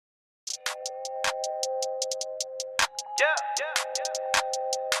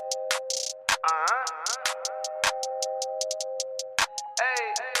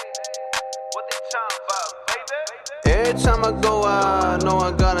Every time I go out, I know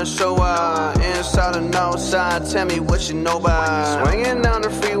I gotta show out. Inside and outside, tell me what you know about. Swinging down the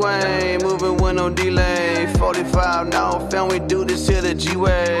freeway, moving with no delay. 45 now, fam, we do this here the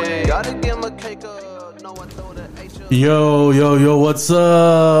G-way. Gotta give my cake up, no I throw the H up. Yo, what's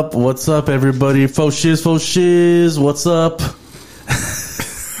up? What's up, everybody? Faux shiz, what's up?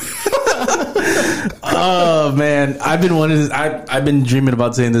 Oh, man, I've been dreaming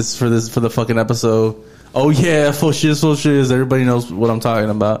about saying this for the fucking episode. Oh yeah, faux shiz. Everybody knows what I'm talking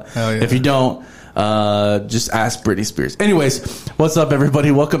about. Hell yeah. If you don't, just ask Britney Spears. Anyways, what's up,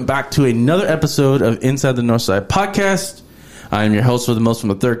 everybody? Welcome back to another episode of Inside the Northside Podcast. I am your host for the most from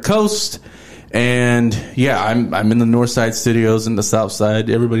the Third Coast, and yeah, I'm in the Northside Studios in the South Side.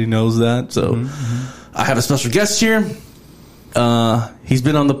 Everybody knows that. So I have a special guest here. He's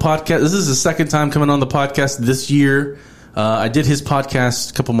been on the podcast. This is his second time coming on the podcast this year. I did his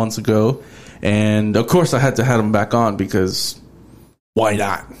podcast a couple months ago. And, of course, I had to have him back on because why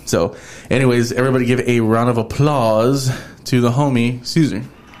not? So, anyways, everybody give a round of applause to the homie, Cesar.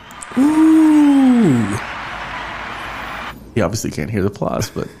 Ooh. You obviously can't hear the applause,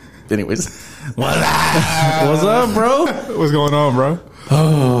 but anyways. What's up? What's up, bro? What's going on, bro?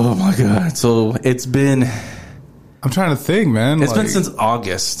 Oh, my God. So, it's been... I'm trying to think, man. It's been since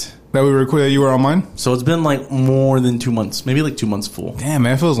August. That we recorded, that you were on mine? So it's been like more than 2 months. Maybe like 2 months full. Damn,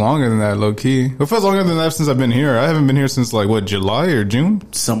 man. It feels longer than that, low key. It feels longer than that since I've been here. I haven't been here since like, what, July or June?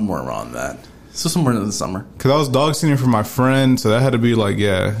 Somewhere around that. So somewhere in the summer. Because I was dog sitting for my friend, so that had to be like,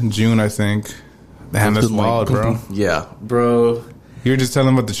 yeah, June, I think. Damn, that's wild, bro. Yeah, bro. You were just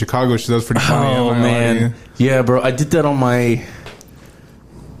telling about the Chicago shit. That was pretty funny. Oh, man. Yeah, bro. I did that on my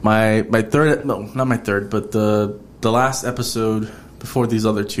third, no, not my third, but the last episode before these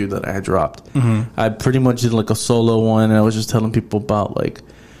other two that I had dropped. I pretty much did like a solo one, and I was just telling people about like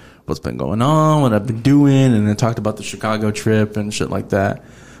what's been going on, what I've been doing, and I talked about the Chicago trip and shit like that.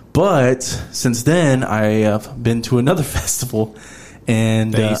 But since then, I have been to another festival,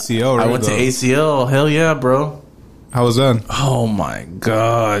 and the ACL, right? I went to ACL. Hell yeah, bro. How was that? Oh my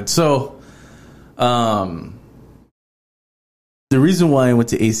God. So, the reason why I went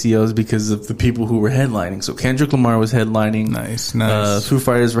to ACL is because of the people who were headlining. So Kendrick Lamar was headlining. Nice. Foo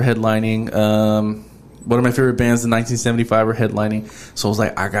Fighters were headlining. One of my favorite bands, the 1975, were headlining. So I was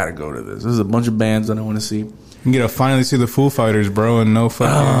like, I gotta go to this. There's a bunch of bands that I want to see. You get to finally see the Foo Fighters, bro, and no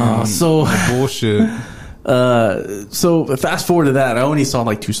fucking bullshit. So fast forward to that, I only saw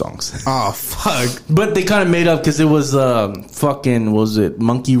like 2 songs. Oh, fuck. But they kind of made up because it was was it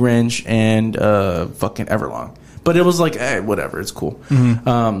Monkey Wrench and fucking Everlong. But it was like, whatever, it's cool.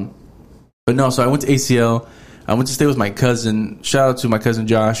 But no, so I went to ACL. I went to stay with my cousin. Shout out to my cousin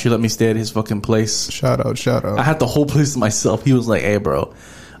Josh. He let me stay at his fucking place. Shout out. I had the whole place to myself. He was like, hey, bro,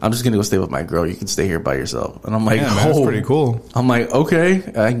 I'm just going to go stay with my girl. You can stay here by yourself. And I'm like, man, that's pretty cool. I'm like, okay,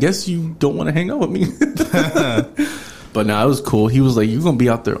 I guess you don't want to hang out with me. But no, it was cool. He was like, you're going to be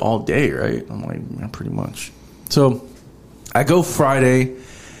out there all day, right? I'm like, yeah, pretty much. So I go Friday,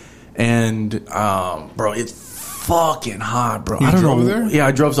 and, bro, it's fucking hot, bro. You I don't drove know. There? Yeah,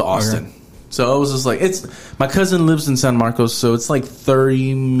 I drove to Austin. Okay. So I was just like, my cousin lives in San Marcos, so it's like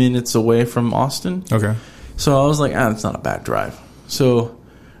 30 minutes away from Austin. Okay. So I was like, it's not a bad drive. So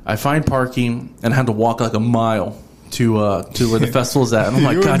I find parking, and I had to walk like a mile to where the festival's at. And I'm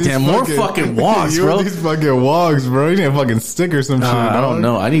like, goddamn, more fucking walks, bro. These fucking walks, bro. You need a fucking stick or some shit. I don't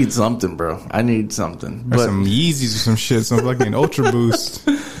know. I need something, bro. I need something. Or some Yeezys or some shit. Some fucking Ultra Boost.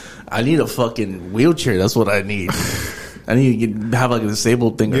 I need a fucking wheelchair. That's what I need. I need to have like a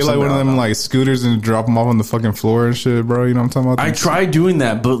disabled thing. Get like one of them like scooters and drop them off on the fucking floor and shit, bro. You know what I'm talking about? I tried doing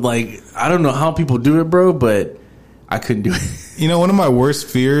that, but like I don't know how people do it, bro. But I couldn't do it. You know, one of my worst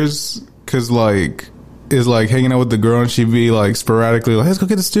fears, cause like, is like hanging out with the girl and she'd be like sporadically like, let's go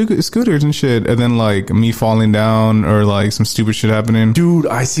get the scooters and shit, and then like me falling down or like some stupid shit happening. Dude,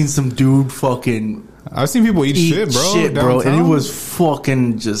 I seen some dude fucking. I've seen people eat shit, bro. And it was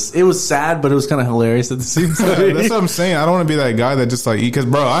fucking just. It was sad, but it was kind of hilarious at the same time. That's what I'm saying. I don't want to be that guy that just like eat. Because,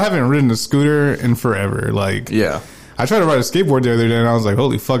 bro, I haven't ridden a scooter in forever. Like, yeah. I tried to ride a skateboard the other day, and I was like,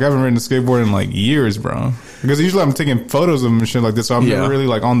 holy fuck, I haven't ridden a skateboard in like years, bro. Because usually I'm taking photos of them and shit like this, so I'm never really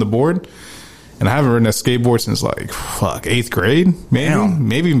like on the board. And I haven't ridden a skateboard since like, fuck, 8th grade?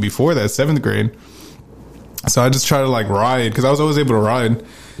 Maybe even before that, 7th grade. So I just try to like ride, because I was always able to ride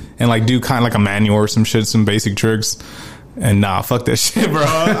and like do kind of like a manual or some shit, some basic tricks. And nah, fuck that shit, bro.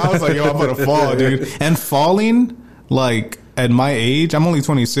 I was like, yo, I'm gonna fall, dude. And falling, like, at my age, I'm only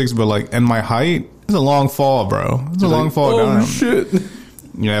 26, but like, at my height, It's a long fall, bro. It's a long fall down. Oh, shit.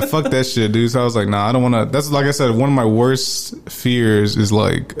 Yeah, fuck that shit, dude. So I was like, nah, I don't want to. That's like I said, one of my worst fears is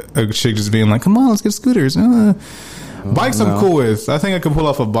like a chick just being like, come on, let's get scooters. Bikes I'm cool with. I think I could pull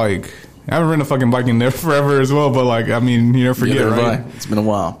off a bike. I haven't ridden a fucking bike in there forever as well, but like, I mean, you never forget, right? It's been a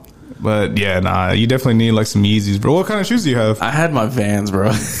while. But yeah, nah, you definitely need like some Yeezys, bro. What kind of shoes do you have? I had my Vans,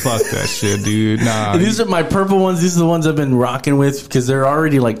 bro. Fuck that shit, dude. Nah. These are my purple ones. These are the ones I've been rocking with because they're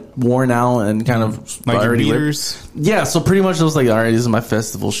already like worn out and kind of like already your beaters? Yeah, so pretty much I was like, all right, these are my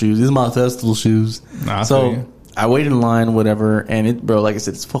festival shoes. These are my festival shoes. Nah, so I waited in line, whatever, and it, bro, like I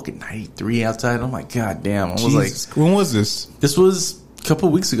said, it's fucking 93 outside. Oh my god damn. I was Jesus. like, when was this? This was a couple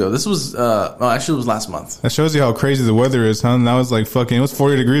of weeks ago. This was actually it was last month. That shows you how crazy the weather is, huh? That was like fucking, it was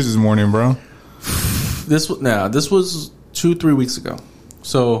 40 degrees this morning, bro. This was 2-3 weeks ago.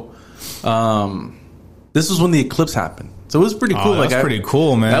 So, this was when the eclipse happened. So it was pretty cool. That's pretty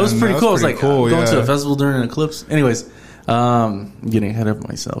cool, man. That was pretty cool. I was like, cool, going to a festival during an eclipse. Anyways, getting ahead of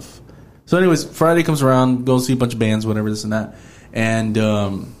myself. So, anyways, Friday comes around, go see a bunch of bands, whatever, this and that, and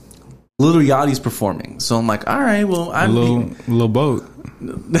Little Yachty's performing. So I'm like, all right, well, I'm little boat,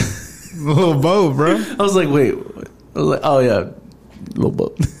 little boat, bro. I was like, wait, I was like, oh yeah, Little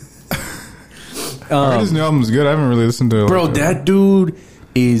Boat. I heard his new album's good. I haven't really listened to it. Bro, that dude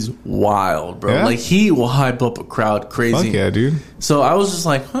is wild, bro. Yeah? Like, he will hype up a crowd crazy. Fuck yeah, dude. So I was just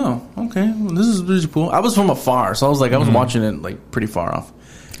like, oh, okay, well, this is pretty cool. I was from afar, so I was like, I was watching it like pretty far off.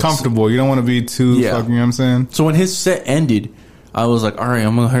 Comfortable. You don't want to be too fucking, you know what I'm saying? So when his set ended, I was like, all right,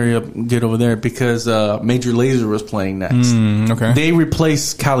 I'm going to hurry up and get over there because Major Lazer was playing next. Okay. They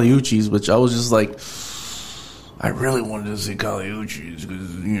replaced Caliucci's, which I was just like, I really wanted to see Caliucci's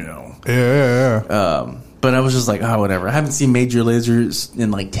because, you know. Yeah. But I was just like, whatever. I haven't seen Major Lazer in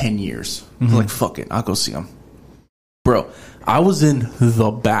like 10 years. I was like, fuck it. I'll go see him. Bro, I was in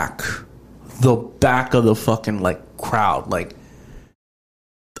the back of the fucking like crowd. Like,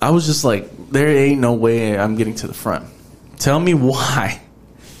 I was just like, there ain't no way I'm getting to the front. Tell me why.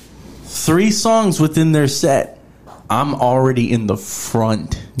 3 songs within their set, I'm already in the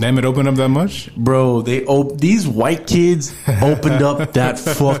front. Damn, it opened up that much? Bro, these white kids opened up that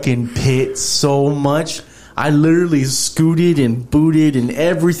fucking pit so much. I literally scooted and booted and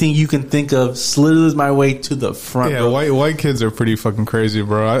everything you can think of, slithered my way to the front. Yeah, bro. white kids are pretty fucking crazy,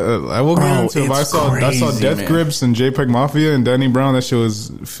 bro. I will get into it. I saw Death man. Grips and JPEG Mafia and Danny Brown. That shit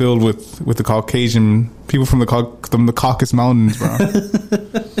was filled with the Caucasian people from the Caucasus Mountains, bro.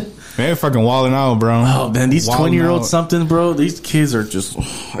 Man, fucking wilding out, bro. Oh man, these 20-year-old something, bro. These kids are just.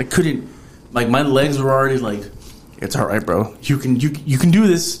 I couldn't. Like, my legs were already like, it's all right, bro. You can do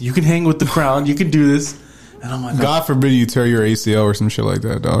this. You can hang with the crowd. You can do this. And I'm like, God forbid you tear your ACL or some shit like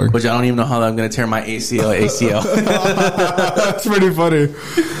that, dog. Which I don't even know how I'm going to tear my ACL. That's pretty funny.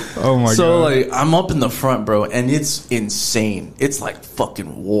 Oh my god. So like, I'm up in the front, bro, and it's insane. It's like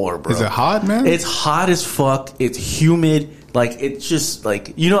fucking war, bro. Is it hot, man? It's hot as fuck. It's humid. Like, it's just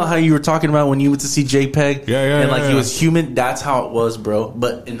like, you know how you were talking about when you went to see JPEG? And like, it was humid. That's how it was, bro.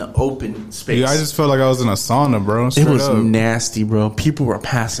 But in the open space. Yeah, I just felt like I was in a sauna, bro. It was nasty, bro. People were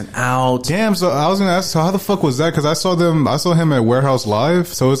passing out. Damn. So I was gonna ask, so how the fuck was that? Because I saw him at Warehouse Live,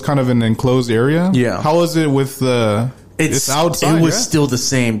 so it's kind of an enclosed area. Yeah. How was it with the? It's outside. It was still the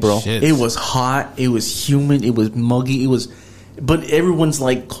same, bro. Shit. It was hot. It was humid. It was muggy. But everyone's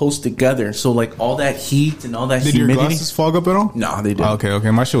like close together, so like all that heat and all that humidity. Did your glasses fog up at all? No, they didn't.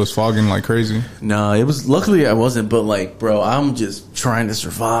 Okay. My shit was fogging like crazy. No, it was. Luckily, I wasn't. But like, bro, I'm just trying to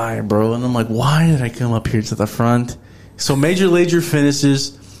survive, bro. And I'm like, why did I come up here to the front? So Major Lazer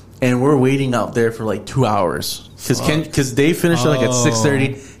finishes, and we're waiting out there for like 2 hours because they finished like at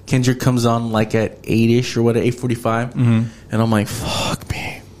 6:30. Kendrick comes on like at 8ish or what, at 8:45, and I'm like, fuck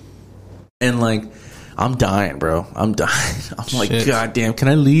me, and like. I'm dying, bro. I'm dying. I'm like, God damn, can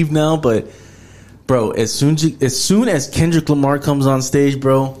I leave now? But, bro, as soon as Kendrick Lamar comes on stage,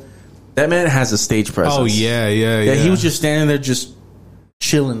 bro, that man has a stage presence. Oh, yeah. He was just standing there just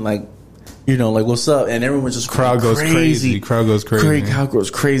chilling, like, you know, like, what's up? And everyone's just Crowd goes crazy. Crowd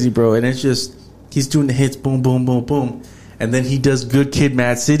goes crazy, bro. And it's just, he's doing the hits, boom, boom, boom, boom. And then he does Good Kid,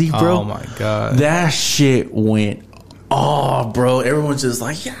 Mad City, bro. Oh, my God. That shit went bro, everyone's just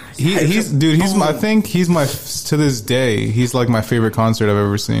like, yeah. I think he's my, to this day, he's like my favorite concert I've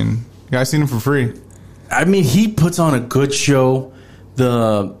ever seen. Yeah, I've seen him for free. I mean, he puts on a good show.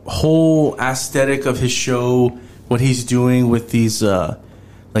 The whole aesthetic of his show, what he's doing with these,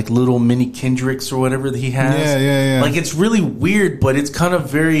 like little mini Kendricks or whatever that he has. Yeah. Like, it's really weird, but it's kind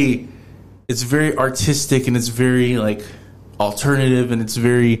of it's very artistic and it's very, like, alternative and it's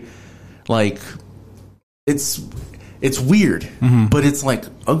very, like, it's weird, but it's like,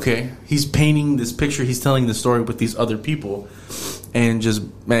 okay, he's painting this picture, he's telling the story with these other people, and just,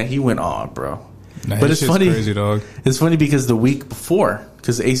 man, he went on, bro. Nah, but it's funny, crazy, dog. It's funny because the week before,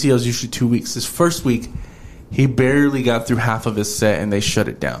 because ACL is usually 2 weeks, this first week, he barely got through half of his set, and they shut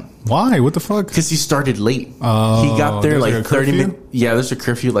it down. Why? What the fuck? Because he started late. He got there like 30 minutes. Yeah, there's a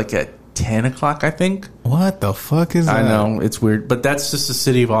curfew like at 10 o'clock, I think. What the fuck is that? I know, it's weird. But that's just the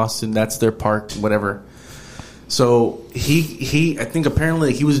city of Austin. That's their park, whatever. So he I think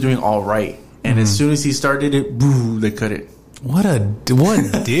apparently he was doing all right. And as soon as he started it, boo, they cut it. What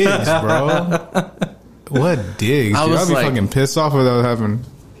digs, bro? What digs? Dude, I'd be fucking pissed off if that would happen.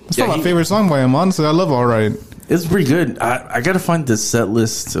 That's not my favorite song by him, honestly. I love All Right. It's pretty good. I got to find the set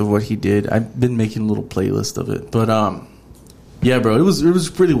list of what he did. I've been making a little playlist of it. But, yeah, bro, it was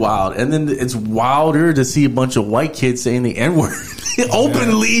pretty wild. And then it's wilder to see a bunch of white kids saying the N-word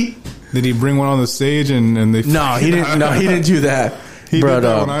openly. Did he bring one on the stage and they... No, he didn't. No, he didn't do that. He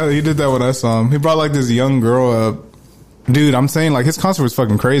did that when I saw him. He brought like this young girl up. Dude, I'm saying like his concert was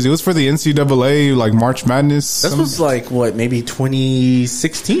fucking crazy. It was for the NCAA like March Madness. This was like what, maybe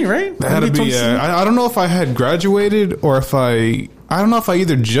 2016, right? That had to be. I don't know if I had graduated or if I don't know if I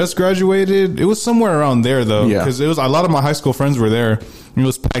either just graduated. It was somewhere around there though, because it was a lot of my high school friends were there. It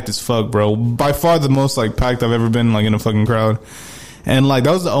was packed as fuck, bro. By far the most like packed I've ever been like in a fucking crowd. And like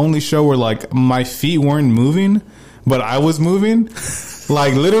that was the only show where like my feet weren't moving, but I was moving.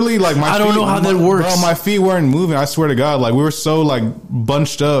 Like literally, like my I don't know how that works. Bro, my feet weren't moving. I swear to God, like we were so like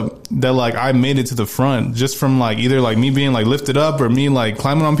bunched up that like I made it to the front just from like either like me being like lifted up or me like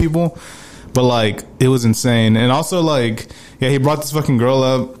climbing on people. But like it was insane. And also like he brought this fucking girl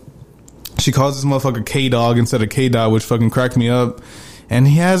up. She calls this motherfucker K-Dog instead of K-Dot, which fucking cracked me up. And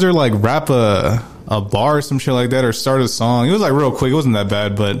he has her like rap a bar or some shit like that or start a song. It was like real quick. It wasn't that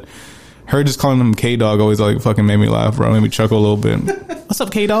bad, but her just calling him K-Dog always like fucking made me laugh, bro. Made me chuckle a little bit. What's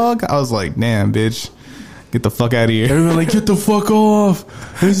up, K-Dog? I was like, damn, bitch. Get the fuck out of here. Everyone like, get the fuck off.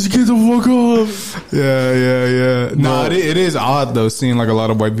 Just get the fuck off. Yeah. No, it is odd, though, seeing like a lot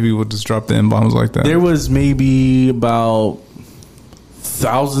of white people just drop the N-bombs like that. There was maybe about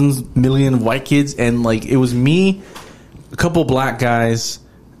thousands, million white kids, and like it was me, a couple black guys,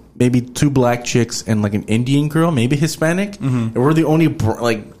 maybe 2 black chicks, and like an Indian girl, maybe Hispanic. And we're the only,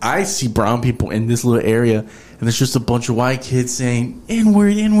 like, I see brown people in this little area, and there's just a bunch of white kids saying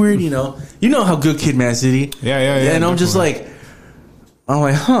N-word, N-word, you know how good Kid Mad City. Yeah. And I'm just like,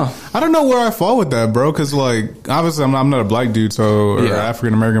 huh. I don't know where I fall with that, bro, because like obviously I'm not a black dude, or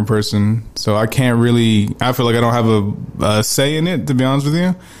African American person, so I can't really. I feel like I don't have a say in it, to be honest with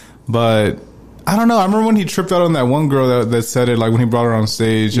you, but. I don't know. I remember when he tripped out on that one girl that said it, like when he brought her on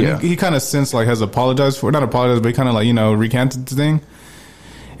stage. And he kind of since like has apologized for, not apologized, but he kind of like, recanted the thing.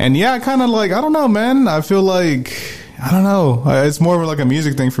 And yeah, I kind of like, I don't know, man. I feel like, I don't know. It's more of like a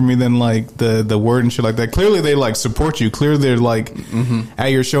music thing for me than like the word and shit like that. Clearly they like support you. Clearly they're like at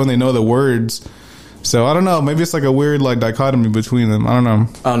your show and they know the words. So I don't know. Maybe it's like a weird like dichotomy between them. I don't know.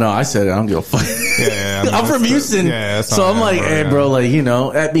 Oh no, I said it. I don't give a fuck. Yeah, I'm from Houston. Yeah, so I'm like, hey, bro, like,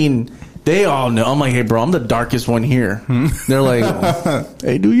 I mean, they all know. I'm like, hey, bro, I'm the darkest one here. They're like,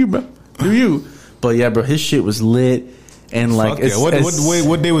 hey, do you, bro? Do you? But yeah, bro, his shit was lit. And like,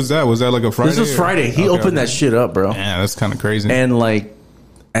 what day was that? Was that like a Friday? This was Friday. He opened that shit up, bro. Yeah, that's kind of crazy. And like,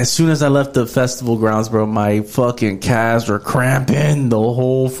 as soon as I left the festival grounds, bro, my fucking calves were cramping the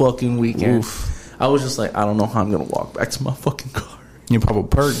whole fucking weekend. Oof. I was just like, I don't know how I'm gonna walk back to my fucking car. You pop a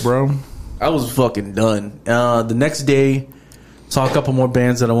perk, bro. I was fucking done. The next day, saw a couple more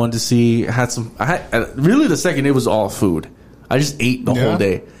bands that I wanted to see. Really the second day was all food. I just ate the whole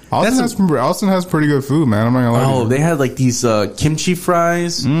day. Austin has pretty good food, man. I'm not gonna lie to you. They had like these kimchi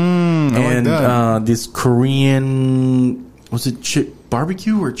fries and like this Korean, was it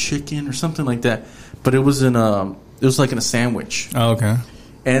barbecue or chicken or something like that? But it was it was like in a sandwich. Oh, okay.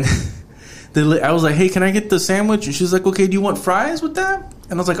 And I was like, hey, can I get the sandwich? And she's like, okay, do you want fries with that?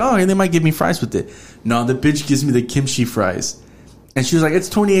 And I was like, oh, and they might give me fries with it. No, the bitch gives me the kimchi fries. And she was like, it's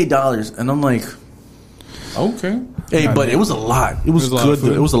 $28. And I'm like, okay. Hey, but it was a lot. It was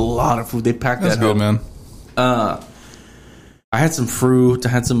good. It was a lot of food. They packed that good, man. I had some fruit. I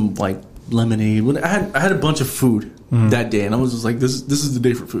had some like lemonade. I had a bunch of food that day. And I was just like, this is the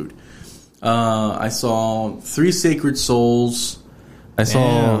day for food. I saw 3 Sacred Souls. I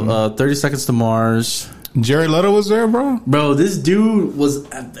saw 30 Seconds to Mars. Jared Leto was there, bro? Bro, this dude was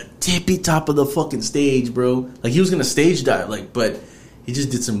at the tippy top of the fucking stage, bro. Like, he was going to stage dive, like, but he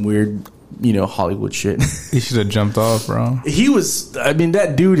just did some weird, Hollywood shit. He should have jumped off, bro.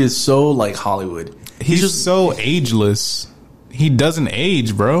 That dude is so, like, Hollywood. He's just so ageless. He doesn't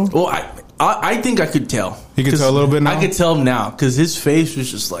age, bro. Well, I think I could tell. You can tell a little bit now? I could tell him now because his face was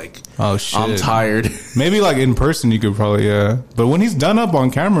just like, oh, shit. I'm tired. Maybe like in person you could probably, yeah. But when he's done up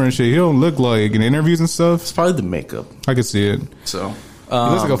on camera and shit, he don't look like in interviews and stuff. It's probably the makeup. I could see it. So he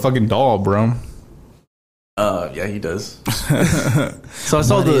looks like a fucking doll, bro. Yeah, he does. So I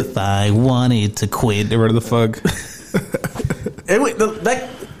saw what if I wanted to quit? They were the fuck. Anyway,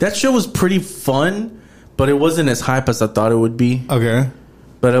 that show was pretty fun, but it wasn't as hype as I thought it would be. Okay.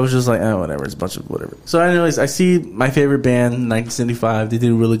 But I was just like, oh, whatever. It's a bunch of whatever. So anyways, I see my favorite band, 1975. They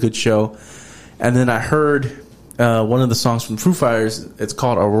did a really good show. And then I heard one of the songs from Foo Fighters. It's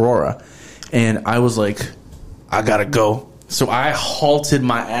called Aurora. And I was like, I gotta go. So I halted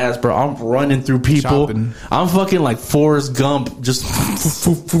my ass, bro. I'm running through people. Shopping. I'm fucking like Forrest Gump, just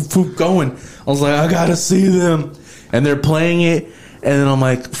going. I was like, I gotta see them. And they're playing it. And then I'm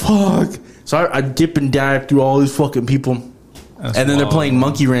like, fuck. So I dip and dive through all these fucking people. That's and then they're playing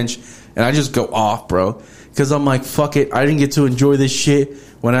Monkey Wrench. And I just go off, bro. Because I'm like, fuck it. I didn't get to enjoy this shit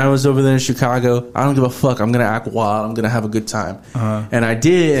when I was over there in Chicago. I don't give a fuck. I'm going to act wild. I'm going to have a good time. And I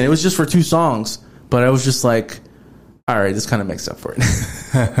did. And it was just for 2 songs. But I was just like, all right, this kind of makes up for it.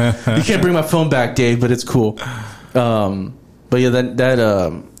 You can't bring my phone back, Dave, but it's cool. But yeah,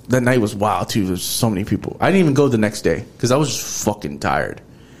 that night was wild, too. There's so many people. I didn't even go the next day because I was just fucking tired.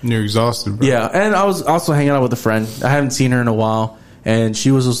 You're exhausted, bro. Yeah, and I was also hanging out with a friend. I haven't seen her in a while. And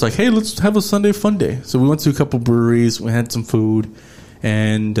she was just like, hey, let's have a Sunday fun day. So we went to a couple breweries. We had some food.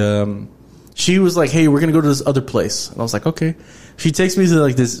 And she was like, hey, we're going to go to this other place. And I was like, okay. She takes me to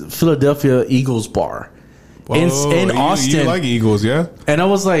like this Philadelphia Eagles bar. Whoa, in Austin. You like Eagles, yeah? And I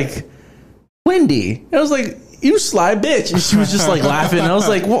was like, Wendy. I was like, you sly bitch. And she was just like laughing. And I was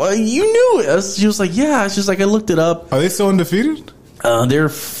like, well, you knew it. She was like, yeah. She's like, I looked it up. Are they still undefeated? They're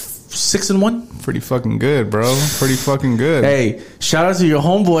 6-1. Pretty fucking good, bro. Pretty fucking good. Hey, shout out to your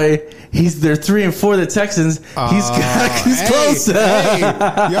homeboy. They're 3-4. The Texans. He's close. Hey,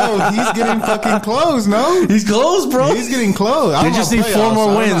 yo, he's getting fucking close. No, he's close, bro. He's getting close. They just need 4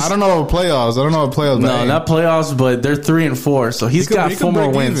 more wins. I don't know about playoffs. No, not playoffs, but they're 3-4. So he's got 4 more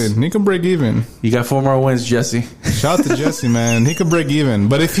wins. He can break even. You got 4 more wins, Jesse. Shout out to Jesse, man. He can break even.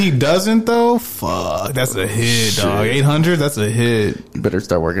 But if he doesn't, though, fuck, that's a hit, dog. 800, that's a hit. You better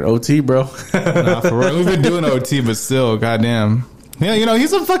start working OT, bro. Nah, for real. We've been doing OT, but still, goddamn. Yeah, you know,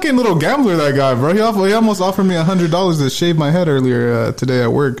 he's a fucking little gambler, that guy, bro. He almost offered me $100 to shave my head earlier today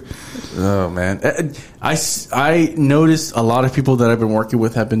at work. Oh, man. I noticed a lot of people that I've been working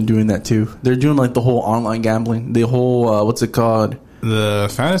with have been doing that, too. They're doing, like, the whole online gambling. The whole, what's it called? The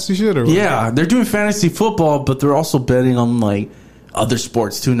fantasy shit? Or what? Yeah, they're doing fantasy football, but they're also betting on, like, other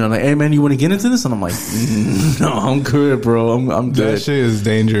sports, too. And they're like, hey, man, you want to get into this? And I'm like, no, I'm good, bro. I'm good. That shit is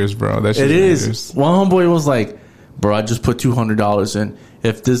dangerous, bro. That shit is dangerous. One homeboy was like, bro, I just put $200 in.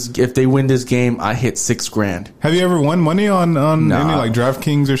 If they win this game, I hit $6,000. Have you ever won money on any like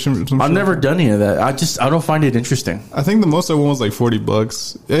DraftKings or some I've shit? never done any of that. I don't find it interesting. I think the most I won was like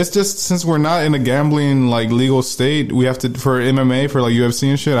 $40. It's just since we're not in a gambling like legal state, we have to for MMA for like UFC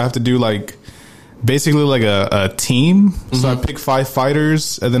and shit. I have to do like basically like a team. So I pick 5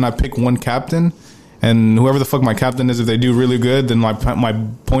 fighters and then I pick 1 captain. And whoever the fuck my captain is, if they do really good, then my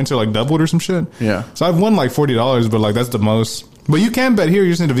points are like doubled or some shit. Yeah. So I've won like $40, but like that's the most. But you can bet here.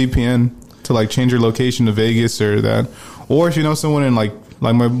 You just need a VPN to like change your location to Vegas or that. Or if you know someone in like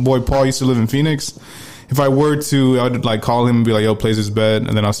my boy Paul used to live in Phoenix. If I were to, I would like call him and be like, yo, place this bet,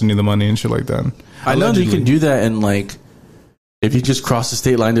 and then I'll send you the money and shit like that. I know that you can do that in like, if you just cross the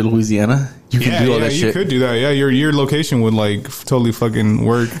state line to Louisiana, you can do all that shit. You could do that. Yeah, your location would like totally fucking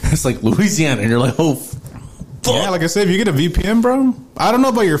work. It's like Louisiana, and you're like, oh, fuck. Yeah, like I said, if you get a VPN, bro. I don't know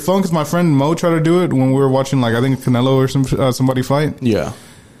about your phone because my friend Mo tried to do it when we were watching, like I think Canelo or somebody fight. Yeah,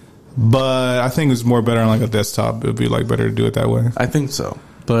 but I think it's more better on like a desktop. It'd be like better to do it that way. I think so,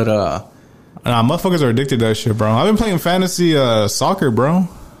 but motherfuckers are addicted to that shit, bro. I've been playing fantasy soccer, bro.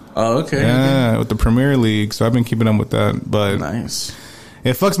 Oh, okay. Yeah, with the Premier League, so I've been keeping up with that. But nice.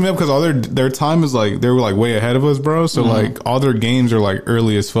 It fucks me up because all their time is like they were like way ahead of us, bro. So like all their games are like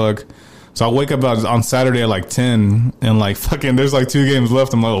early as fuck. So I wake up on Saturday at like 10 and like fucking there's like 2 games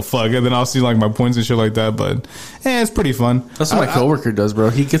left. I'm like, oh fuck, and then I'll see like my points and shit like that. But it's pretty fun. That's what my coworker does, bro.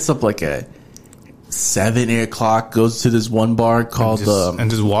 He gets up like at 7, 8 o'clock, goes to this one bar called and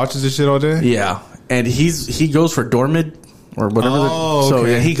just watches this shit all day. Yeah, and he goes for Dormid. Or whatever. Oh, so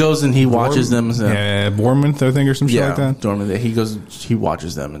okay. Yeah, he goes and he watches them. So. Yeah, Bournemouth, I think, or some shit like that. Dormid. He goes, he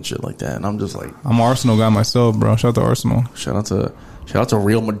watches them and shit like that. And I'm just like, I'm an Arsenal guy myself, bro. Shout out to Arsenal. Shout out to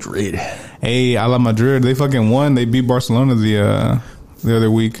Real Madrid. Hey, a la Madrid. They fucking won. They beat Barcelona the other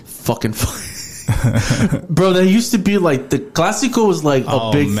week. Fucking. Bro, that used to be like the Clásico was like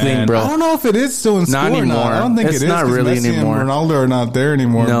a big thing, bro. I don't know if it is still in school. Not anymore. I don't think it's it is. not really Messi anymore. And Ronaldo are not there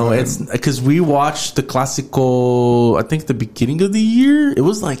anymore. No, it's because we watched the Clásico. I think the beginning of the year. It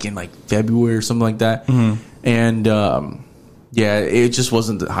was like in like February or something like that. And yeah, it just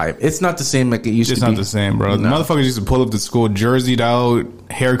wasn't the hype. It's not the same like it used to be. It's not the same, bro. The No. motherfuckers used to pull up to school, jerseyed out,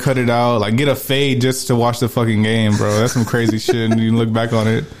 haircutted out, like get a fade just to watch the fucking game, bro. That's some crazy shit. And you look back on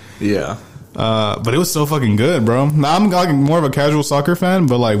it. Yeah. But it was so fucking good, bro. Now I'm like more of a casual soccer fan,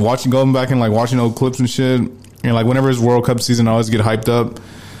 but like going back and like watching old clips and shit, and like whenever it's World Cup season, I always get hyped up.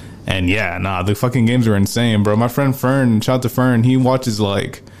 And yeah, the fucking games are insane, bro. My friend Fern, shout out to Fern, he watches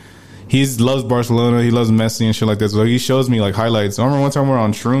like loves Barcelona, he loves Messi and shit like that. So he shows me like highlights. I remember one time we were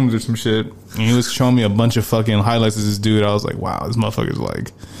on shrooms or some shit, and he was showing me a bunch of fucking highlights of this dude. I was like, wow, this motherfucker's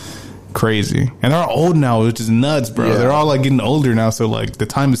like crazy. And they're old now, which is nuts, bro. Yeah. They're all like getting older now, so like the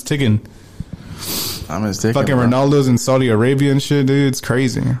time is ticking. Fucking bro. Ronaldo's in Saudi Arabia and shit, dude. It's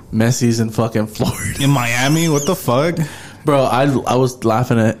crazy. Messi's in fucking Florida. In Miami, what the fuck? Bro, I was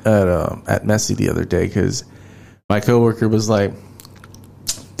laughing at Messi the other day because my coworker was like,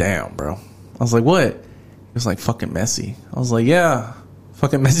 "Damn, bro." I was like, "What?" He was like, "Fucking Messi." I was like, "Yeah."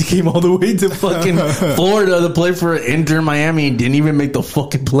 Fucking Messi came all the way to fucking Florida to play for Inter Miami and didn't even make the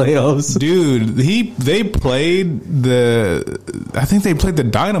fucking playoffs. Dude, they played I think they played the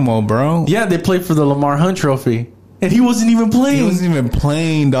Dynamo, bro. Yeah, they played for the Lamar Hunt Trophy. And he wasn't even playing. He wasn't even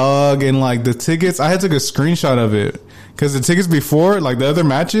playing, dog. And like the tickets, I had took a screenshot of it. Because the tickets before, like the other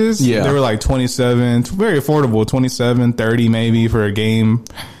matches, they were like 27, very affordable, 27, 30 maybe for a game.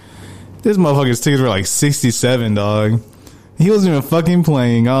 This motherfucker's tickets were like 67, dog. He wasn't even fucking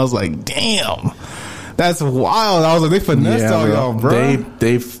playing. I was like, damn, that's wild. I was like, they finessed all y'all, bro.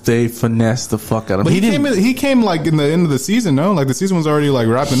 They finessed the fuck out of him. But he came like in the end of the season, no? Like the season was already like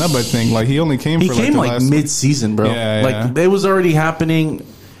wrapping up, I think. Like he only came for came the like last mid-season, bro. Yeah, like it was already happening,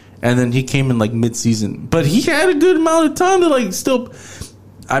 and then he came in like mid-season. But he had a good amount of time to like still.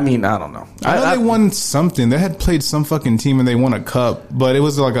 I mean, I don't know. I know they won something. They had played some fucking team and they won a cup, but it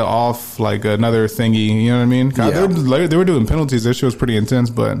was like like another thingy. You know what I mean? God, they were doing penalties. That shit was pretty intense,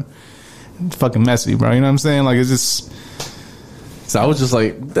 but it's fucking messy, bro. You know what I'm saying? Like it's just. So I was just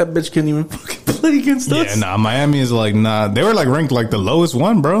like, that bitch couldn't even fucking play against us. Yeah, nah. Miami is like they were like ranked like the lowest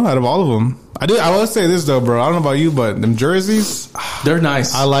one, bro, out of all of them. I will say this though, bro. I don't know about you, but them jerseys, they're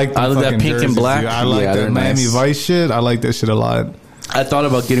nice. I like that pink jerseys, and black. Dude. I like that Miami Vice shit. I like that shit a lot. I thought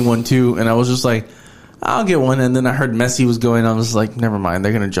about getting one too, and I was just like, I'll get one. And then I heard Messi was going. I was like, never mind.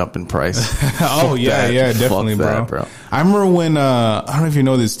 They're gonna jump in price. Oh yeah, definitely, bro. I remember when I don't know if you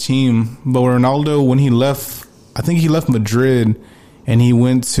know this team, but Ronaldo, when he left, I think he left Madrid and he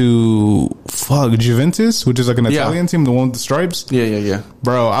went to Juventus, which is like an Italian team, the one with the stripes. Yeah.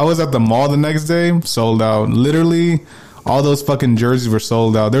 Bro, I was at the mall the next day, sold out. Literally, all those fucking jerseys were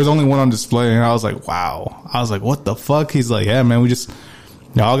sold out. There's only one on display, and I was like, wow. I was like, what the fuck? He's like, yeah, man,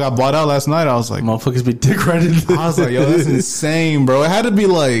 y'all got bought out last night. I was like, motherfuckers be dick riding. I was like, yo, that's insane, bro. It had to be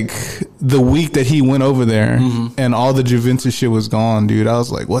like the week that he went over there and all the Juventus shit was gone, dude. I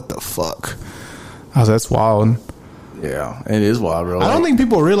was like, what the fuck? I was that's wild. Yeah, it is wild, bro. I don't think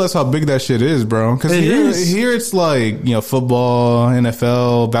people realize how big that shit is, bro. Because here it's like, football,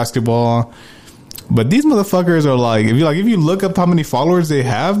 NFL, basketball. But these motherfuckers are like, if you look up how many followers they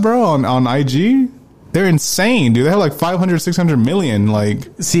have, bro, on IG, they're insane, dude. They have like 500, 600 million. Like,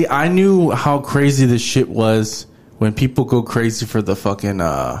 see, I knew how crazy this shit was when people go crazy for the fucking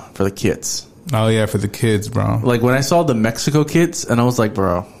for the kids. Oh yeah, for the kids, bro. Like when I saw the Mexico kids, and I was like,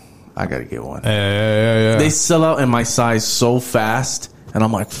 bro, I gotta get one. Yeah. They sell out in my size so fast, and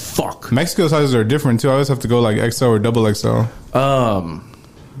I'm like, fuck. Mexico sizes are different too. I always have to go like XL or double XL.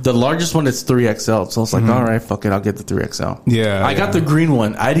 The largest one is 3XL, so I was like, all right, fuck it, I'll get the 3XL. Yeah, I got the green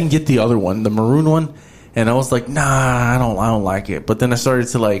one. I didn't get the other one, the maroon one, and I was like, nah, I don't like it. But then I started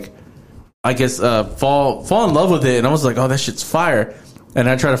to like, I guess, fall in love with it, and I was like, oh, that shit's fire. And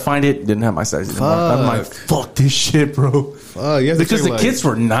I tried to find it, didn't have my size anymore. I'm like, fuck this shit, bro. Because the kits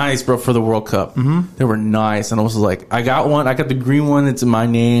were nice, bro, for the World Cup. They were nice, and I was like, I got one. I got the green one. It's in my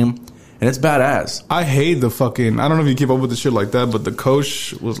name. And it's badass. I hate the fucking. I don't know if you keep up with the shit like that, but the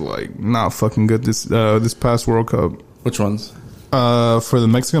coach was like not fucking good this past World Cup. Which ones? For the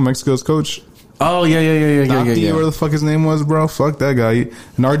Mexico's coach. Oh yeah. Where the fuck his name was, bro? Fuck that guy.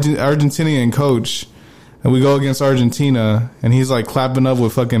 An Argentinian coach, and we go against Argentina, and he's like clapping up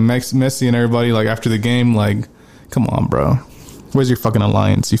with fucking Messi and everybody like after the game. Like, come on, bro. Where's your fucking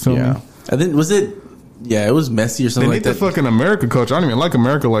alliance? You feel me? And then was it? Yeah, it was Messi or something like that. They need the fucking America coach. I don't even like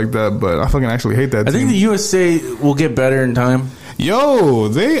America like that, but I fucking actually hate that team. I think the USA will get better in time. Yo,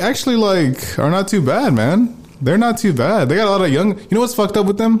 they actually like are not too bad, man. They're not too bad. They got a lot of young. You know what's fucked up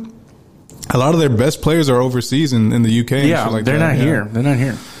with them? A lot of their best players are overseas in the UK. And Yeah, shit like they're that. not here. They're not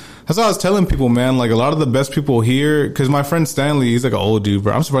here. That's what I was telling people, man. Like, a lot of the best people here, because my friend Stanley, he's like an old dude,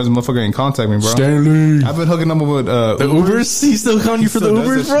 bro. I'm surprised the motherfucker ain't contact me, bro. Stanley. I've been hooking up with The Ubers? He's still calling you for the still does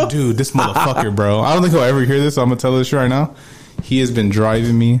Ubers, this bro? shit. Dude, this motherfucker, bro. I don't think he'll ever hear this, so I'm going to tell this shit right now. He has been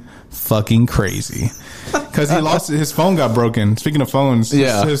driving me fucking crazy. Because he lost his phone got broken. Speaking of phones,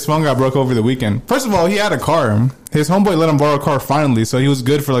 Yeah. his phone got broke over the weekend. First of all, he had a car. His homeboy let him borrow a car finally, so he was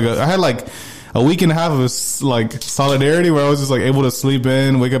good for I had like a week and a half of like solidarity where I was just like able to sleep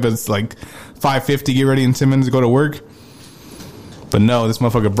in, wake up at like 5:50, get ready in 10 minutes to go to work. But no, this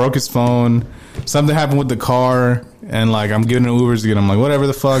motherfucker broke his phone. Something happened with the car, and like I'm giving him Ubers again. I'm like, whatever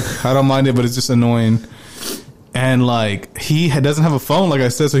the fuck, I don't mind it, but it's just annoying. And like doesn't have a phone, like I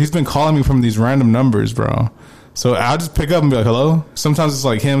said, so he's been calling me from these random numbers, bro. So I'll just pick up and be like, hello. Sometimes it's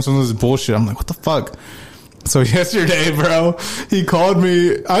like him, sometimes it's bullshit. I'm like, what the fuck? So yesterday, bro, he called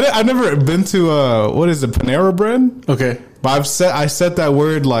me. I've never been to what is it, Panera Bread? Okay. But I said that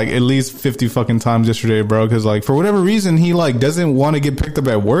word like at least 50 fucking times yesterday, bro. Because like for whatever reason, he like doesn't want to get picked up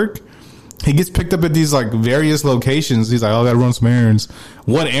at work. He gets picked up at these like various locations. He's like, oh, I gotta run some errands.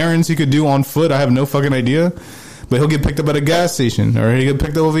 What errands he could do on foot, I have no fucking idea. But he'll get picked up at a gas station, or he'll get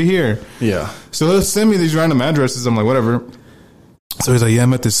picked up over here. Yeah. So he'll send me these random addresses. I'm like, whatever. So he's like, yeah,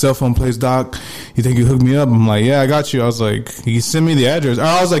 I'm at this cell phone place, doc. You think you hooked me up? I'm like, yeah, I got you. I was like, he sent me the address. Or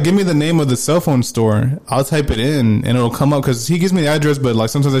I was like, give me the name of the cell phone store. I'll type it in and it'll come up, because he gives me the address, but like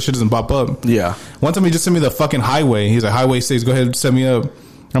sometimes that shit doesn't pop up. Yeah. One time he just sent me the fucking highway. He's like, Highway 6, go ahead and set me up.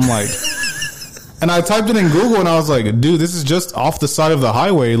 I'm like, and I typed it in Google and I was like, dude, this is just off the side of the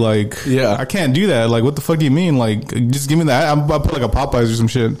highway. Like, Yeah. I can't do that. Like, what the fuck do you mean? Like, just give me that. I put like a Popeyes or some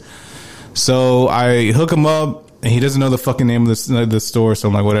shit. So I hook him up. And he doesn't know the fucking name of the store, so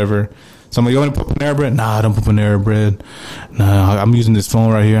I'm like, whatever. So I'm like, you want to put Panera Bread? Nah, I don't put Panera Bread. Nah, I'm using this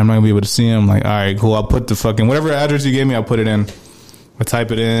phone right here. I'm not going to be able to see him. I'm like, all right, cool. I'll put the fucking, whatever address you gave me, I'll put it in. I type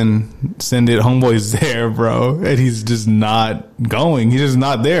it in, send it. Homeboy's there, bro. And he's just not going. He's just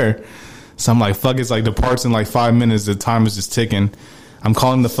not there. So I'm like, fuck, it's like departs in like 5 minutes. The time is just ticking. I'm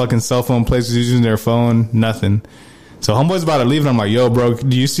calling the fucking cell phone places using their phone. Nothing. So homeboy's about to leave, and I'm like, yo, bro,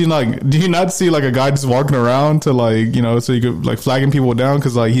 do you not see like a guy just walking around to like, you know, so you could like flagging people down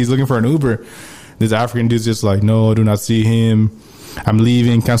because like he's looking for an Uber. This African dude's just like, no, I do not see him. I'm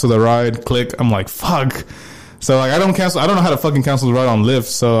leaving, cancel the ride, click. I'm like, fuck. So like I don't know how to fucking cancel the ride on Lyft.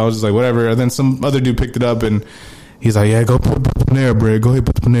 So I was just like, whatever. And then some other dude picked it up and he's like, yeah, go put Panera Bread. Go ahead,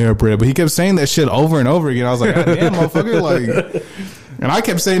 put Panera Bread. But he kept saying that shit over and over again. I was like, God damn, motherfucker, like. And I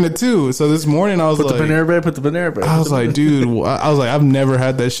kept saying it too. So this morning I was Put like, the Panera Bread. I was like, dude, I was like, I've never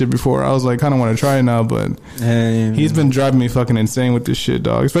had that shit before. I was like, kind of want to try it now, but he's been driving me fucking insane with this shit,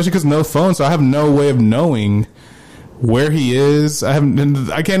 dog. Especially because no phone, so I have no way of knowing where he is. I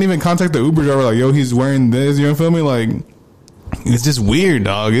can't even contact the Uber driver. Like, yo, he's wearing this. You know what I mean? Like, it's just weird,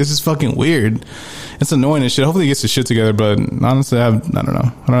 dog. It's just fucking weird. It's annoying and shit. Hopefully he gets his shit together, but honestly, I don't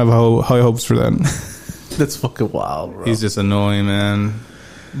know. I don't have high hopes for that. That's fucking wild, bro. He's just annoying, man.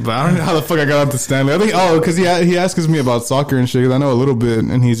 But I don't know how the fuck I got out to Stanley. I think, because he asks me about soccer and shit, 'cause I know a little bit,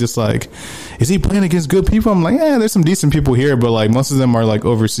 and he's just like, is he playing against good people? I'm like, yeah, there's some decent people here, but like most of them are like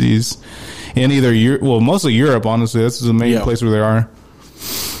overseas. In either mostly Europe, honestly. That's the main place where they are.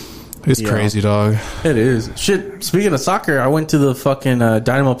 It's crazy, dog. It is. Shit, speaking of soccer, I went to the fucking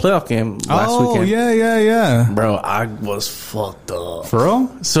Dynamo playoff game last weekend. Yeah. Bro, I was fucked up. For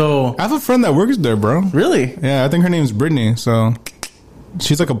real? So I have a friend that works there, bro. Really? Yeah, I think her name's Brittany, so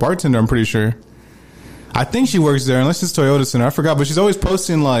she's like a bartender, I'm pretty sure. I think she works there, unless it's Toyota Center. I forgot, but she's always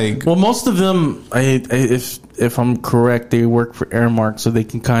posting like... Well, most of them, if I'm correct, they work for Airmark, so they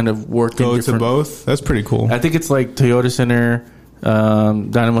can kind of work Go to both? That's pretty cool. I think it's like Toyota Center...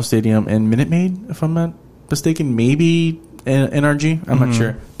 Dynamo Stadium and Minute Maid, if I'm not mistaken, maybe NRG. I'm not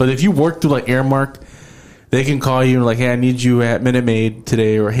sure. But if you work through like Airmark, they can call you like, hey, I need you at Minute Maid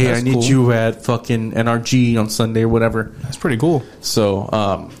today, or hey, I need you at fucking NRG on Sunday or whatever. That's pretty cool. So,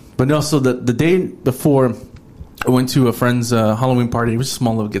 but no, so the day before, I went to a friend's Halloween party. It was a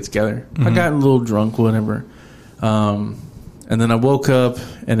small little get together. I got a little drunk, whatever. And then I woke up,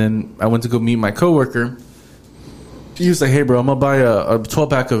 and then I went to go meet my coworker. He was like, hey, bro, I'm going to buy a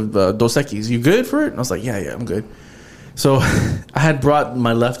 12-pack of Dos Equis. You good for it? And I was like, yeah, I'm good. So I had brought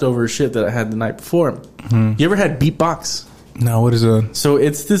my leftover shit that I had the night before. You ever had Beatbox? No, what is that? So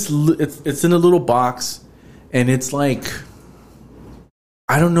it's it's in a little box, and it's like,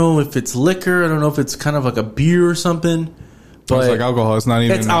 I don't know if it's liquor. I don't know if it's kind of like a beer or something. It's like alcohol. It's not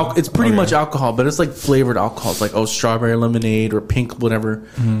even. It's pretty much alcohol, but it's like flavored alcohol. It's like strawberry lemonade or pink whatever.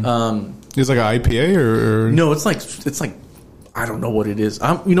 It's like an IPA or no. It's like I don't know what it is.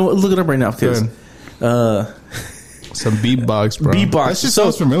 Look it up right now because some beatbox, bro. Beatbox. That shit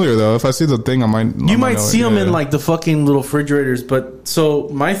sounds familiar though. If I see the thing, I might. You might see them in like the fucking little refrigerators. But so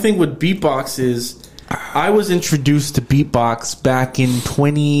my thing with beatbox is, I was introduced to beatbox back in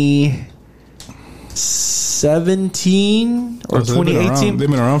 2017 or 2018. They've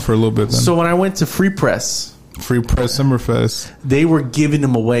been around for a little bit. Then. So when I went to Free Press Summerfest, they were giving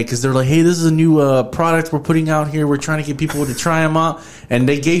them away because they're like, hey, this is a new product we're putting out here. We're trying to get people to try them out. And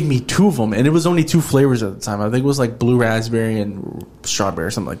they gave me 2 of them. And it was only 2 flavors at the time. I think it was like blue raspberry and strawberry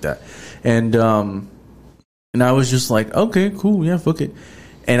or something like that. And I was just like, okay, cool. Yeah, fuck it.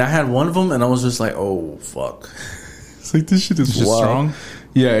 And I had one of them and I was just like, oh, fuck. It's like, this shit is just strong.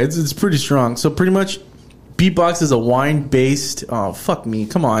 Yeah, it's pretty strong. So pretty much beatbox is a wine-based... Oh, fuck me.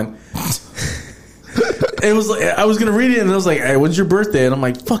 Come on. It was like, I was gonna read it and I was like, hey, when's your birthday? And I'm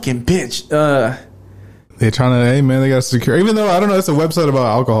like, fucking bitch. They're trying to, hey man, they got secure. Even though I don't know, it's a website about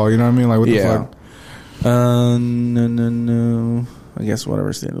alcohol. You know what I mean? Like, what the fuck? No. I guess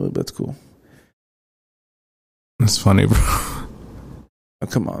whatever. Staying a little bit's cool. That's funny, bro. Oh,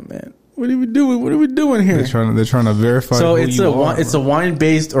 come on, man. What are we doing? What are we doing here? They're trying to verify. So it's a wine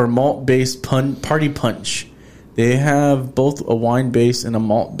based or malt based party punch. They have both a wine based and a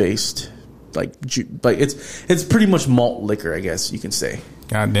malt based. Like it's pretty much malt liquor, I guess you can say.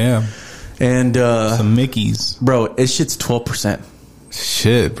 God damn. And some Mickeys, bro. It shit's 12%.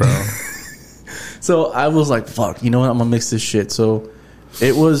 Shit, bro. So I was like, fuck. You know what? I'm gonna mix this shit. So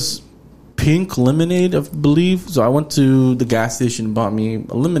it was pink lemonade, I believe. So I went to the gas station and bought me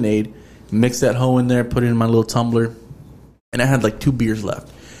a lemonade, mixed that hoe in there, put it in my little tumbler, and I had like 2 beers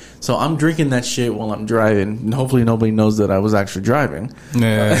left. So I'm drinking that shit while I'm driving. And hopefully nobody knows that I was actually driving.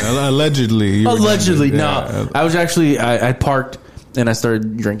 Yeah, allegedly. Allegedly, no. I was actually, I parked and I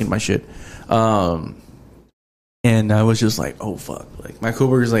started drinking my shit. And I was just like, oh, fuck. Like, my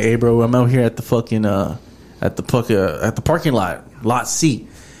coworker's like, hey, bro, I'm out here at the fucking, at the parking lot C.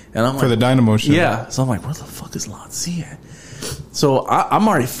 And I'm like, for the Dynamo shit. Yeah. So I'm like, where the fuck is lot C at? So I'm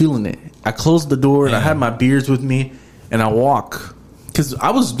already feeling it. I closed the door and I had my beers with me and I walk. Because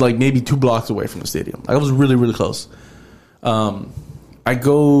I was like maybe 2 blocks away from the stadium. Like, I was really, really close. I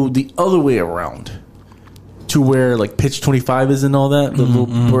go the other way around to where like pitch 25 is and all that. The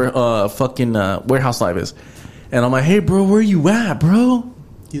little fucking Warehouse Live is. And I'm like, hey, bro, where you at, bro?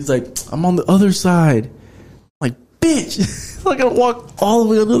 He's like, I'm on the other side. I'm like, bitch. I gotta walk all the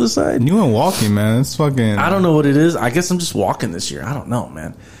way on the other side. You went walking, man. It's fucking... I don't know what it is. I guess I'm just walking this year. I don't know,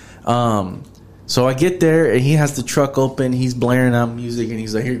 man. So I get there and he has the truck open. He's blaring out music and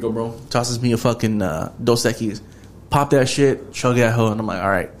he's like, "Here you go, bro." Tosses me a fucking Dos Equis. Pop that shit, chug that hoe, and I'm like, "All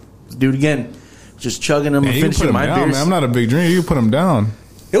right, let's do it again." Just chugging them and finishing my beers. Man, I'm not a big drinker. You put them down.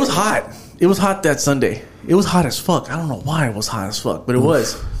 It was hot. It was hot that Sunday. It was hot as fuck. I don't know why it was hot as fuck, but it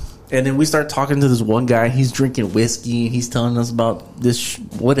was. And then we start talking to this one guy. He's drinking whiskey. He's telling us about this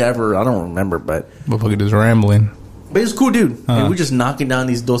whatever. I don't remember, but motherfucker just rambling. But he's a cool dude. And we're just knocking down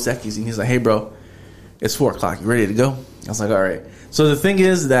these Dos Equis, and he's like, "Hey, bro, it's 4:00. You ready to go?" I was like, all right. So the thing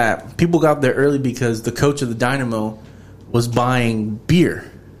is that people got there early because the coach of the Dynamo was buying beer.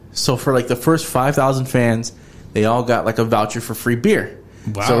 So for like the first 5,000 fans, they all got like a voucher for free beer.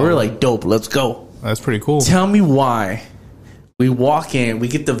 Wow. So we're like, dope, let's go. That's pretty cool. Tell me why. We walk in, we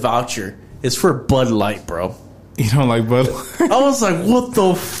get the voucher. It's for Bud Light, bro. You don't like Bud Light? I was like, what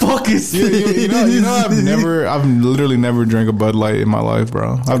the fuck is this? You know, I've literally never drank a Bud Light in my life,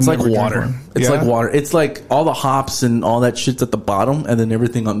 bro. It's like water. It's like water. It's like all the hops and all that shit's at the bottom, and then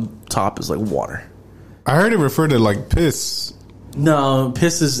everything on top is like water. I heard it referred to like piss. No,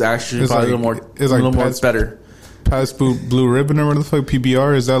 piss is actually probably like, a little more better. Past Blue Ribbon or what the fuck,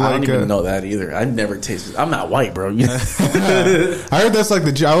 PBR? Is that like... I don't even know that either. I've never tasted... I'm not white, bro. I heard that's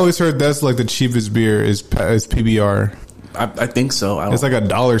like I always heard that's like the cheapest beer is PBR. I think so. It's like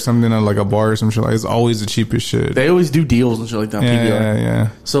 $1 something at like a bar or some shit. Like, it's always the cheapest shit. They always do deals and shit like that. PBR. Yeah.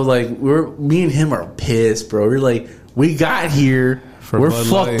 So like me and him are pissed, bro. We're like, we got here, we're Bud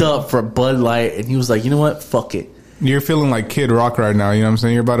fucked Light. Up for Bud Light, and he was like, you know what? Fuck it. You're feeling like Kid Rock right now. You know what I'm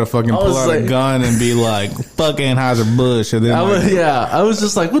saying? You're about to fucking pull out a gun and be like, "Fuck Anheuser-Busch." And then I was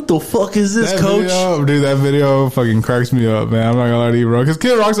just like, "What the fuck is this, coach?" That video fucking cracks me up, man. I'm not gonna lie to you, bro. Because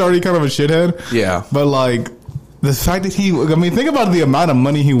Kid Rock's already kind of a shithead. Yeah, but like the fact that think about the amount of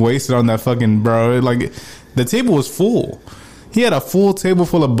money he wasted on that fucking bro. Like the table was full. He had a full table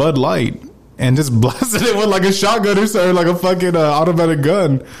full of Bud Light and just blasted it with like a shotgun or like a fucking automatic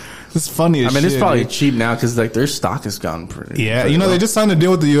gun. It's funny as shit. it's probably cheap now because like their stock has gone pretty. Yeah, pretty you know, low. they just signed a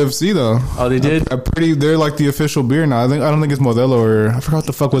deal with the UFC though. Oh, they did. They're like the official beer now. I don't think it's Modelo or I forgot what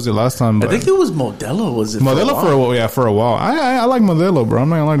the fuck was it last time. But I think it was Modelo. Was it Modelo for a while? I like Modelo, bro. I'm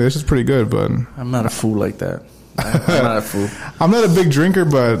not gonna lie to you. It's just pretty good, but I'm not a fool like that. I'm not a fool. I'm not a big drinker,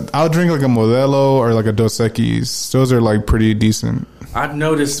 but I'll drink like a Modelo or like a Dos Equis. Those are like pretty decent. I've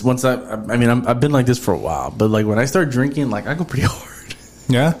noticed once I've been like this for a while, but like when I start drinking, like I go pretty hard.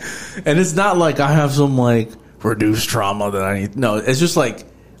 Yeah, and it's not like I have some like reduced trauma that I need. No, it's just like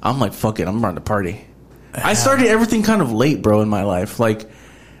I'm like fuck it, I'm around the party. I started everything kind of late, bro, in my life. Like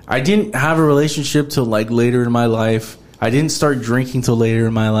I didn't have a relationship till like later in my life. I didn't start drinking till later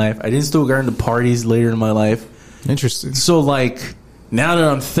in my life. I didn't still go into parties later in my life. Interesting. So like now that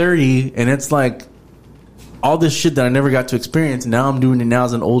I'm 30 and it's like all this shit that I never got to experience, now I'm doing it now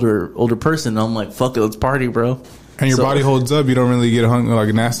as an older person. I'm like, fuck it, let's party, bro. And your body holds up. You don't really get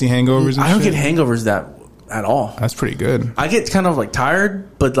like nasty hangovers. I don't get hangovers at all. That's pretty good. I get kind of like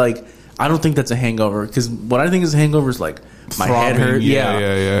tired, but like I don't think that's a hangover because what I think is a hangover is like my head hurt.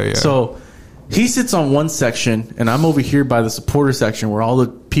 Yeah. So he sits on one section and I'm over here by the supporter section where all the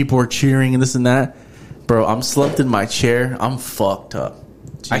people are cheering and this and that. Bro, I'm slumped in my chair. I'm fucked up.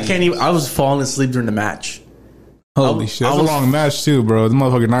 Jeez. I can't even. I was falling asleep during the match. Holy shit! That's a long match too, bro. The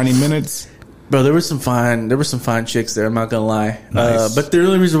motherfucker 90 minutes. Bro, there were some fine chicks there. I'm not gonna lie. Nice. But the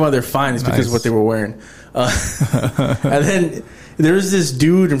only reason why they're fine is because of what they were wearing. And then there was this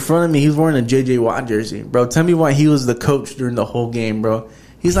dude in front of me. He was wearing a JJ Watt jersey. Bro, tell me why he was the coach during the whole game, bro.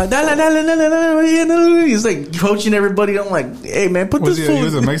 He's like, he's like coaching everybody. I'm like, hey man, put this fool. He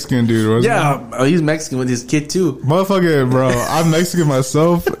was a Mexican dude, wasn't he? Yeah, he's Mexican with his kid too. Motherfucker, bro. I'm Mexican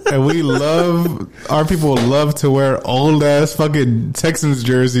myself, and our people love to wear old ass fucking Texans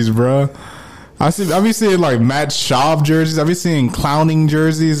jerseys, bro. I be seeing like Matt Schaub jerseys. I be seeing clowning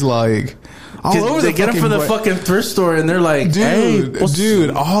jerseys, like all over. They get them from the fucking thrift store, and they're like, dude,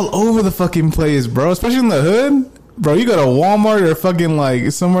 all over the fucking place, bro. Especially in the hood. Bro, you go to Walmart or fucking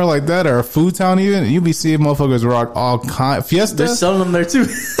like somewhere like that or a food town even, you be seeing motherfuckers rock all kind Fiesta. They're selling them there too.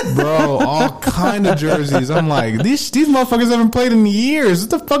 Bro, all kind of jerseys. I'm like, these motherfuckers haven't played in years. What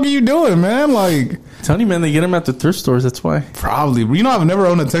the fuck are you doing, man? Like, tell you, man, they get them at the thrift stores. That's why. Probably. You know, I've never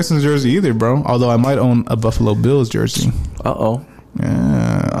owned a Texans jersey either, bro. Although I might own a Buffalo Bills jersey. Uh-oh.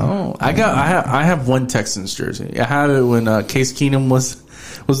 Yeah. Oh, I have one Texans jersey. I had it when Case Keenum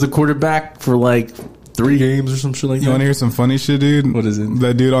was the quarterback for like 3 games or some shit like that. You want to hear some funny shit, dude? What is it?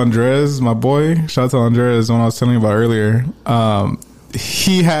 That dude Andres, my boy, shout out to Andres, the one I was telling you about earlier.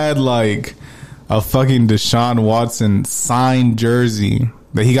 He had like a fucking Deshaun Watson signed jersey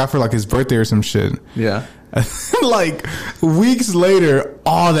that he got for like his birthday or some shit. Yeah. Like weeks later,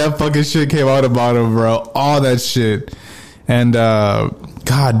 all that fucking shit came out about him, bro. All that shit. And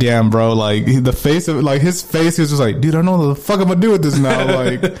god damn, bro, like the face of like his face, he was just like, dude, I don't know what the fuck I'm gonna do with this now.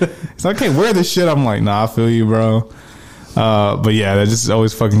 Like, it's like, I can't wear this shit. I'm like, nah, I feel you, bro. But yeah, that just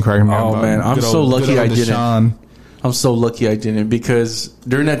always fucking cracking me up. Oh man, I'm so lucky I didn't. I'm so lucky I didn't, because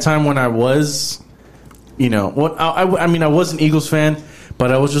during that time when I was, you know, what I mean, I was an Eagles fan,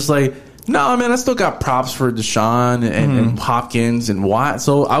 but I was just like, no, man, I still got props for Deshaun and Hopkins and Watt.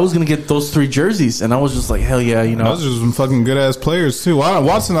 So I was going to get those 3 jerseys. And I was just like, hell yeah, you know. Those are some fucking good-ass players, too.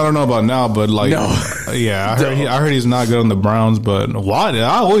 Watson, I don't know about now, but like, yeah, I heard he's not good on the Browns. But Watt, I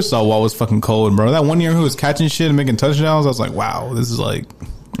always thought Watt was fucking cold, bro. That one year he was catching shit and making touchdowns, I was like, wow, this is like,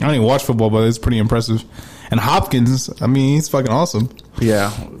 I don't even watch football, but it's pretty impressive. And Hopkins, I mean, he's fucking awesome.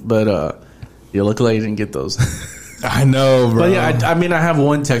 Yeah, but you look like you didn't get those. I know, bro. But yeah, I mean, I have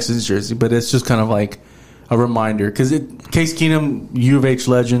one Texans jersey, but it's just kind of like a reminder, because Case Keenum, U of H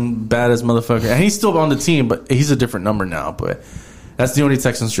legend, badass motherfucker, and he's still on the team, but he's a different number now. But that's the only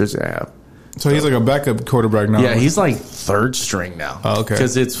Texans jersey I have. So he's like a backup quarterback now. Yeah, he's like 3rd string now. Oh, okay.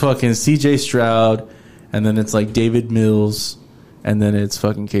 Because it's fucking C.J. Stroud, and then it's like David Mills, and then it's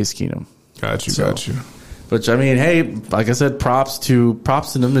fucking Case Keenum. Got you. Which, I mean, hey, like I said, props to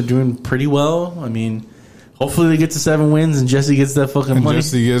them. They're doing pretty well. I mean, hopefully they get to 7 wins and Jesse gets that fucking money.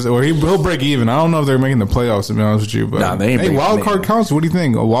 Jesse gets, or he'll break even. I don't know if they're making the playoffs, to be honest with you. But nah, they ain't wild card counts. What do you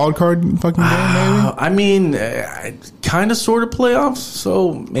think? A wild card fucking game, maybe? I mean, kind of, sort of playoffs.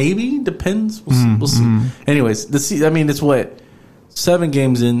 So maybe depends. We'll see. Anyways, it's what, 7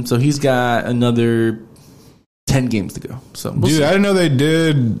 games in. So he's got another 10 games to go. So we'll see. I didn't know they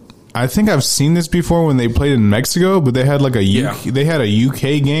did. I think I've seen this before when they played in Mexico, but they had like they had a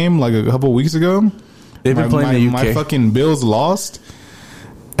UK game like a couple weeks ago. They've been playing the UK. My fucking Bills lost,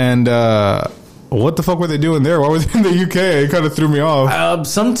 and What the fuck were they doing there? Why were they in the UK? It kind of threw me off.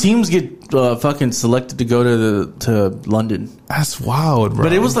 Some teams get fucking selected to go to London. That's wild, bro.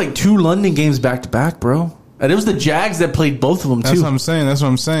 But it was like 2 London games back to back, bro. And it was the Jags that played both of them, too. That's what I'm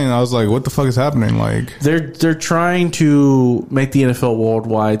saying. I was like, what the fuck is happening? Like, they're trying to make the NFL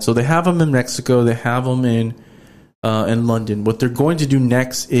worldwide. So they have them in Mexico. They have them in London. What they're going to do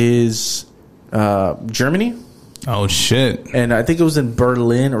next is Germany. oh shit. And I think it was in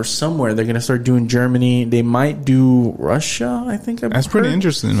Berlin or somewhere. They're going to start doing Germany. They might do Russia, I think. That's pretty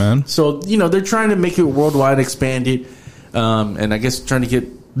interesting, man. So, they're trying to make it worldwide, expand it. And I guess trying to get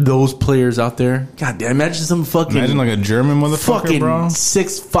those players out there. God damn, imagine some fucking... Imagine like a German motherfucker, fucking bro.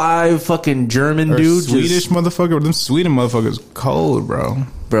 6'5" fucking German or dude. Swedish motherfucker. Them Sweden motherfuckers cold, bro.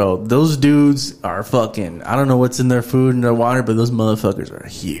 Bro, those dudes are fucking... I don't know what's in their food and their water, but those motherfuckers are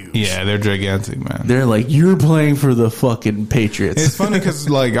huge. Yeah, they're gigantic, man. They're like, you're playing for the fucking Patriots. It's funny because,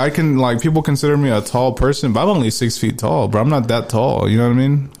 like, people consider me a tall person, but I'm only 6 feet tall, bro. I'm not that tall, you know what I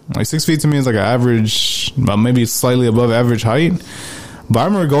mean? Like, 6 feet to me is like an average, maybe slightly above average height. But I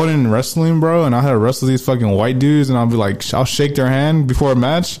remember going in wrestling, bro, and I had to wrestle these fucking white dudes, and I'll be like, I'll shake their hand before a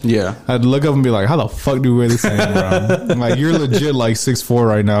match. Yeah. I'd look up and be like, how the fuck do we wear this thing, bro? Like, you're legit like 6'4"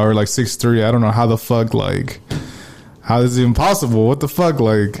 right now, or like 6'3". I don't know how the fuck, like, how is it even possible? What the fuck,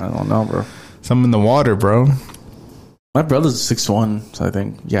 like? I don't know, bro. Something in the water, bro. My brother's 6'1", so I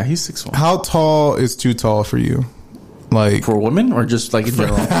think, yeah, he's 6'1". How tall is too tall for you? Like, for women or just like in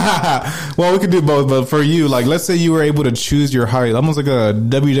general? well, we could do both, but for you, like, let's say you were able to choose your height, almost like a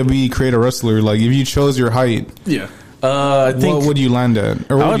WWE creator wrestler. Like, if you chose your height, yeah, I think what would you land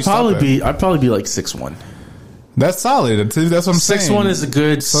at? Or what I'd probably be like 6'1". That's solid. That's what I'm saying. 6'1" is a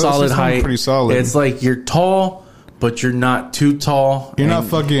good solid height. Pretty solid. It's like you're tall, but you're not too tall. You're not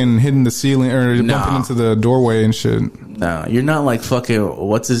fucking hitting the ceiling or bumping into the doorway and shit. No, you're not like fucking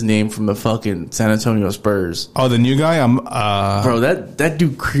what's his name from the fucking San Antonio Spurs. Oh, the new guy. Bro, that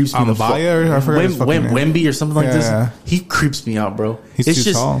dude creeps me. I forgot his fucking name. Wemby or something like this. He creeps me out, bro. He's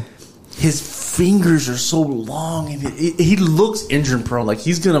too tall. His fingers are so long, and he looks injury prone. Like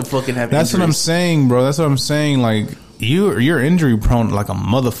he's gonna fucking have. That's injuries. what I'm saying, bro. That's what I'm saying. Like you're injury prone like a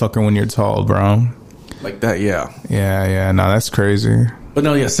motherfucker when you're tall, bro. Like that, yeah. Yeah. No, that's crazy. But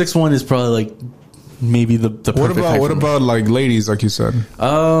no, yeah, 6'1" is probably like maybe the perfect height. What about like ladies, like you said?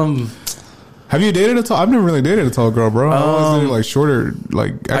 Have you dated a tall? I've never really dated a tall girl, bro. I always dated like shorter,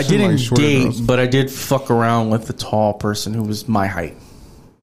 like I didn't like shorter date, girls. but I did fuck around with a tall person who was my height.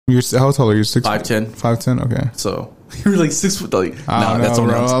 How tall are you? 5'10". 5'10". Okay. So you were like 6 foot. Like, no, that's what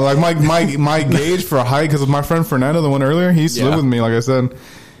bro. Like my gauge for height, because my friend Fernando, the one earlier, he used to live with me, like I said,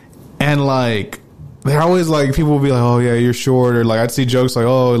 and like they're always like, people will be like, oh yeah, you're short, or like I'd see jokes like,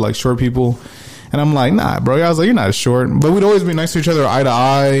 oh, like short people. And I'm like, nah, bro. I was like, you're not short. But we'd always be next to each other, eye to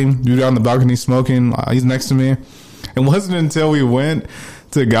eye. We'd be on the balcony smoking. He's next to me. It wasn't until we went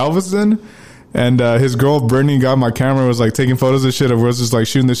to Galveston and his girl, Brittany, got my camera, was like taking photos of shit. And we was just like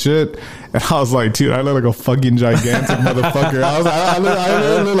shooting the shit. And I was like, dude, I look like a fucking gigantic motherfucker.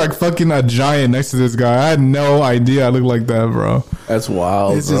 I look like fucking a giant next to this guy. I had no idea I looked like that, bro. That's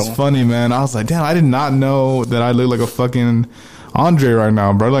wild, It's just funny, man. I was like, damn, I did not know that I look like a fucking Andre right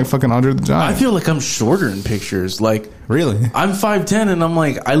now, bro. Like fucking Andre the Giant. I feel like I'm shorter in pictures. Like, really? I'm 5'10", and I'm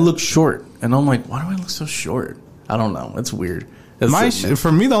like, I look short. And I'm like, why do I look so short? I don't know. It's weird.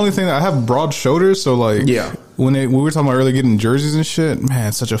 For me, the only thing that I have broad shoulders, so like, yeah. When we were talking about earlier getting jerseys and shit, man,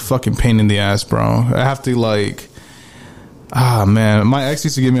 it's such a fucking pain in the ass, bro. I have to like, man, my ex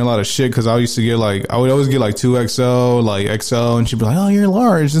used to give me a lot of shit because I used to get like, I would always get like 2XL, like XL, and she'd be like, oh, you're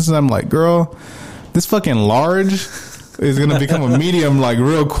large. This and I'm like, girl, this fucking large is gonna become a medium like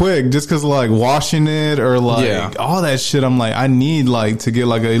real quick, just because like washing it or like all that shit. I'm like, I need like to get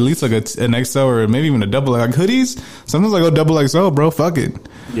like at least like an XL or maybe even a double, like hoodies. Sometimes I go double XL, bro. Fuck it.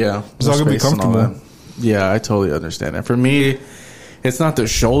 Yeah, so I can be comfortable. Yeah, I totally understand that. For me, it's not the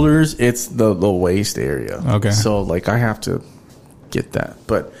shoulders, it's the waist area. Okay, so like I have to get that.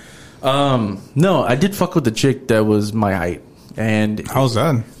 But no, I did fuck with the chick that was my height. And how's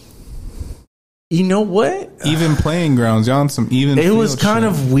that? You know what? Even playing grounds, y'all on some even. It was kind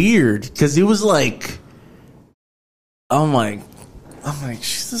of weird because it was like, I'm like,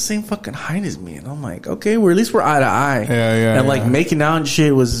 she's the same fucking height as me, and I'm like, okay, at least we're eye to eye. Yeah. And like making out and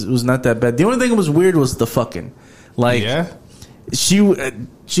shit was not that bad. The only thing that was weird was the fucking, like, we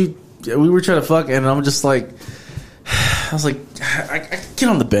were trying to fuck, and I'm just like, I was like, I get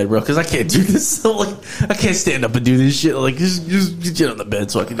on the bed, bro, because I can't do this. So, like, I can't stand up and do this shit. Like, just get on the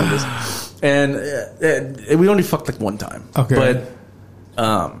bed so I can do this. And we only fucked like one time. Okay.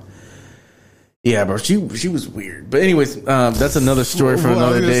 But Yeah, bro. She was weird. But anyways, that's another story for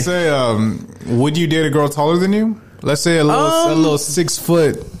another day. Would you date a girl taller than you? Let's say a little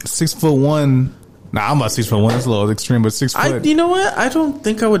 6'1". Nah, I'm about 6'1". That's a little extreme, but 6 foot. You know what? I don't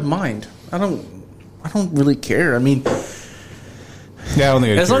think I would mind. I don't really care. I mean, yeah, I don't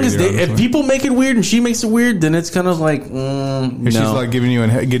think as long as if people make it weird and she makes it weird, then it's kind of like, if she's like getting you in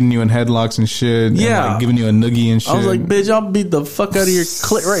headlocks and shit, yeah, and like giving you a noogie and shit. I was like, bitch, I'll beat the fuck out of your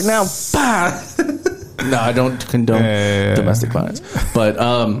clit right now. Bah! No, I don't condone domestic violence, but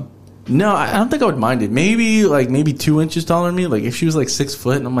no, I don't think I would mind it. Maybe 2 inches taller than me. Like if she was like 6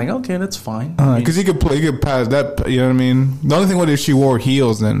 foot, and I'm like, okay, that's fine. Because you could pass that. You know what I mean? The only thing was if she wore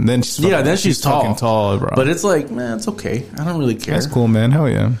heels, then she's she's tall. Fucking tall, bro. But it's like, man, it's okay. I don't really care. That's cool, man. Hell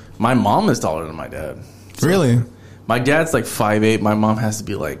yeah. My mom is taller than my dad. So really? My dad's like 5'8". My mom has to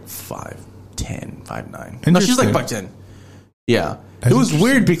be like 5'10", 5'9". No, she's like 5'10". Yeah. It was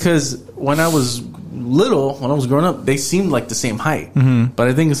weird because when I was little, when I was growing up, they seemed like the same height. Mm-hmm. But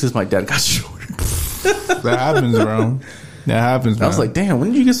I think it's just my dad got shorter. That happens, bro. That happens, man. I was like, damn,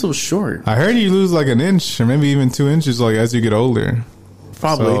 when did you get so short? I heard you lose like an inch or maybe even 2 inches like as you get older.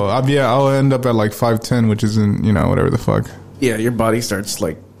 Probably. So, I'll end up at like 5'10", which isn't, whatever the fuck. Yeah, your body starts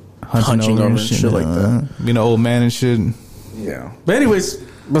like hunching over and shit like that. Being an old man and shit. Yeah. But anyways,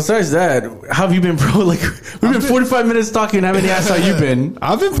 besides that, how have you been, bro? Like, we've been 45 minutes talking. I haven't asked how you've been.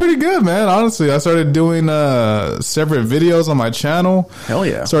 I've been pretty good, man. Honestly, I started doing separate videos on my channel. Hell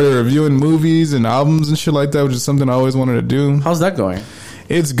yeah. Started reviewing movies and albums and shit like that, which is something I always wanted to do. How's that going?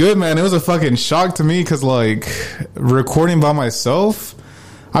 It's good, man. It was a fucking shock to me because, like, recording by myself,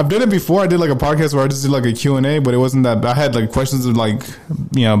 I've done it before. I did, like, a podcast where I just did, like, a Q&A, but it wasn't that... I had, like, questions to, like,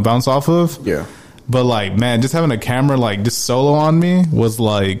 bounce off of. Yeah. But, like, man, just having a camera, like, just solo on me was,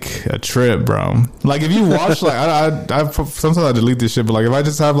 like, a trip, bro. Like, if you watch, like, I sometimes I delete this shit, but, like, if I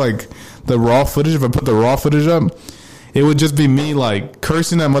just have, like, the raw footage, if I put the raw footage up, it would just be me, like,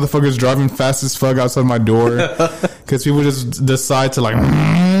 cursing that motherfucker's driving fast as fuck outside my door. Because people just decide to, like,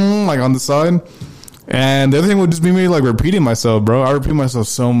 on the side. And the other thing would just be me, like, repeating myself, bro. I repeat myself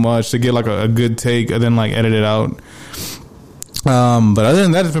so much to get, like, a good take and then, like, edit it out. But other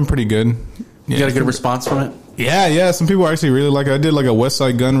than that, it's been pretty good. You got a good response from it? Yeah. Some people actually really like it. I did like a West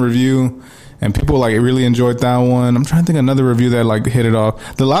Side Gun review, and people like really enjoyed that one. I'm trying to think of another review that like hit it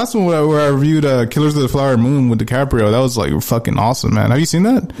off. The last one where I reviewed Killers of the Flower Moon with DiCaprio, that was like fucking awesome, man. Have you seen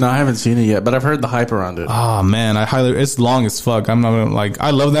that? No, I haven't seen it yet, but I've heard the hype around it. Oh man, it's long as fuck. I'm not gonna, like,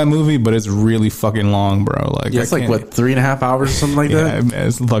 I love that movie, but it's really fucking long, bro. Like, yeah, it's like what, 3.5 hours or something like that? Yeah,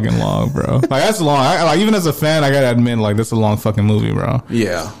 it's fucking long, bro. Like, that's long. Like, even as a fan, I gotta admit, like, that's a long fucking movie, bro.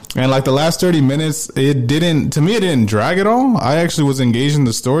 Yeah. And like the last 30 minutes, it didn't drag at all. I actually was engaged in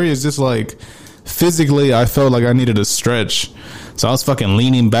the story. It's just like physically, I felt like I needed a stretch. So I was fucking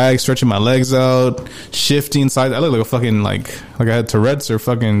leaning back, stretching my legs out, shifting sides. I looked like a fucking like I had Tourette's or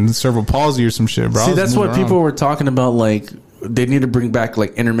fucking cerebral palsy or some shit, bro. See, that's what people were talking about. Like, they need to bring back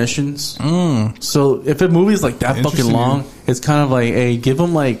like intermissions. So if a movie's like that fucking long, it's kind of like, hey, give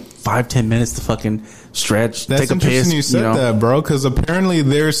them like 5-10 minutes to fucking stretch, that's take a interesting piss. You said that, bro, because apparently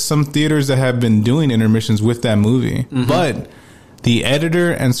there's some theaters that have been doing intermissions with that movie, but the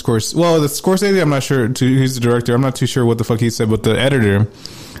editor and the Scorsese, I'm not sure. He's the director. I'm not too sure what the fuck he said, but the editor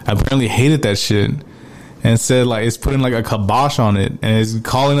apparently hated that shit and said like it's putting like a kibosh on it and is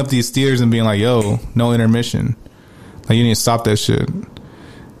calling up these theaters and being like, "Yo, no intermission. Like, you need to stop that shit."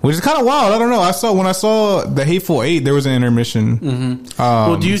 Which is kind of wild. I don't know. When I saw The Hateful Eight, there was an intermission.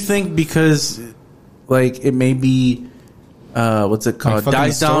 Well, do you think because like it may be what's it called? Like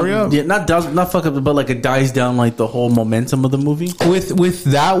dies down. Yeah, not fuck up, but like it dies down like the whole momentum of the movie. With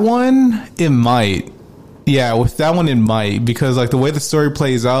that one, it might. Yeah, with that one, it might, because like the way the story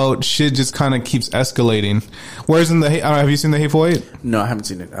plays out, shit just kind of keeps escalating. Whereas in have you seen The Hateful Eight? No, I haven't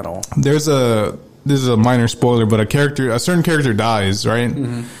seen it at all. This is a minor spoiler, but a certain character dies, right?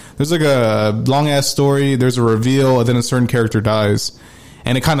 There's like a long ass story. There's a reveal, and then a certain character dies.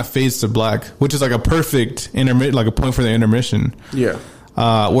 And it kind of fades to black, which is like a perfect like a point for the intermission. Yeah.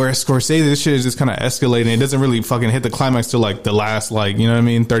 Whereas Scorsese, this shit is just kind of escalating. It doesn't really fucking hit the climax till like the last, like, you know what I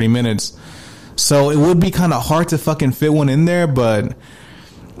mean, 30 minutes. So it would be kind of hard to fucking fit one in there, but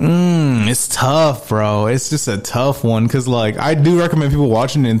it's tough, bro. It's just a tough one because, like, I do recommend people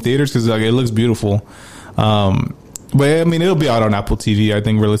watching it in theaters because like it looks beautiful. But I mean, it'll be out on Apple TV, I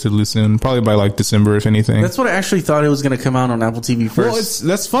think, relatively soon. Probably by like December, if anything. That's what I actually thought it was going to come out on Apple TV first. Well,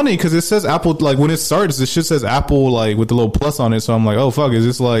 that's funny because it says Apple, like when it starts, it shit says Apple like with the little plus on it. So I'm like, oh fuck, is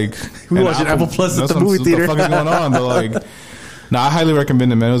this like we watching Apple Plus at the movie theater? What the fuck is going on? But like, I highly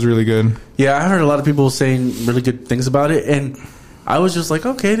recommend it, man. It was really good. Yeah, I heard a lot of people saying really good things about it, and I was just like,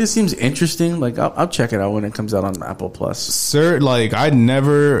 okay, this seems interesting. Like, I'll check it out when it comes out on Apple Plus. Sir, like,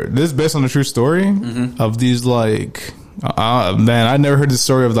 this is based on a true story of these, like, man, I never heard the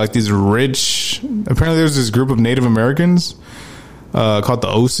story of, like, these rich, apparently there's this group of Native Americans called the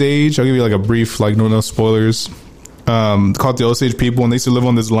Osage. I'll give you, like, a brief, like, no spoilers. Called the Osage people, and they used to live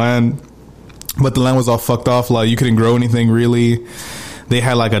on this land, but the land was all fucked off. Like, you couldn't grow anything, really. They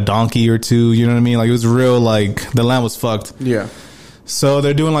had, like, a donkey or two, you know what I mean? Like, it was real, like, the land was fucked. Yeah. So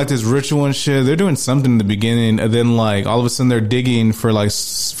they're doing like this ritual and shit. They're doing something in the beginning, and then like all of a sudden they're digging for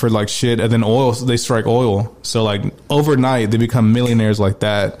shit, and then oil. They strike oil. So like overnight they become millionaires like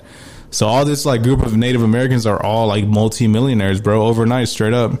that. So all this like group of Native Americans are all like multi-millionaires, bro, overnight,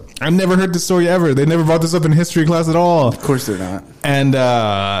 straight up. I've never heard this story ever. They never brought this up in history class at all. Of course they're not.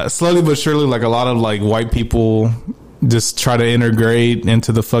 And slowly but surely, like a lot of like white people just try to integrate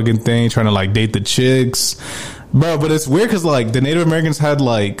into the fucking thing, trying to like date the chicks. Bro, but it's weird because, like, the Native Americans had,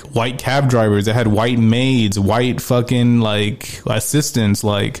 like, white cab drivers. They had white maids, white fucking, like, assistants.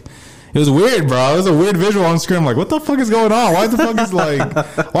 Like, it was weird, bro. It was a weird visual on screen. I'm like, what the fuck is going on? Why the fuck is, like,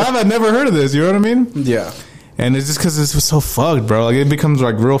 why have I never heard of this? You know what I mean? Yeah. And it's just because this was so fucked, bro. Like, it becomes,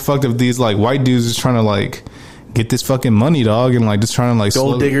 like, real fucked if these, like, white dudes just trying to, like, get this fucking money, dog, and like just trying to like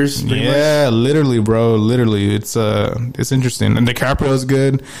gold diggers. Yeah, much. Literally, bro. Literally, it's interesting. And DiCaprio's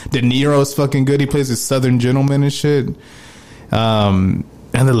good. De Niro's fucking good. He plays a Southern gentleman and shit. And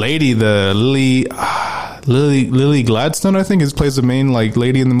the lady, the Lily Gladstone, I think, plays the main like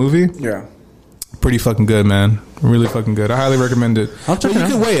lady in the movie. Yeah, pretty fucking good, man. Really fucking good. I highly recommend it. I'll check it out.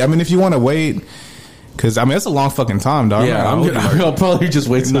 You can wait. I mean, if you want to wait. Because, I mean, that's a long fucking time, dog. Yeah, I'll probably just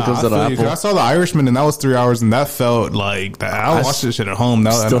wait till it comes out on Apple. I saw The Irishman, and that was 3 hours, and that felt like that. I watched this shit at home.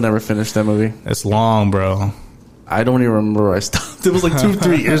 Still never finished that movie. It's long, bro. I don't even remember where I stopped. It was like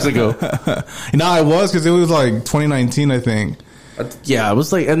 2-3 years ago. No, it was, because it was like 2019, I think. Yeah, it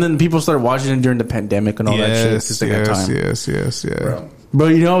was like, and then people started watching it during the pandemic and all that shit. Because they got time. Yes. Bro,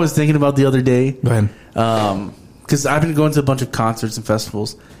 you know what I was thinking about the other day? Go ahead. Because I've been going to a bunch of concerts and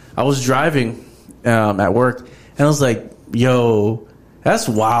festivals. I was driving at work, and I was like, yo, that's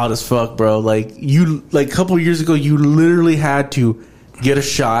wild as fuck, bro. Like, a couple years ago, you literally had to get a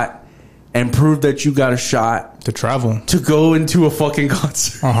shot and prove that you got a shot to travel, to go into a fucking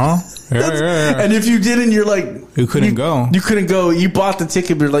concert. Yeah. And if you didn't, you're like, you couldn't go. You couldn't go. You bought the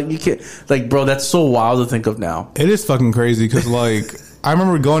ticket, but you're like, you can't. Like, bro, that's so wild to think of now. It is fucking crazy because, like, I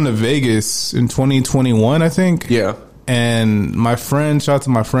remember going to Vegas in 2021, I think. Yeah. And my friends, shout out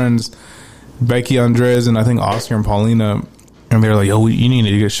to my friends, Becky, Andres, and I think Oscar and Paulina, and they were like, yo, you need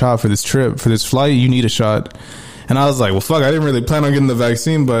to get a shot for this trip, for this flight, you need a shot. And I was like, well, fuck, I didn't really plan on getting the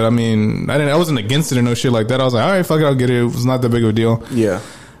vaccine, but I mean, I wasn't against it or no shit like that. I was like, all right, fuck it, I'll get it. It was not that big of a deal. Yeah.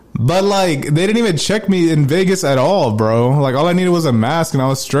 But like, they didn't even check me in Vegas at all, bro. Like, all I needed was a mask and I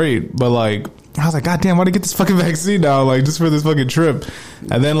was straight. But like, I was like, God damn, why did I get this fucking vaccine now? Like, just for this fucking trip.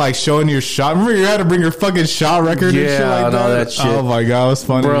 And then, like, showing your shot. Remember, you had to bring your fucking shot record and shit like that? Shit. Oh, my God. It was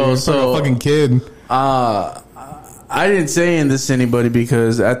funny. Bro, so... a fucking kid. I didn't say this to anybody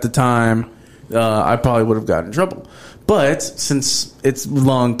because at the time, I probably would have gotten in trouble. But since it's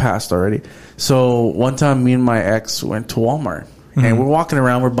long past already. So, one time, me and my ex went to Walmart. Mm-hmm. And we're walking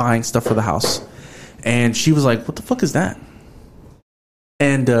around. We're buying stuff for the house. And she was like, what the fuck is that?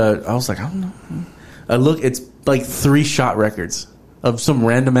 And I was like, I don't know. I look, it's like 3 shot records of some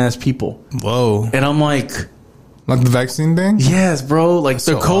random ass people. Whoa. And I'm like the vaccine thing? Yes, bro. Like that's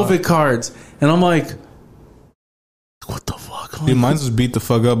the so COVID odd. cards. And I'm like, what the fuck? Dude, mine was beat the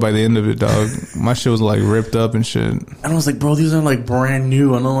fuck up by the end of it, dog. My shit was like ripped up and shit. And I was like, bro, these are like brand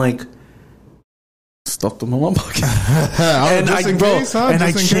new. And I'm like, stuffed them in my pocket. And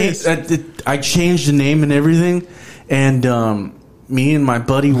I changed the name and everything. And me and my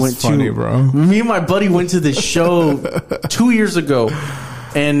buddy went to this show 2 years ago,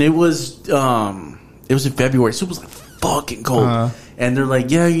 and it was in February, so it was like fucking cold. And they're like,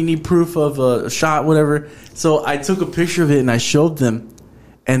 yeah, you need proof of a shot, whatever. So I took a picture of it and I showed them,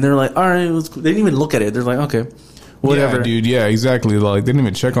 and they're like, all right, it was cool. They didn't even look at it. They're like, okay, whatever. Yeah, dude. Yeah, exactly. Like, they didn't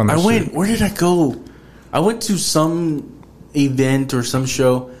even check on that shit. Where did I go? I went to some event or some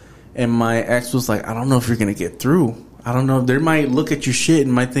show, and my ex was like, I don't know if you're gonna get through. I don't know. They might look at your shit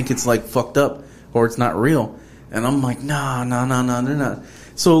and might think it's like fucked up or it's not real. And I'm like, nah, they're not.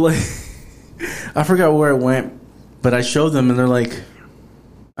 So like, I forgot where it went, but I showed them and they're like,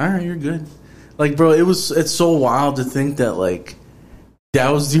 all right, you're good. Like, bro, it's so wild to think that like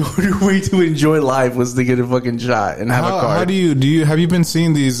that was the only way to enjoy life was to get a fucking shot and have a card. How do you have you been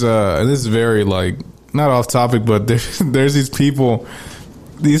seeing these? This is very like not off topic, but there's these people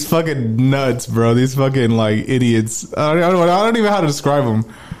these fucking nuts, bro. These fucking like idiots. I don't even know how to describe them.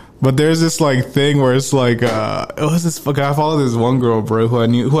 But there's this like thing where it's like, it was this fucking. I followed this one girl, bro,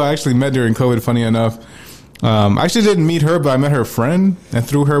 who I actually met during COVID. Funny enough, I actually didn't meet her, but I met her friend, and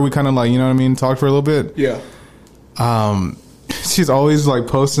through her, we kind of like, you know what I mean, talked for a little bit. Yeah. She's always like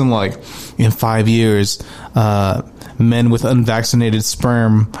posting like, in 5 years, men with unvaccinated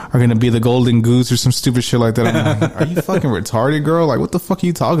sperm are gonna be the golden goose or some stupid shit like that. I'm like, are you fucking retarded, girl? Like, what the fuck are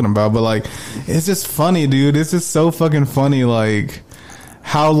you talking about? But like, it's just funny, dude. It's just so fucking funny. Like,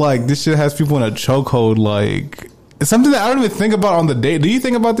 how like this shit has people in a chokehold. Like, it's something that I don't even think about on the day. Do you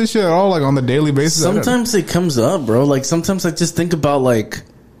think about this shit at all, like on the daily basis? Sometimes it comes up, bro. Like sometimes I just think about like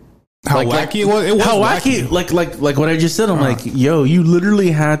how wacky it was. It was how wacky. Like what I just said. I'm like, yo, you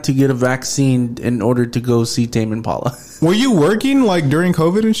literally had to get a vaccine in order to go see Tame Impala. Were you working like during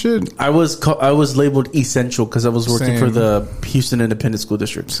COVID and shit? I was labeled essential because I was working for the Houston Independent School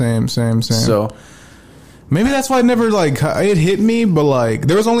District. Same. So maybe that's why it never like it hit me. But like,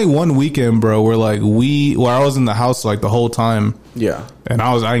 there was only one weekend, bro, where like where I was in the house like the whole time. Yeah. And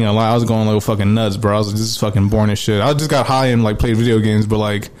I ain't gonna lie, I was going a little fucking nuts, bro. I was like, this is fucking boring as shit. I just got high and like played video games, but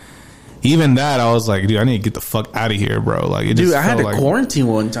like, even that, I was like, dude, I need to get the fuck out of here, bro. Like, I had to quarantine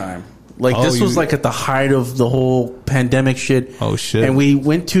one time. Like, this was like at the height of the whole pandemic shit. Oh shit! And we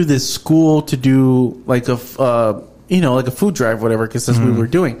went to this school to do like a food drive, whatever, because that's what we were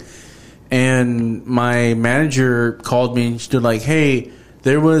doing. And my manager called me and she was like, "Hey,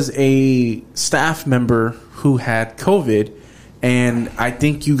 there was a staff member who had COVID, and I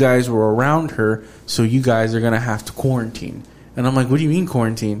think you guys were around her, so you guys are gonna have to quarantine." And I'm like, "What do you mean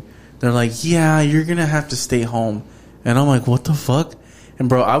quarantine?" They're like, "Yeah, you're going to have to stay home." And I'm like, what the fuck? And,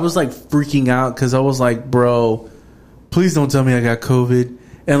 bro, I was, like, freaking out because I was like, bro, please don't tell me I got COVID.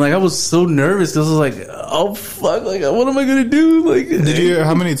 And, like, I was so nervous because I was like, oh, fuck. Like, what am I going to do? Like,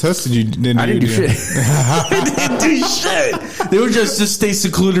 how many tests did you do? I didn't do shit. I didn't do shit. They were just stay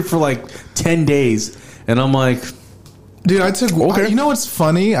secluded for, like, 10 days. And I'm like, dude, I took. Okay. You know what's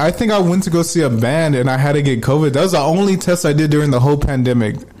funny? I think I went to go see a band and I had to get COVID. That was the only test I did during the whole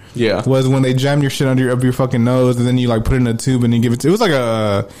pandemic. Yeah, was when they jammed your shit up your fucking nose and then you like put it in a tube and you give it to. It was like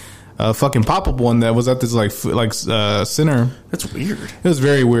a fucking pop up one that was at this like center. That's weird. It was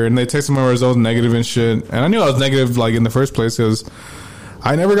very weird, and they texted my results negative and shit. And I knew I was negative like in the first place because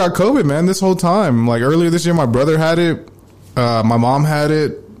I never got COVID, man. This whole time, like earlier this year, my brother had it. My mom had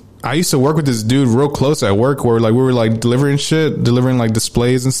it. I used to work with this dude real close at work where like we were like delivering like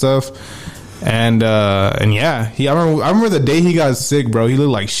displays and stuff. And yeah, I remember the day he got sick, bro. He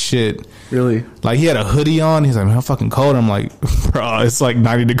looked like shit. Really? Like he had a hoodie on. He's like, man, I'm fucking cold. I'm like, bro, it's like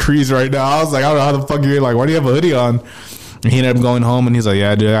 90 degrees right now. I was like, I don't know how the fuck you're like, why do you have a hoodie on? And he ended up going home and he's like,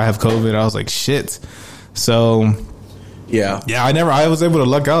 yeah, dude, I have COVID. I was like, shit. So yeah, I was able to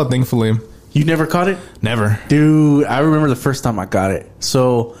luck out, thankfully. You never caught it? Never. Dude, I remember the first time I got it.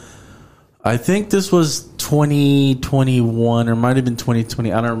 So I think this was 2021 or might have been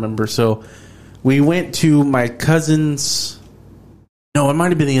 2020. I don't remember. So we went to my cousin's. No, it might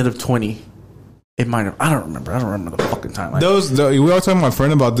have been the end of 20. It might have. I don't remember. I don't remember the fucking time. We were talking to my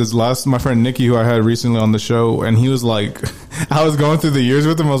friend about this my friend Nikki, who I had recently on the show, and he was like, I was going through the years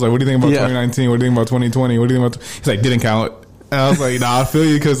with him. I was like, what do you think about 2019? What do you think about 2020? What do you think about? He's like, didn't count. And I was like, nah, I feel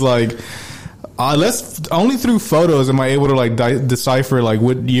you because like. Only through photos am I able to like decipher like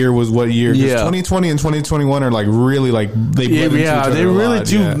what year was what year. Yeah, 2020 and 2021 are like really like they blend into each other they really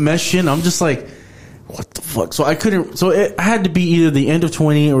do mesh in. I'm just like, what the fuck? So I couldn't. So it had to be either the end of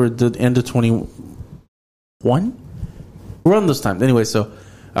 20 or the end of 21. Around those times, anyway. So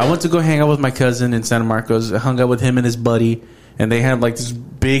I went to go hang out with my cousin in Santa Marcos. I hung out with him and his buddy, and they had like this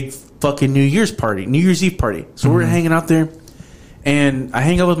big fucking New Year's Eve party. So we're hanging out there. And I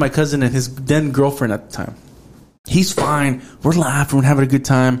hang out with my cousin and his then girlfriend at the time. He's fine. We're laughing. We're having a good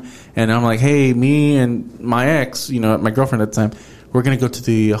time. And I'm like, hey, me and my ex, my girlfriend at the time, we're going to go to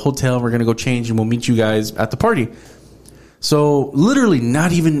the hotel. We're going to go change and we'll meet you guys at the party. So literally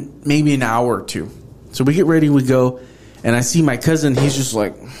not even maybe an hour or two. So we get ready. We go. And I see my cousin. He's just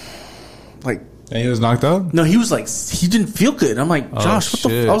like. And he was knocked out? No, he was like, he didn't feel good. I'm like, Josh,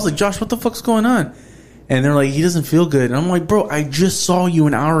 I was like, Josh, what the fuck's going on? And they're like, he doesn't feel good. And I'm like, bro, I just saw you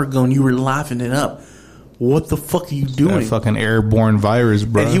an hour ago and you were laughing it up. What the fuck are you doing? That fucking airborne virus,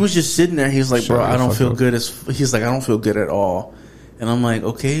 bro. And he was just sitting there. He was like, bro, I don't feel good. He's like, I don't feel good at all. And I'm like,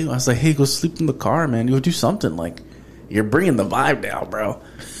 okay. I was like, hey, go sleep in the car, man. Go do something. Like, you're bringing the vibe down, bro.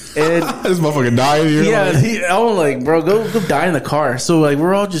 And this motherfucker died here. Yeah. I was like, bro, go die in the car. So, like,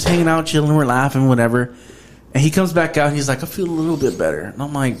 we're all just hanging out, chilling. We're laughing, whatever. And he comes back out and he's like, I feel a little bit better. And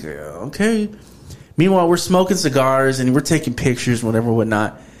I'm like, okay. meanwhile, we're smoking cigars and we're taking pictures, whatever,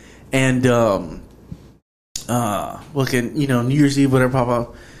 whatnot. And looking, New Year's Eve, whatever, pop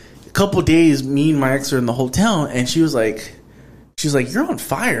up. A couple days, me and my ex are in the hotel, and she was like, "You're on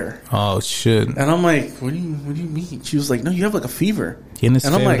fire." Oh shit! And I'm like, "What do you mean?" She was like, "No, you have like a fever." And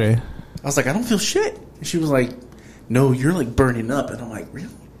I'm like, I was like, "I don't feel shit." And she was like, "No, you're like burning up." And I'm like, "Really?"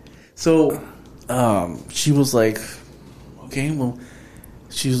 So, she was like, "Okay, well."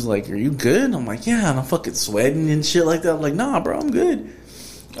 She was like, "Are you good?" And I'm like, "Yeah." And I'm fucking sweating and shit like that. I'm like, "Nah, bro, I'm good."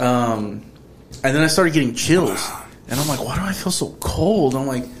 And then I started getting chills, and I'm like, "Why do I feel so cold?" I'm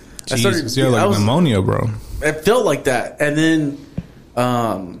like, Jesus, you had like pneumonia, bro. It felt like that. And then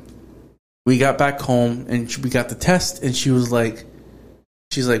we got back home and we got the test, and she's like,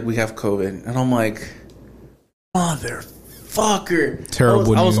 "We have COVID." And I'm like, "Motherfucker."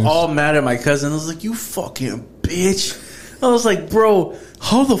 Terrible I was news. all mad at my cousin. I was like, "You fucking bitch." I was like, "Bro,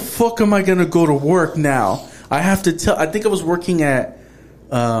 how the fuck am I going to go to work now? I have to tell." I think I was working at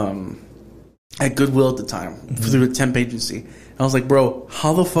Goodwill at the time through a temp agency. I was like, "Bro,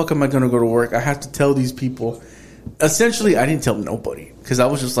 how the fuck am I going to go to work? I have to tell these people." Essentially, I didn't tell nobody because I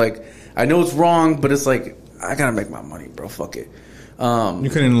was just like, I know it's wrong, but it's like, I got to make my money, bro. Fuck it. You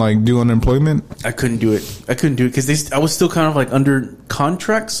couldn't like do unemployment? I couldn't do it because I was still kind of like under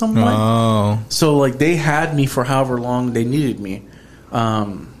contract somewhat. Oh. So like they had me for however long they needed me.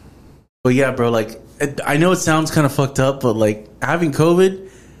 But yeah, bro, like I know it sounds kind of fucked up, but like having COVID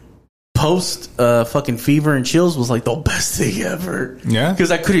post fucking fever and chills was like the best thing ever. Yeah.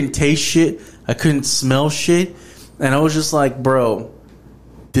 Because I couldn't taste shit. I couldn't smell shit. And I was just like, bro,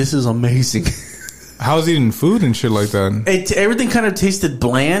 this is amazing. How was eating food and shit like that? Everything kind of tasted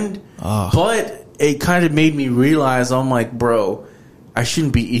bland, but it kind of made me realize, I'm like, bro, I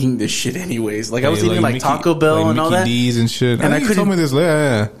shouldn't be eating this shit anyways. Like I was eating like Taco Bell and all that, D's and shit. And I couldn't. Told me this.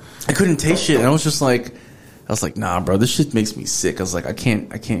 Yeah. I couldn't taste shit, and I was just like, nah, bro, this shit makes me sick. I was like, I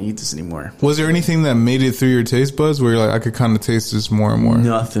can't eat this anymore. Was there anything that made it through your taste buds where you're like, I could kind of taste this more and more?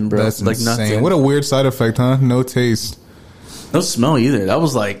 Nothing, bro. That's like insane. nothing. What a weird side effect, huh? No taste, no smell either. That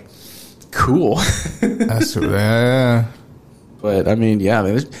was like cool. That's yeah. But I mean, yeah,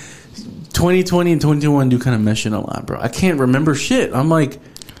 man, 2020 and 2021 do kind of mesh in a lot, bro. I can't remember shit. I'm like,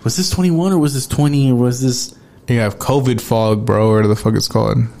 was this 21 or was this 20 or was this? You have COVID fog, bro, or whatever the fuck it's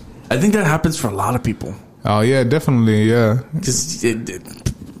called. I think that happens for a lot of people. Oh yeah, definitely, yeah. Because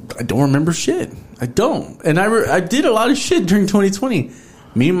I don't remember shit. I don't, and I did a lot of shit during 2020.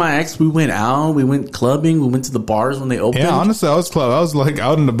 Me and my ex, we went out, we went clubbing, we went to the bars when they opened. Yeah, honestly, I was like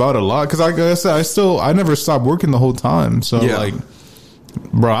out and about a lot because like I said, I never stopped working the whole time. So yeah. Like,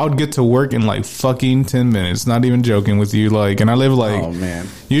 bro, I would get to work in like fucking 10 minutes. Not even joking with you. Like, and I live like, oh man,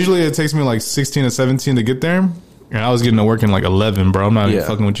 usually it takes me like 16 or 17 to get there, and I was getting to work in like 11, bro. I'm not even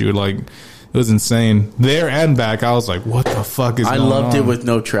fucking with you. Like, it was insane. There and back, I was like, what the fuck is going on? I loved it with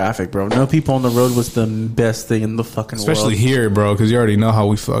no traffic, bro. No people on the road was the best thing in the fucking world. Especially here, bro, because you already know how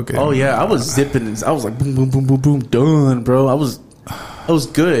we fucking. Oh, yeah. I was zipping. I was like, boom, boom, boom, boom, boom, done, bro. I was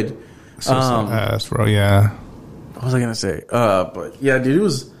good. So ass, bro, yeah. What was I going to say? But, yeah, dude,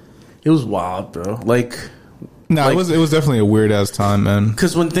 it was wild, bro. Like... No, it was definitely a weird-ass time, man.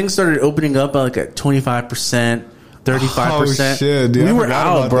 Because when things started opening up, like at 25%... 35%. Oh shit, dude. We were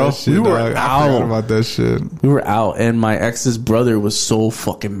out, bro. We were out. I forgot about that shit. We were out, and my ex's brother was so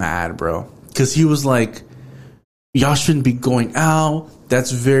fucking mad, bro. Because he was like, y'all shouldn't be going out.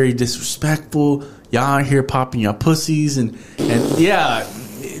 That's very disrespectful. Y'all out here popping y'all pussies. And yeah,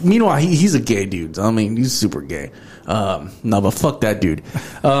 meanwhile, he's a gay dude. I mean, he's super gay. No, but fuck that dude.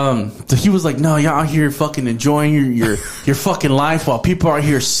 So he was like, no, y'all out here fucking enjoying your fucking life while people are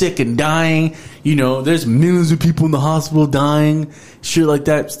here sick and dying. You know, there's millions of people in the hospital dying, shit like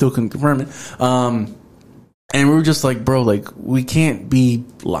that. Still couldn't confirm it. And we were just like, bro, like, we can't be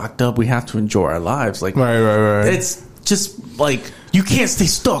locked up. We have to enjoy our lives. Like, right. It's just like, you can't stay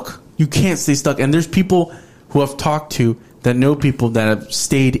stuck. You can't stay stuck. And there's people who I've talked to that know people that have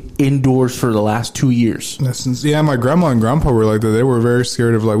stayed indoors for the last 2 years. Yeah, my grandma and grandpa were like that. They were very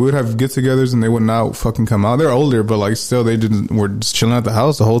scared of, like, we would have get-togethers and they would not fucking come out. They're older, but like still they were just chilling at the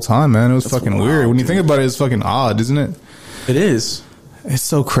house the whole time, man. It was fucking wild, weird. When you think about it, it's fucking odd, isn't it? It is. It's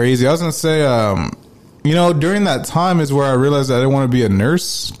so crazy. I was gonna say, you know, during that time is where I realized I didn't want to be a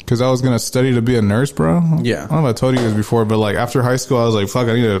nurse because I was gonna study to be a nurse, bro. Yeah. I don't know if I told you this before, but like after high school, I was like, fuck,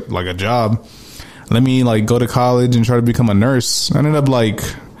 I need a job. Let me like go to college and try to become a nurse. I ended up like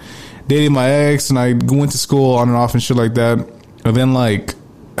dating my ex and I went to school on and off and shit like that. And then like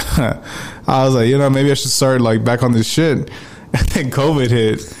I was like, you know, maybe I should start like back on this shit. And then COVID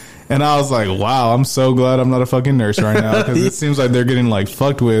hit. And I was like, wow, I'm so glad I'm not a fucking nurse right now because it seems like they're getting like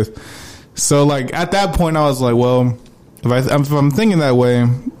fucked with. So like at that point, I was like, well, if I'm thinking that way,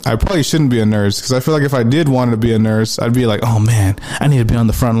 I probably shouldn't be a nurse, because I feel like if I did want to be a nurse, I'd be like, oh man, I need to be on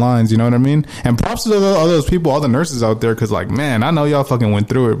the front lines. You know what I mean? And props to all those people, all the nurses out there, because like, man, I know y'all fucking went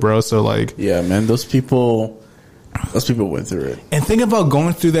through it, bro. So like, yeah, man, those people went through it. And think about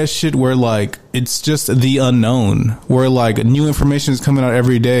going through that shit where like it's just the unknown, where like new information is coming out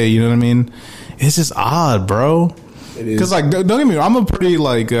every day. You know what I mean? It's just odd, bro. It is. Because like, don't get me wrong, I'm a pretty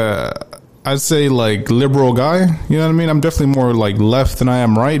like I'd say like liberal guy. You know what I mean? I'm definitely more like left than I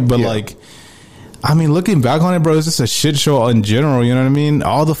am right. But like, I mean, looking back on it, bro, it's just a shit show in general. You know what I mean?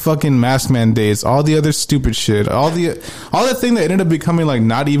 All the fucking mask mandates, all the other stupid shit, all the thing that ended up becoming like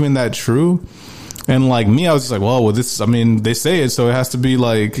not even that true. And like me, I was just like, well, this, I mean, they say it, so it has to be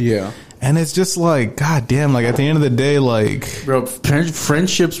like, yeah. And it's just like, god damn, like at the end of the day, like, bro,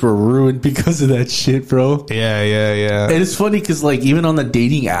 friendships were ruined because of that shit, bro. Yeah. And it's funny because like even on the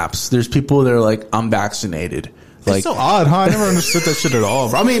dating apps, there's people that are like, I'm vaccinated. Like, it's so odd, huh? I never understood that shit at all,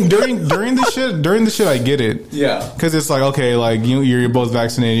 bro. I mean, during the shit, I get it. Yeah. Because it's like, okay, like you're both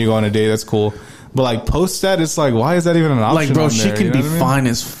vaccinated, you go on a date, that's cool. But like post that, it's like, why is that even an option? Like, bro, she there? can You know be what I mean? fine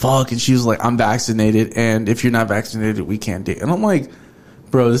as fuck, and she was like, I'm vaccinated, and if you're not vaccinated, we can't date. And I'm like,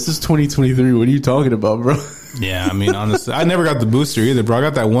 bro, this is 2023. What are you talking about, bro? Yeah, I mean, honestly, I never got the booster either, bro. I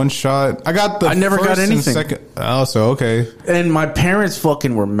got that one shot. I never got anything. Oh, so okay. And my parents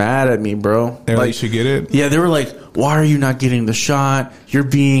fucking were mad at me, bro. They're like, you should get it. Yeah, they were like, why are you not getting the shot? You're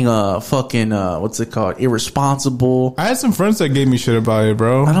being fucking what's it called? Irresponsible. I had some friends that gave me shit about it,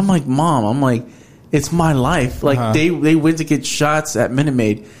 bro. And I'm like, Mom, it's my life. Like they went to get shots at Minute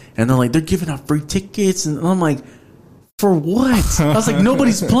Maid, and they're like, they're giving out free tickets, and I'm like, for what? I was like,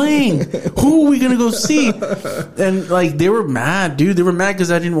 nobody's playing. Who are we gonna go see? And like, they were mad, dude. They were mad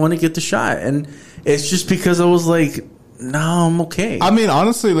because I didn't want to get the shot, and it's just because I was like, no, I'm okay. I mean,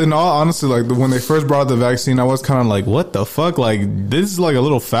 honestly, in all honesty, like when they first brought out the vaccine, I was kind of like, what the fuck? Like, this is like a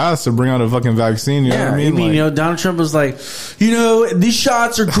little fast to bring out a fucking vaccine. You know what I mean? You know, Donald Trump was like, these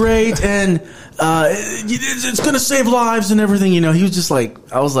shots are great, and it's gonna save lives and everything. You know, he was just like,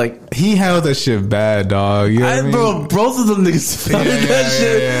 I was like, he held that shit bad, dog. You know what I mean? Bro, both of them niggas felt that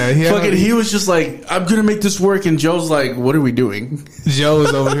shit. Yeah. He was just like, I'm gonna make this work, and Joe's like, what are we doing?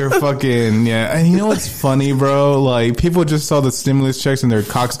 Joe's over here fucking, yeah. And you know what's funny, bro? Like, people just saw the stimulus checks and their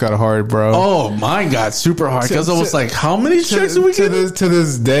cocks got hard, bro. Oh, mine got super hard. Because I was like, how many checks are we getting? To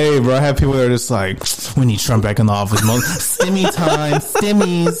this day, bro, I have people that are just like, we need Trump back in the office. Stimmy time,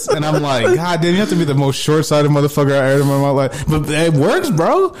 stimmies. And I'm like, god damn, you have to be the most short-sighted motherfucker I ever in my life. But it works,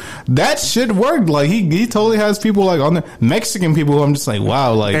 bro. That shit worked. Like, he totally has people like on the Mexican people who I'm just like,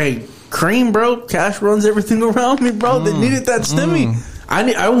 wow, like, hey, cream, bro. Cash runs everything around me, bro. They needed that stimmy.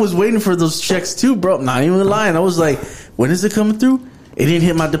 I was waiting for those checks too, bro. Not even lying. I was like, when is it coming through? It didn't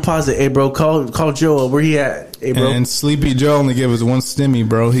hit my deposit. Hey, bro, call Joe. Where he at? Hey, bro. And Sleepy Joe only gave us one stimmy,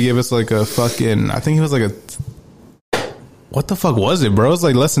 bro. He gave us like a fucking, I think he was like a, what the fuck was it, bro? It was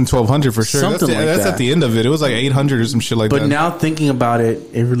like less than 1,200 for sure. That's at the end of it. It was like 800 or some shit like that. But now thinking about it,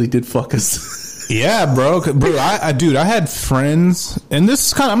 it really did fuck us. Yeah, bro. I had friends, and this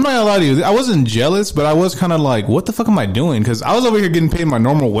is kind of, I'm not gonna lie to you, I wasn't jealous, but I was kind of like, what the fuck am I doing? Because I was over here getting paid my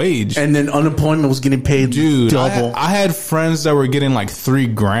normal wage, and then unemployment was getting paid, dude, double. I had friends that were getting like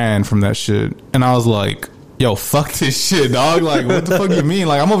 $3,000 from that shit, and I was like, yo, fuck this shit, dog. Like, what the fuck you mean?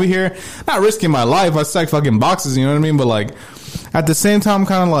 Like, I'm over here not risking my life. I stack fucking boxes, you know what I mean? But like, at the same time, I'm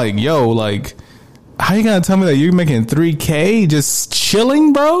kind of like, yo, like, how you gonna tell me that you're making $3,000 just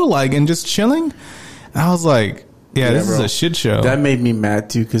chilling, bro? Like, and just chilling? And I was like, yeah, this is a shit show. That made me mad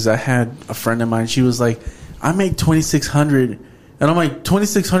too, because I had a friend of mine. She was like, I make $2,600, and I'm like,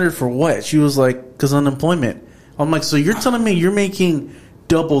 $2,600 for what? She was like, because unemployment. I'm like, so you're telling me you're making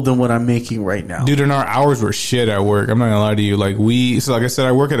double than what I'm making right now, dude? And our hours were shit at work. I'm not gonna lie to you. Like, so like I said,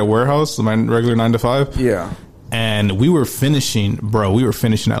 I work at a warehouse, my regular 9 to 5. Yeah. And we were finishing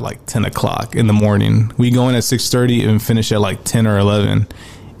at like 10 o'clock in the morning. We go in at 6:30 and finish at like 10 or 11.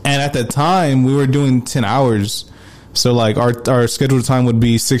 And at the time, we were doing 10 hours. So like our scheduled time would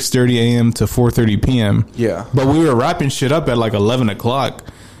be 6:30 a.m. to 4:30 p.m. Yeah. But we were wrapping shit up at like 11 o'clock.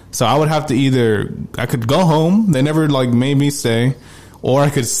 So I would have to I could go home. They never like made me stay. Or I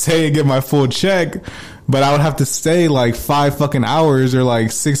could stay and get my full check. But I would have to stay like 5 fucking hours or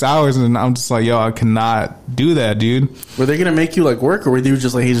like 6 hours, and I'm just like, yo, I cannot do that, dude. Were they gonna make you like work, or were you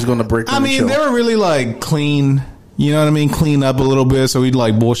just like, he's just going to break? I mean, they were really like clean. You know what I mean? Clean up a little bit, so we'd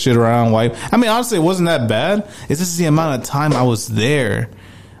like bullshit around, wipe. I mean, honestly, it wasn't that bad. It's just the amount of time I was there.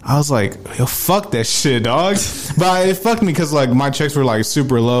 I was like, yo, fuck that shit, dog. But it fucked me because, like, my checks were, like,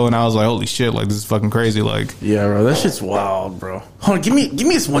 super low, and I was like, holy shit, like, this is fucking crazy, like. Yeah, bro, that shit's wild, bro. Hold on, give me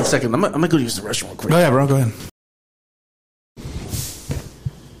just 1 second. I'm gonna go use the restroom real quick. Go ahead, bro, go ahead.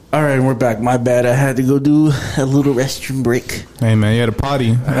 All right, we're back. My bad. I had to go do a little restroom break. Hey, man, you had a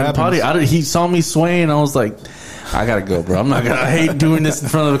potty. I had a potty. He saw me swaying. I was like, I gotta go, bro. I hate doing this in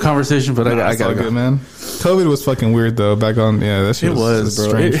front of a conversation, but I gotta go. Good, man. COVID was fucking weird though. Back on, yeah, that shit was a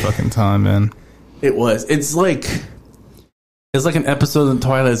strange fucking time, man. It was. It's like an episode in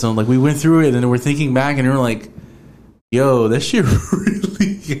Twilight Zone. Like we went through it, and we're thinking back, and we're like, "Yo, that shit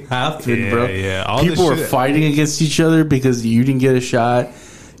really happened, bro." Yeah, people were fighting against each other because you didn't get a shot.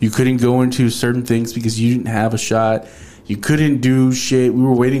 You couldn't go into certain things because you didn't have a shot. You couldn't do shit. We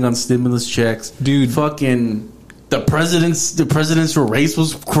were waiting on stimulus checks, dude. Fucking. The presidential race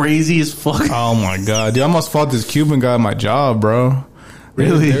was crazy as fuck. Oh my god, dude! I almost fought this Cuban guy at my job, bro.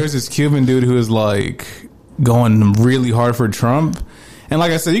 Really? There's this Cuban dude who is like going really hard for Trump, and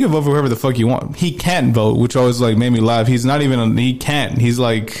like I said, you can vote for whoever the fuck you want. He can't vote, which always like made me laugh. He's not even. He can't. He's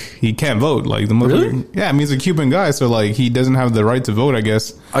like he can't vote. Like the really? Yeah, I mean he's a Cuban guy, so like he doesn't have the right to vote. I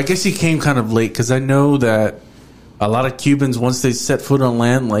guess. I guess he came kind of late because I know that. A lot of Cubans, once they set foot on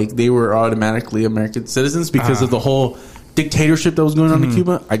land, like they were automatically American citizens because of the whole dictatorship that was going on in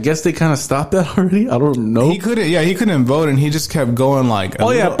Cuba. I guess they kind of stopped that already. I don't know. He couldn't vote, and he just kept going like,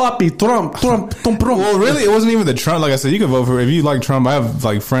 papi, Trump. Well, really, it wasn't even the Trump. Like I said, you can vote for if you like Trump. I have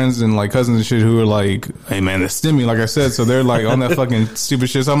like friends and like cousins and shit who are like, hey man, the stimmy, like I said, so they're like on that fucking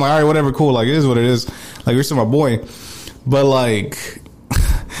stupid shit. So I'm like, all right, whatever, cool. Like it is what it is. Like you're still my boy, but like.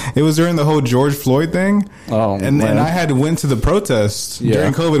 It was during the whole George Floyd thing. Oh, and I had went to the protest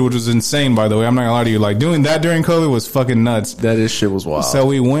during COVID, which was insane, by the way. I'm not gonna lie to you. Like doing that during COVID was fucking nuts. That shit was wild. So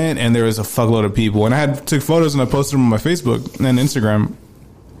we went and there was a fuckload of people, and I took photos and I posted them on my Facebook and Instagram.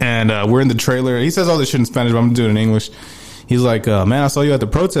 And we're in the trailer. He says all this shit in Spanish, but I'm gonna do it in English. He's like, man, I saw you at the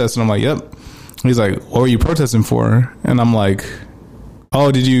protest, and I'm like, yep. He's like, what were you protesting for? And I'm like,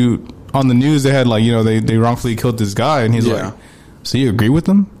 oh, did you on the news they had like they wrongfully killed this guy, and he's like. So you agree with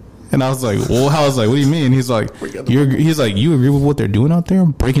them? And I was like, well, I was like, what do you mean? He's like, you agree with what they're doing out there?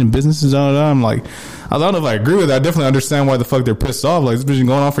 Breaking businesses out of that? I'm like, I don't know if I agree with that. I definitely understand why the fuck they're pissed off. Like, this has been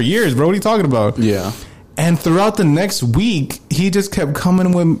going on for years, bro. What are you talking about? Yeah. And throughout the next week, he just kept coming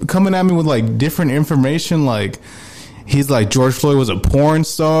at me with like different information. Like, he's like, George Floyd was a porn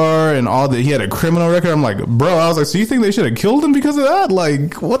star and all that. He had a criminal record. I'm like, bro, I was like, so you think they should have killed him because of that?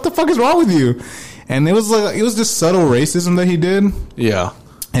 Like, what the fuck is wrong with you? And it was just subtle racism that he did. Yeah.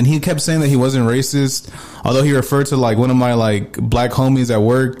 And he kept saying that he wasn't racist, although he referred to like one of my like black homies at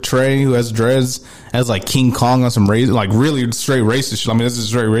work, Trey, who has dreads, as like King Kong on some like really straight racist shit. I mean, this is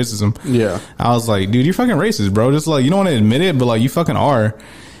straight racism. Yeah. I was like, dude, you're fucking racist, bro. Just like, you don't want to admit it, but like you fucking are.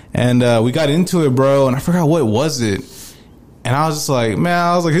 And we got into it, bro, and I forgot what was it. And I was just like,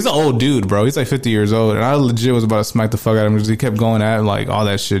 man, he's an old dude, bro. He's like 50 years old. And I legit was about to smack the fuck out of him because he kept going at him, like all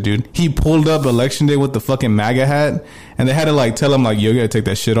that shit, dude. He pulled up election day with the fucking MAGA hat. And they had to like tell him like, yo, you gotta take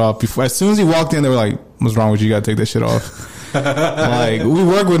that shit off. As soon as he walked in, they were like, what's wrong with you? You gotta take that shit off. Like, we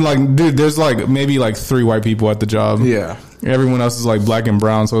work with like, dude, there's like maybe like 3 white people at the job. Yeah. Everyone else is like black and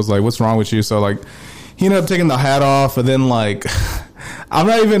brown. So it's like, what's wrong with you? So like, he ended up taking the hat off. And then like... I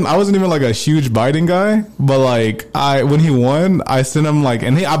wasn't even like a huge Biden guy, but like when he won, I sent him like,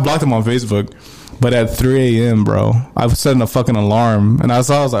 I blocked him on Facebook, but at 3 a.m., bro, I was setting a fucking alarm and I was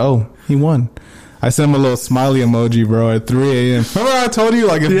like, oh, he won. I sent him a little smiley emoji, bro, at 3 a.m. Remember I told you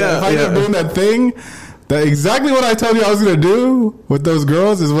like if I kept doing that thing, that exactly what I told you I was going to do with those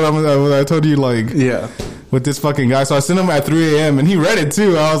girls is what I told you like. Yeah. With this fucking guy. So I sent him at 3 a.m. and he read it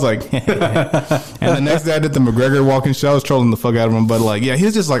too. I was like, and the next day I did the McGregor walking show. I was trolling the fuck out of him. But like, yeah, he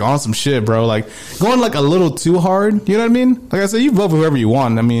was just like on some shit, bro. Like going like a little too hard. You know what I mean? Like I said, you vote for whoever you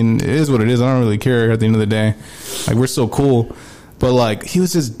want. I mean, it is what it is. I don't really care at the end of the day. Like we're so cool. But like, he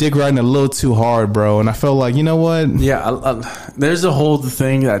was just dick riding a little too hard, bro. And I felt like, you know what? Yeah, there's a whole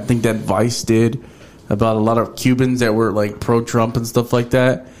thing I think that Vice did about a lot of Cubans that were like pro-Trump and stuff like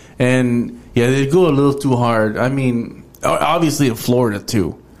that. And yeah, they go a little too hard. I mean, obviously in Florida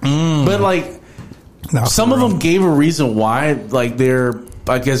too. But like, some of them gave a reason why. Like they're,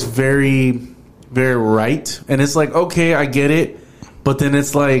 I guess, very, very right. And it's like, okay, I get it. But then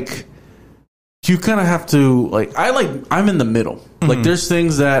it's like, you kind of have to I'm in the middle. Mm-hmm. Like there's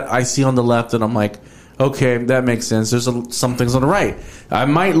things that I see on the left and I'm like, okay, that makes sense. There's some things on the right. I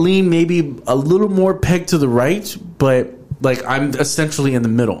might lean maybe a little more peg to the right, but like I'm essentially in the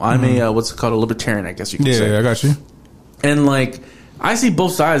middle. I'm a what's it called, a libertarian, I guess you could say. Yeah, I got you. And like I see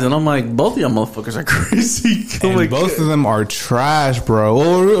both sides, and I'm like, both of y'all motherfuckers are crazy. And like, both of them are trash, bro.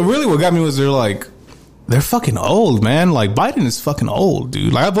 Well, really, what got me was they're fucking old, man. Like, Biden is fucking old,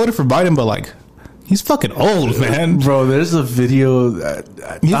 dude. Like, I voted for Biden, but like, he's fucking old, man. Bro, there's a video I'll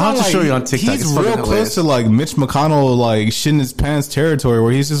have to show you on TikTok. He's real close to like Mitch McConnell, like shitting his pants territory,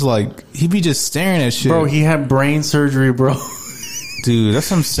 where he's just like, he be just staring at shit. Bro, he had brain surgery, bro. Dude, that's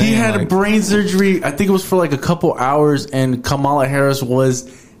what I'm saying. He had brain surgery. I think it was for like a couple hours, and Kamala Harris was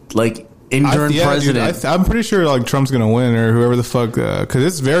like interim president. Dude, I'm pretty sure like Trump's gonna win or whoever the fuck, because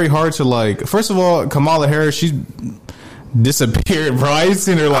it's very hard to like. First of all, Kamala Harris, she's disappeared, bro. I ain't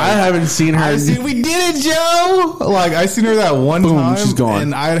seen her. Like, I haven't seen her. We did it, Joe. Like, I seen her that one time. She's gone,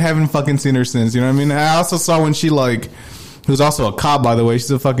 and I haven't fucking seen her since. You know what I mean? I also saw when she like. Who's also a cop, by the way. She's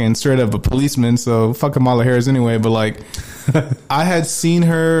a fucking straight up a policeman. So fuck Kamala Harris anyway. But like, I had seen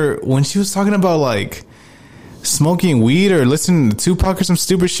her when she was talking about like smoking weed or listening to Tupac or some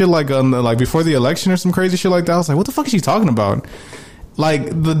stupid shit like like before the election or some crazy shit like that. I was like, what the fuck is she talking about? Like,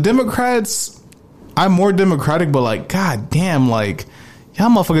 the Democrats, I'm more democratic, but like, god damn, like, y'all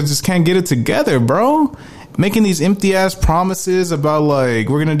motherfuckers just can't get it together, bro. Making these empty ass promises about like,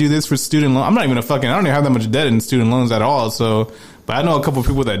 we're gonna do this for student loans. I'm not even I don't even have that much debt in student loans at all. So, but I know a couple of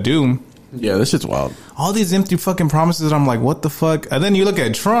people that do. Yeah, this shit's wild. All these empty fucking promises. I'm like, what the fuck? And then you look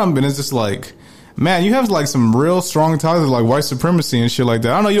at Trump, and it's just like, man, you have like some real strong ties with like white supremacy and shit like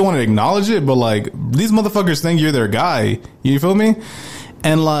that. I don't know, you don't want to acknowledge it, but like, these motherfuckers think you're their guy. You feel me?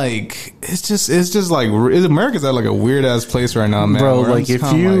 And like, it's just like, America's at like a weird ass place right now, man. Bro, like,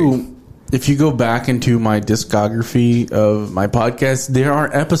 if you go back into my discography of my podcast, there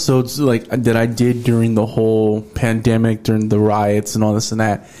are episodes like that I did during the whole pandemic, during the riots and all this and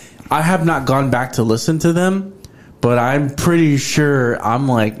that. I have not gone back to listen to them, but I'm pretty sure I'm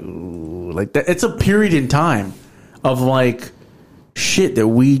like that. It's a period in time of like shit that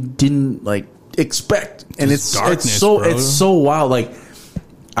we didn't like expect, and it's darkness, it's so wild. Like,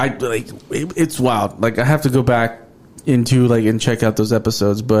 it's wild. Like, I have to go back into like and check out those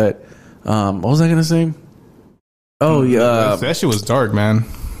episodes, but. What was I gonna say? Oh yeah, that shit was dark, man.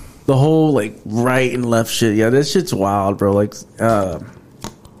 The whole like right and left shit. Yeah, that shit's wild, bro. Like,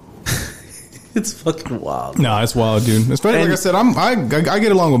 it's fucking wild. No, it's wild, dude. Especially like I said, I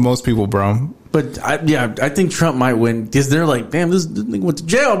get along with most people, bro. But I think Trump might win because they're like, damn, this nigga went to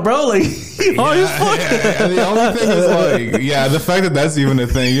jail, bro. Like, the only thing is like, yeah, the fact that that's even a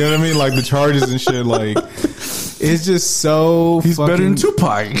thing. You know what I mean? Like the charges and shit. Like, it's just so. He's better than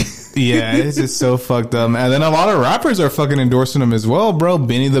Tupac. Yeah, it's just so fucked up, man. And then a lot of rappers are fucking endorsing him as well, bro.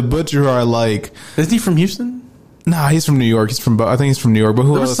 Benny the Butcher are like... Isn't he from Houston? Nah, he's from New York. I think he's from New York. But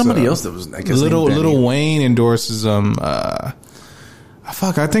who else? There was somebody else that was... I guess Little Wayne endorses him. I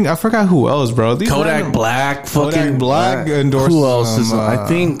forgot who else, bro. Kodak Black. Kodak Black endorses him. Who else is... I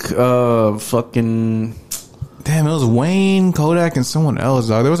think fucking... Damn, it was Wayne, Kodak, and someone else,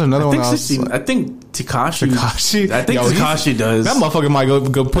 dog. There was another one else. I think Tekashi. I think Tekashi does. That motherfucker might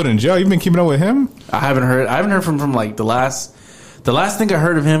go put in jail. You've been keeping up with him? I haven't heard from like the last thing I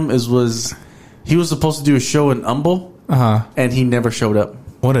heard of him was he was supposed to do a show in Humble, and he never showed up.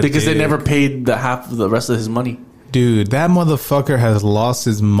 Because they never paid the half of the rest of his money. Dude, that motherfucker has lost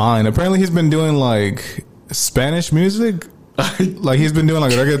his mind. Apparently, he's been doing like Spanish music. Like, he's been doing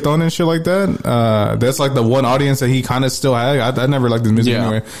like reggaeton and shit like that. That's like the one audience that he kind of still had. I never liked his music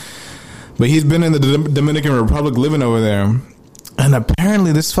anyway. But he's been in the Dominican Republic living over there. And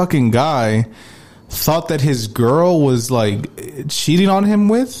apparently this fucking guy thought that his girl was like cheating on him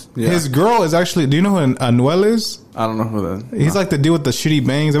with. Yeah. His girl is actually, do you know who Anuel is? I don't know who that is. He's like the dude with the shitty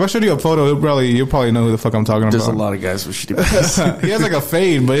bangs. If I showed you a photo, you'll probably know who the fuck I'm talking about. There's a lot of guys with shitty bangs. He has like a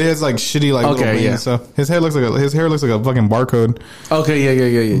fade, but he has like shitty like little bangs. Yeah. So his hair looks like a fucking barcode.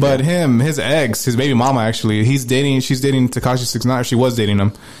 Okay, yeah. But his ex, his baby mama actually, she's dating Tekashi 6ix9ine. She was dating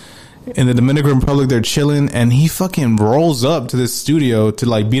him. In the Dominican Republic, they're chilling, and he fucking rolls up to this studio to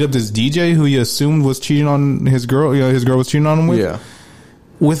like beat up this DJ who he assumed was cheating on his girl. You know, his girl was cheating on him with. Yeah.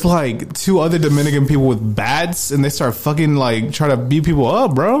 With like two other Dominican people with bats, and they start fucking like try to beat people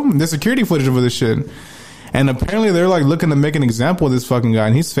up, bro. There's security footage of this shit, and apparently they're like looking to make an example of this fucking guy,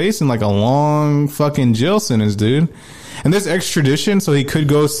 and he's facing like a long fucking jail sentence, dude. And there's extradition, so he could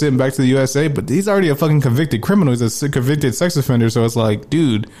go sit back to the USA, but he's already a fucking convicted criminal. He's a convicted sex offender, so it's like,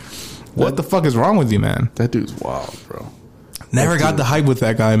 dude, what the fuck is wrong with you, man? That dude's wild, bro. Never got the hype with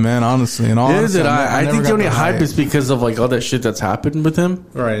that guy, man, honestly. And honestly, I think the only hype is because of like all that shit that's happened with him.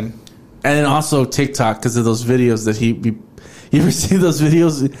 Right. And then also TikTok, because of those videos that you ever see those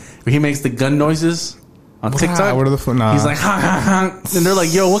videos where he makes the gun noises on TikTok? What are the nah. He's like, ha, ha, ha. And they're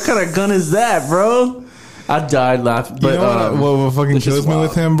like, yo, what kind of gun is that, bro? I died laughing. But you know what fucking kills me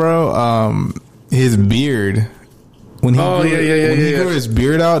with him, bro? His beard. When he grew his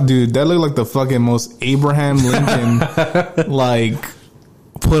beard out, dude, that looked like the fucking most Abraham Lincoln like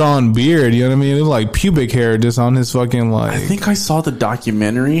put on beard. You know what I mean? It was like pubic hair just on his fucking like. I think I saw the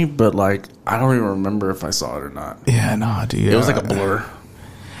documentary, but like I don't even remember if I saw it or not. Yeah, nah, dude. It was like a blur.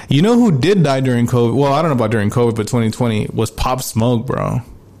 You know who did die during COVID? Well, I don't know about during COVID, but 2020 was Pop Smoke, bro.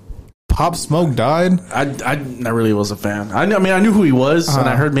 Pop Smoke died. I really was a fan. I mean, I knew who he was, and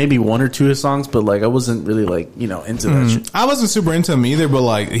I heard maybe one or two of his songs, but like I wasn't really like into that shit. I wasn't super into him either, but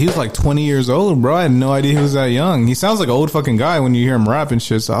like he was like 20 years old, bro. I had no idea he was that young. He sounds like an old fucking guy when you hear him rap and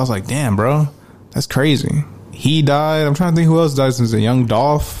shit. So I was like, damn, bro, that's crazy. He died. I'm trying to think who else died since then. Young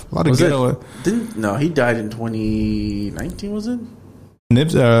Dolph. A lot of ghetto. No, he died in 2019. Was it?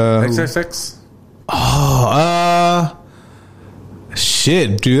 Nips. XXX.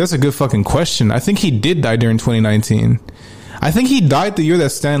 Shit, dude, that's a good fucking question. I think he did die during 2019. I think he died the year that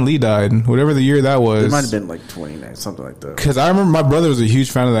Stan Lee died, whatever the year that was. It might have been like 29, something like that. Because I remember my brother was a huge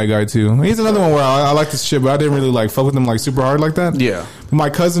fan of that guy too. He's another one where I like this shit, but I didn't really like fuck with him like super hard like that. Yeah. But my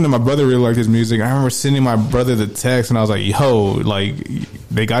cousin and my brother really liked his music. I remember sending my brother the text, and I was like, "Yo, like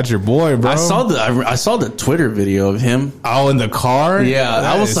they got your boy, bro." I saw the Twitter video of him. Oh, in the car. Yeah,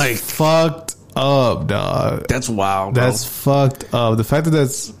 I was like, fucked up, dog. That's wild, bro. That's fucked up. The fact that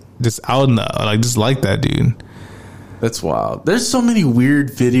that's just out in the just like that, dude. That's wild. There's so many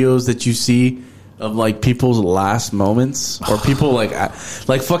weird videos that you see of like people's last moments, or people like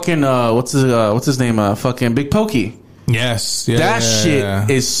fucking what's his name? Fucking Big Pokey. Yes, yeah,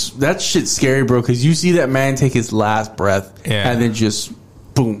 that shit's scary, bro. Because you see that man take his last breath, and then just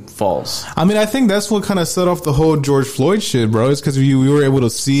boom, falls. I mean, I think that's what kind of set off the whole George Floyd shit, bro. It's because we were able to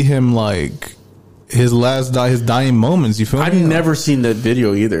see him like his dying moments. You feel me? I've never seen that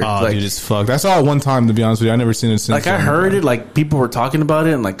video either. Oh, dude, it's fucked. I saw it one time, to be honest with you. I never seen it since. Like I heard it, like people were talking about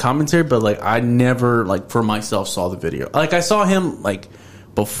it and like commentary, but like I never like for myself saw the video. Like I saw him like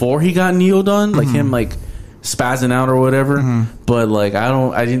before he got kneeled on, like him like spazzing out or whatever. But like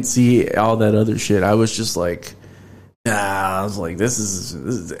I didn't see all that other shit. I was just like, I was like, this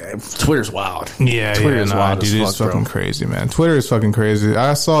is Twitter's wild. Yeah, Twitter's wild, dude. It's fucking crazy, man. Twitter is fucking crazy.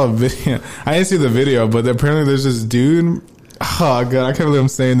 I saw a video. I didn't see the video, but apparently there's this dude. Oh god, I can't believe I'm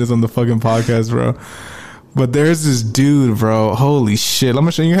saying this on the fucking podcast, bro. But there's this dude, bro. Holy shit! I'm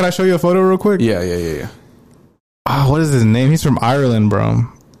gonna show you. Can I show you a photo real quick? Yeah. What is his name? He's from Ireland, bro.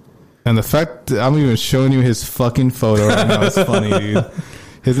 And the fact that I'm even showing you his fucking photo right now is funny, dude.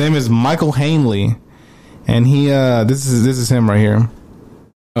 His name is Michael Hanley. And he, this is him right here.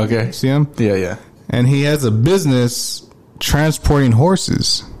 Okay. See him? Yeah. And he has a business transporting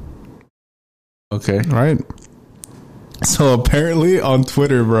horses. Okay. Right? So apparently on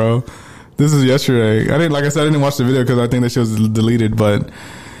Twitter, bro, this is yesterday. I didn't watch the video because I think that shit was deleted, but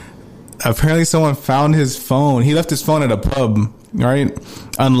apparently someone found his phone. He left his phone at a pub, right?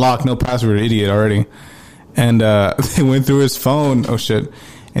 Unlocked, no password, idiot already. And, they went through his phone. Oh shit.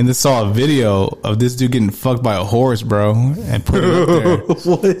 And they saw a video of this dude getting fucked by a horse, bro, and put it up there.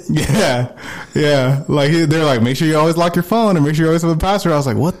 What? Yeah. Like they're like, make sure you always lock your phone and make sure you always have a password. I was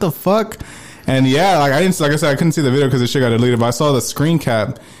like, what the fuck? And yeah, like I said, I couldn't see the video because the shit got deleted, but I saw the screen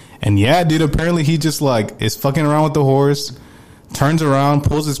cap. And yeah, dude, apparently he just like is fucking around with the horse, turns around,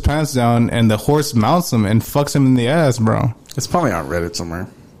 pulls his pants down, and the horse mounts him and fucks him in the ass, bro. It's probably on Reddit somewhere.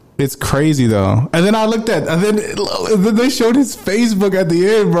 It's crazy though. And then I looked at, and then they showed his Facebook at the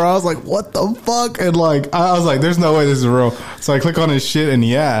end, bro. I was like, what the fuck? And like, I was like, there's no way this is real. So I click on his shit, and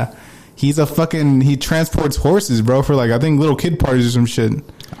yeah, he transports horses, bro, for like, I think little kid parties or some shit.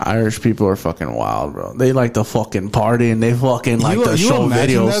 Irish people are fucking wild, bro. They like to fucking party and they fucking like to show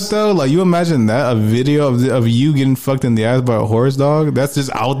videos. That though, like you imagine that, a video of you getting fucked in the ass by a horse, dog. That's just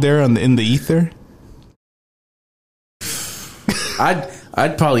out there in the ether.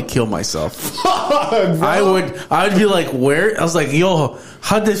 I'd probably kill myself. I would be like, where? I was like, yo,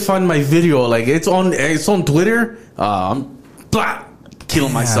 how'd they find my video? Like, it's on Twitter. I'm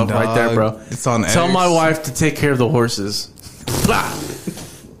killing myself right there, bro. It's on Tell X. my wife to take care of the horses.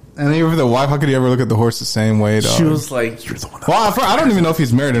 And even for the wife, how could you ever look at the horse the same way, dog? She was like, you're the one. Well, I don't even know if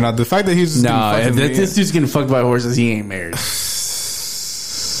he's married or not. The fact that he's just if this dude's getting fucked by horses, he ain't married.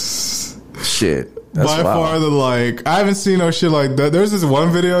 Shit. That's by far the like, I haven't seen no shit like that. There's this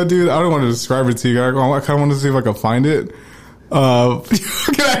one video, dude. I don't want to describe it to you. I kind of want to see if I can find it.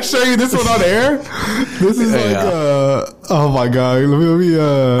 Can I show you this one on air? This is oh my god. Let me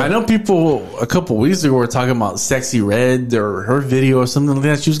I know people a couple weeks ago were talking about Sexy Red or her video or something like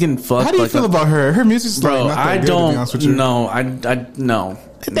that. She was getting fucked. How do you feel about her? Her music's bro, like not that I good, don't to be honest with you. no.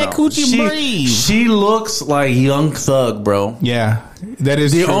 That coochie breathe. She looks like Young Thug, bro. Yeah, that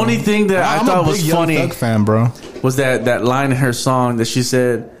is the true. only thing that I thought was funny. Young Thug fan, bro, was that line in her song that she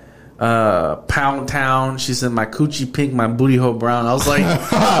said, "Pound Town." She said, "My coochie pink, my booty hole brown." I was like,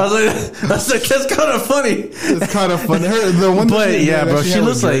 that's kind of funny. It's kind of funny. The one, but yeah, bro, she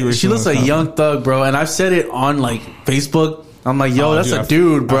looks like Young Thug, bro. And I've said it on like Facebook. I'm like, yo, that's a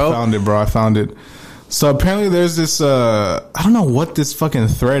dude, bro. I found it. So apparently there's this, I don't know what this fucking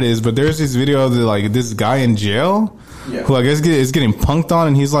thread is, but there's this video of this guy in jail who I guess is getting punked on,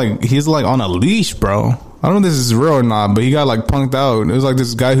 and he's like on a leash, bro. I don't know if this is real or not, but he got like punked out. It was like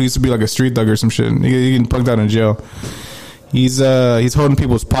this guy who used to be like a street thug or some shit. He getting punked out in jail. He's holding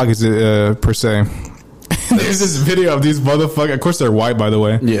people's pockets, per se. There's this video of these motherfuckers. Of course they're white, by the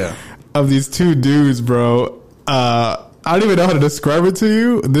way. Yeah. Of these two dudes, bro. I don't even know how to describe it to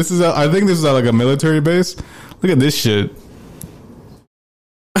you. I think this is at like a military base. Look at this shit.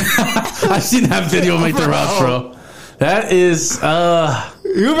 I've seen that video make the rounds, bro. That is,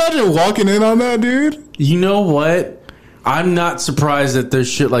 you imagine walking in on that, dude? You know what? I'm not surprised that there's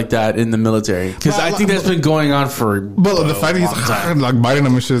shit like that in the military. Because I think that's been going on for But the fact that he's like biting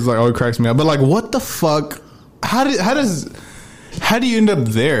them and shit is like, it cracks me up. But like, what the fuck? How do you end up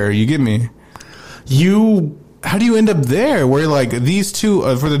there? You get me? How do you end up there? Where like these two,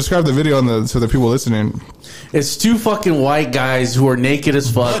 for the describe the video so the people listening, it's two fucking white guys who are naked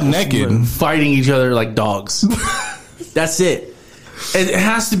as fuck, naked, fighting each other like dogs. That's it. It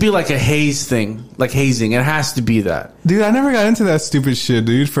has to be like a haze thing, like hazing. It has to be that. Dude, I never got into that stupid shit,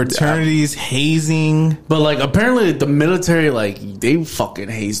 dude. Fraternities, hazing. But like apparently the military, like they fucking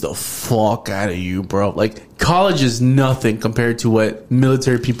haze the fuck out of you, bro. Like college is nothing compared to what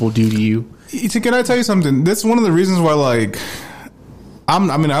military people do to you. Can I tell you something? That's one of the reasons why, like, I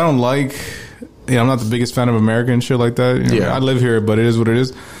don't like, I'm not the biggest fan of America and shit like that. You know, I live here, but it is what it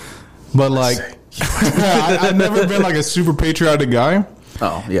is. But like, I've never been like a super patriotic guy.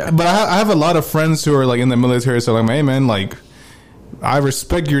 Oh yeah. But I have a lot of friends who are like in the military, so like, hey man, like, I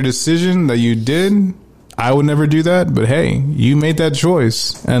respect your decision that you did. I would never do that, but hey, you made that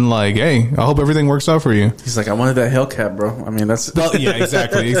choice, and like, hey, I hope everything works out for you. He's like, I wanted that Hellcat, bro. I mean, that's yeah,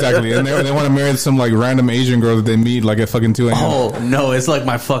 exactly. And they want to marry some like random Asian girl that they meet like at fucking 2 a.m. Oh no, it's like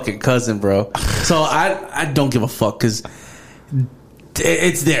my fucking cousin, bro. So I don't give a fuck because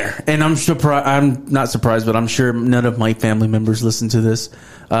it's there, and I'm surprised. I'm not surprised, but I'm sure none of my family members listen to this.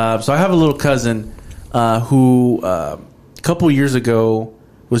 So I have a little cousin who a couple years ago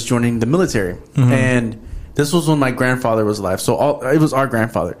was joining the military, and this was when my grandfather was alive. So it was our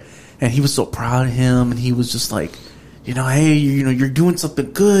grandfather, and he was so proud of him, and he was just like, hey, you're doing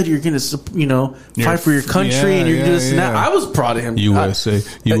something good. You're gonna, fight for your country, and you're doing this and that. I was proud of him. USA.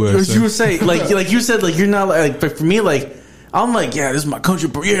 Like you said, like you're not like. But for me, like I'm like, yeah, this is my country,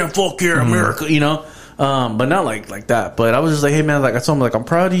 but yeah, fuck yeah, America, but not like that. But I was just like, hey man, like I told him, like I'm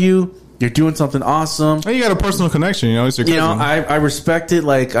proud of you. You're doing something awesome. Hey, you got a personal connection, it's your cousin. I respect it.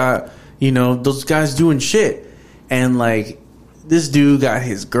 Like, those guys doing shit. And, like, this dude got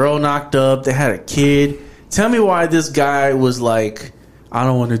his girl knocked up. They had a kid. Tell me why this guy was like, I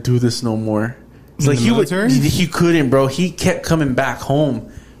don't want to do this no more. It's like he couldn't, bro. He kept coming back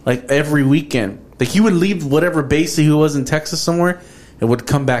home, like, every weekend. Like, he would leave whatever base he was in Texas somewhere and would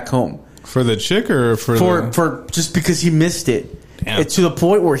come back home. For the chick or for just because he missed it. It's to the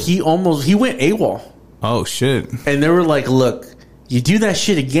point where he went AWOL. Oh shit! And they were like, "Look, you do that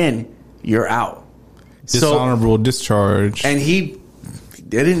shit again, you're out." Dishonorable discharge. And he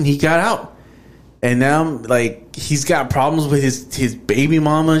didn't. He got out, and now like he's got problems with his baby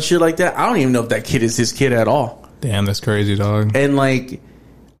mama and shit like that. I don't even know if that kid is his kid at all. Damn, that's crazy, dog. And like,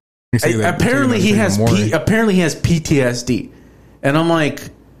 apparently he has PTSD, and I'm like,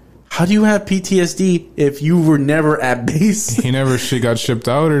 how do you have PTSD if you were never at base? He never got shipped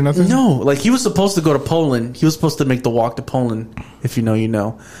out or nothing? No. Like, he was supposed to go to Poland. He was supposed to make the walk to Poland. If you know, you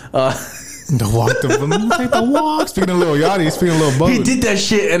know. The walk to Poland? Take the walk. Speaking of Lil Yachty, speaking of Lil Boat. He did that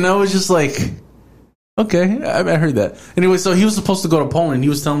shit, and I was just like, okay, I heard that. Anyway, so he was supposed to go to Poland. He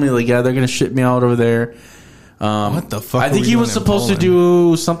was telling me, like, yeah, they're going to ship me out over there. What the fuck? I think he was supposed to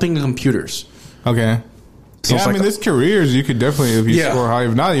do something in computers. Okay. So yeah, I mean, there's careers you could definitely, if you score high.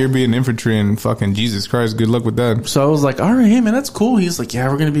 If not, you're being infantry and fucking Jesus Christ, good luck with that. So I was like, all right, hey man, that's cool. He's like, yeah,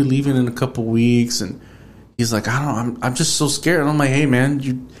 we're gonna be leaving in a couple weeks, and he's like, I'm just so scared. And I'm like, hey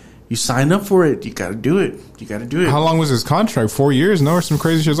man, You signed up for it. You got to do it. You got to do it. How long was his contract? 4 years? No, or some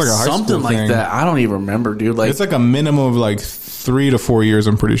crazy shit. It's like a high school something like thing. that. I don't even remember, dude. Like it's like a minimum of like 3 to 4 years.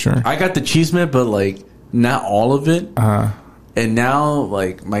 I'm pretty sure. I got the chisme, but like not all of it. And now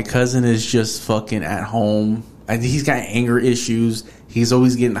like my cousin is just fucking at home. He's got anger issues. He's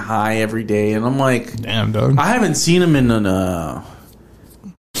always getting high every day, and I'm like, damn, dog. I haven't seen him in an.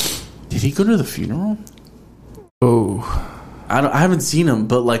 Did he go to the funeral? Oh. I haven't seen him,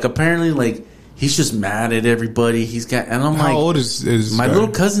 but like apparently like he's just mad at everybody. He's got, and I'm like, how old is my little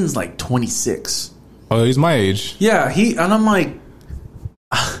cousin's like 26. Oh, he's my age. Yeah, and I'm like,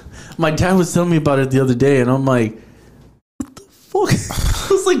 my dad was telling me about it the other day, and I'm like, what the fuck?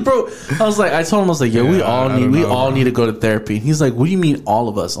 I was like, bro, I told him, I was like, we all need to go to therapy. He's like, what do you mean all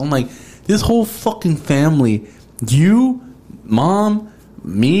of us? I'm like, this whole fucking family, you, mom,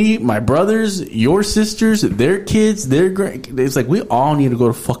 me, my brothers, your sisters, their kids, their grand. It's like we all need to go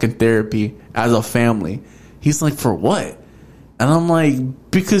to fucking therapy as a family. He's like, for what? And I'm like,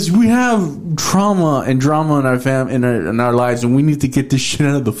 because we have trauma and drama in our in our lives, and we need to get this shit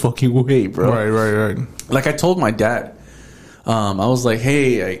out of the fucking way, bro. Right. Like I told my dad, I was like,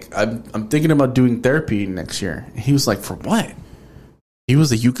 hey, like, I'm thinking about doing therapy next year. And he was like, for what? He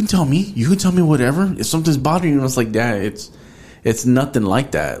was like, you can tell me whatever. If something's bothering you, I was like, Dad, it's nothing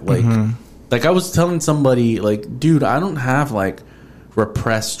like that. Like, like I was telling somebody, like, dude, I don't have like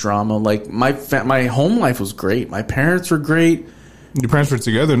repressed drama. Like my home life was great. My parents were great. Your parents were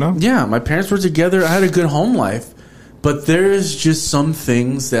together, no? Yeah, my parents were together. I had a good home life, but there's just some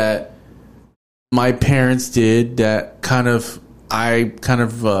things that my parents did that how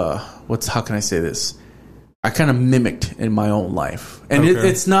can I say this? I kind of mimicked in my own life, and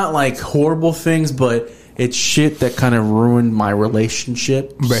it's not like horrible things, but it's shit that kind of ruined my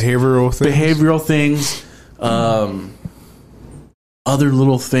relationship. Behavioral things. Other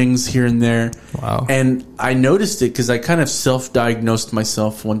little things here and there. Wow. And I noticed it because I kind of self-diagnosed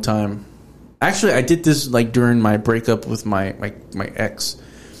myself one time. Actually, I did this like during my breakup with my ex.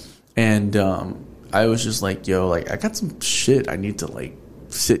 And I was just like, yo, like I got some shit I need to like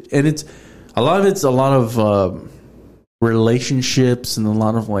sit. And it's a lot of relationships and a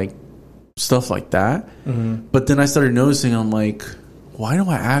lot of like stuff like that. But then I started noticing, I'm like, why do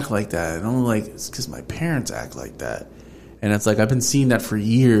I act like that? And I'm like, it's because my parents act like that. And it's like, I've been seeing that for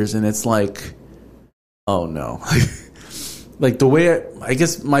years, and it's like, oh no. Like the way, I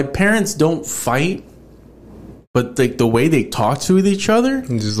guess my parents don't fight, but like the way they talk to each other,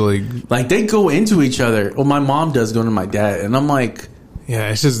 just like they go into each other. Well, my mom does go to my dad, and I'm like,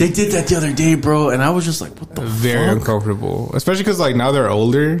 yeah, it's just, they did that the other day, bro. And I was just like, what the very fuck? uncomfortable. Especially because like now they're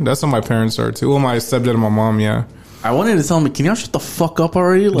older. That's how my parents are too. Well, my stepdad and my mom, yeah. I wanted to tell them, can y'all shut the fuck up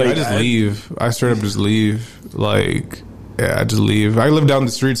already? Like, I just leave. I straight up just leave. Like, yeah, I just leave. I live down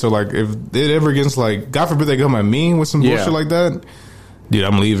the street, so like, if it ever gets like, God forbid they come at me with some bullshit like that, dude,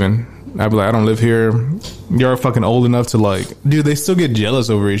 I'm leaving. I'd be like, I don't live here. You're fucking old enough to like, dude, they still get jealous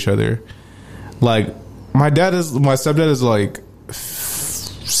over each other. Like, my stepdad is like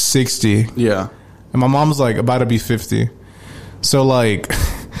 60. Yeah. And my mom's like about to be 50. So like,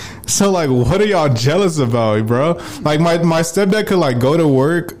 what are y'all jealous about, bro? Like my stepdad could like go to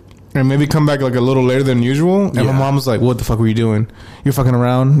work and maybe come back like a little later than usual. And my mom was like, what the fuck were you doing? You're fucking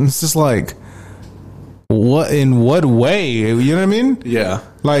around? And it's just like, in what way? You know what I mean? Yeah.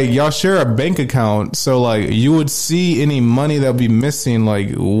 Like, y'all share a bank account, so like you would see any money that would be missing.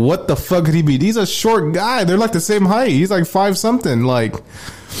 Like, what the fuck could he be? He's a short guy. They're like the same height. He's like 5 something. Like,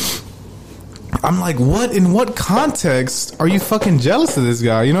 I'm like, what? In what context are you fucking jealous of this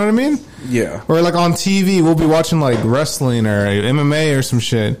guy? You know what I mean? Yeah. Or like on TV, we'll be watching like wrestling or MMA or some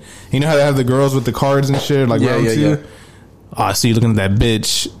shit. You know how they have the girls with the cards and shit, like round two? Yeah. Oh, I see you looking at that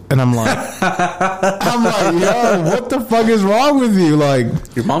bitch, and I'm like, yo, what the fuck is wrong with you? Like,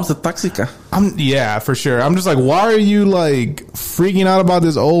 your mom's a toxica. Yeah, for sure. I'm just like, why are you like freaking out about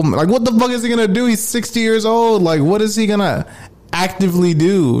this old? Like, what the fuck is he gonna do? He's 60 years old. Like, what is he gonna actively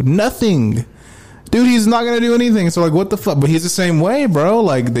do? Nothing. Dude, he's not gonna do anything. So like, what the fuck? But he's the same way, bro.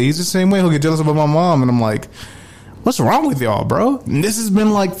 Like, he's the same way. He'll get jealous about my mom, and I'm like, what's wrong with y'all, bro? And this has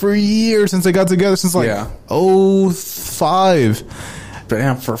been like for years since they got together, since like 05.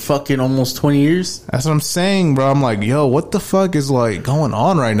 Damn, for fucking almost 20 years. That's what I'm saying, bro. I'm like, yo, what the fuck is like going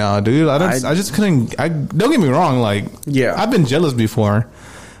on right now, dude? I just couldn't. Don't get me wrong, like, yeah, I've been jealous before,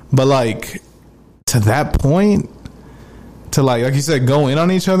 but like to that point, to like you said, go in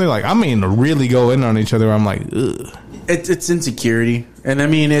on each other. Like, I mean, really go in on each other. I'm like, ugh. It's insecurity, and I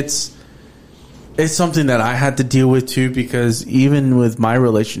mean, it's something that I had to deal with too, because even with my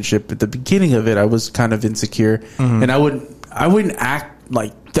relationship at the beginning of it, I was kind of insecure, and I wouldn't act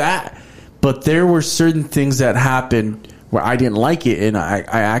like that. But there were certain things that happened where I didn't like it, and I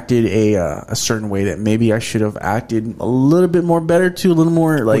acted a certain way that maybe I should have acted a little bit more better too, a little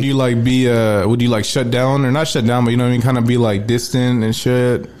more like. Would you like be would you like shut down or not shut down, but you know what I mean, kind of be like distant and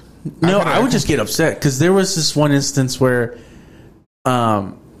shit? No, I would just get upset because there was this one instance where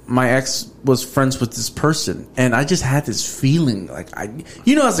my ex was friends with this person, and I just had this feeling like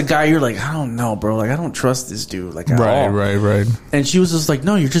as a guy, you're like, I don't know, bro, like I don't trust this dude, like at all. Right. And she was just like,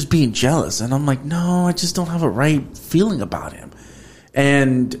 no, you're just being jealous, and I'm like, no, I just don't have a right feeling about him.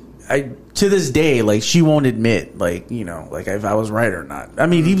 And I, to this day, like she won't admit, like like if I was right or not. I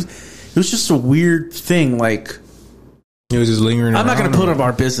mean, it was just a weird thing, like it was just lingering. I'm not going to put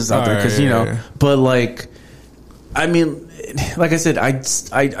our business out there because but like, I mean. Like I said,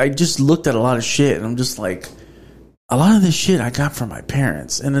 I just looked at a lot of shit, and I'm just like, a lot of this shit I got from my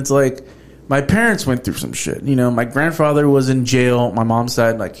parents, and it's like my parents went through some shit. My grandfather was in jail. My mom's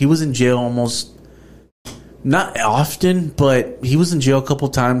side, like he was in jail almost not often, but he was in jail a couple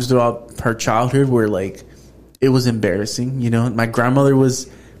times throughout her childhood, where like it was embarrassing. My grandmother was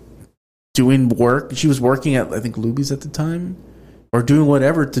doing work. She was working at I think Luby's at the time, or doing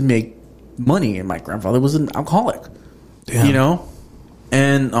whatever to make money, and my grandfather was an alcoholic. Damn.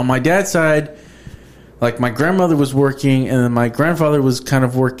 And on my dad's side, like my grandmother was working, and then my grandfather was kind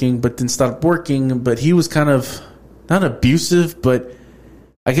of working, but then stopped working. But he was kind of not abusive, but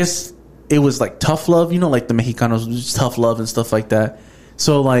I guess it was like tough love, like the Mexicanos, just tough love and stuff like that.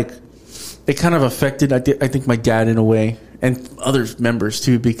 So like it kind of affected, I think, my dad in a way, and other members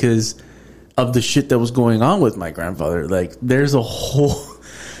too, because of the shit that was going on with my grandfather. Like there's a whole.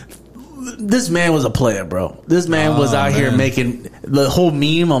 This man was a player, bro. This man was out here making the whole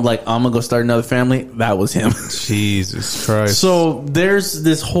meme. I'm like, I'm gonna go start another family. That was him. Jesus Christ. So there's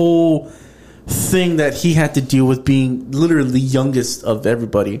this whole thing that he had to deal with, being literally youngest of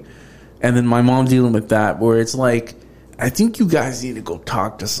everybody, and then my mom dealing with that, where it's like, I think you guys need to go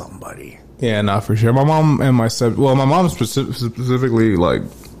talk to somebody. Yeah, not for sure. My mom and my my mom specifically, like,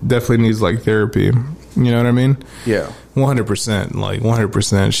 definitely needs like therapy. You know what I mean? Yeah. 100%, like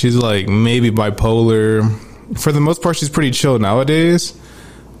 100%. She's like maybe bipolar. For the most part, she's pretty chill nowadays.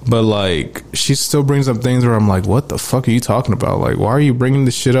 But like, she still brings up things where I'm like, what the fuck are you talking about? Like, why are you bringing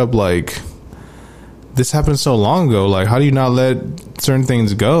this shit up? Like, this happened so long ago. Like, how do you not let certain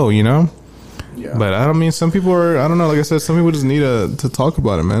things go, Yeah. But I don't mean, some people are, I don't know, like I said, some people just need to talk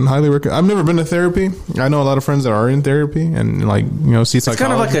about it, man. Highly recommend. I've never been to therapy. I know a lot of friends that are in therapy and like, see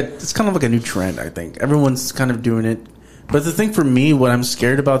psychology. It's kind of like a new trend, I think. Everyone's kind of doing it. But the thing for me, what I'm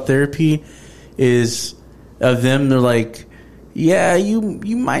scared about therapy is of them. They're like, yeah, you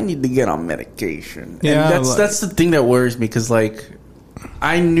might need to get on medication. Yeah, and that's the thing that worries me, because like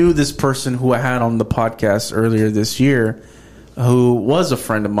I knew this person who I had on the podcast earlier this year, who was a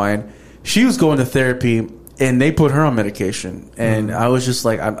friend of mine. She was going to therapy, and they put her on medication, and I was just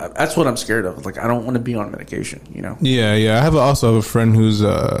like, that's what I'm scared of. Like, I don't want to be on medication, Yeah. I also have a friend who's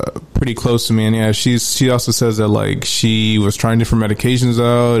pretty close to me, and yeah, she also says that like she was trying different medications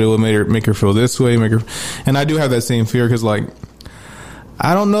out. It would make her feel this way, and I do have that same fear, because like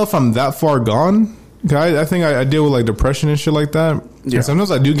I don't know if I'm that far gone. I think I deal with like depression and shit like that. Yeah. And sometimes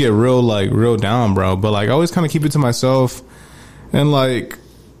I do get real down, bro. But like I always kind of keep it to myself, and like.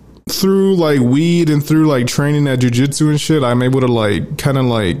 Through like weed and through like training at jiu-jitsu and shit, I'm able to like kind of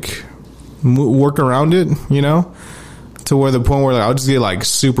like work around it, to where the point where like I'll just get like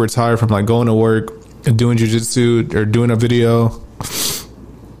super tired from like going to work and doing jiu-jitsu or doing a video,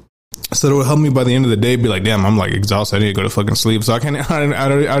 so it will help me by the end of the day be like, damn, I'm like exhausted, I need to go to fucking sleep. So I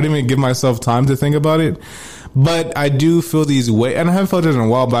don't even give myself time to think about it. But I do feel these waves, and I haven't felt it in a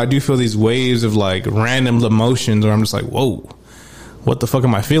while, but I do feel these waves of like random emotions where I'm just like, whoa, what the fuck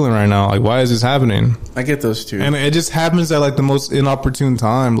am I feeling right now? Like, why is this happening? I get those too. And it just happens at like the most inopportune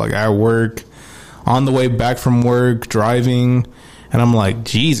time, like at work, on the way back from work, driving. And I'm like,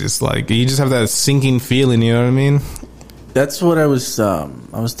 Jesus, like you just have that sinking feeling, you know what I mean? That's what I was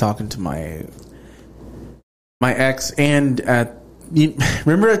talking to my ex, and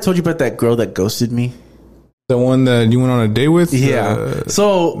remember I told you about that girl that ghosted me? The one that you went on a date with? Yeah.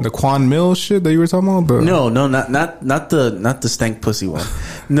 So the Quan Mill shit that you were talking about? But no, not the stank pussy one.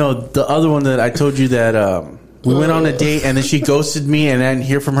 No, the other one that I told you that we went on a date and then she ghosted me and I didn't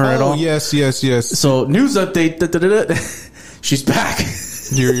hear from her at all. Yes. So news update. She's back.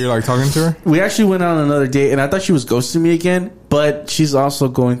 You're like talking to her? We actually went on another date, and I thought she was ghosting me again, but she's also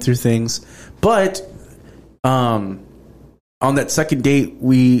going through things. But on that second date,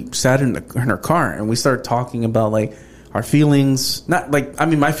 we sat in her car and we started talking about like our feelings. Not like, I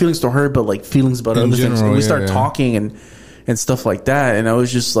mean, my feelings to her, but like feelings about other things. And we started talking, and and stuff like that. And I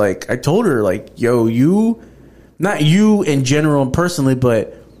was just like, I told her like, yo, you, not you in general and personally,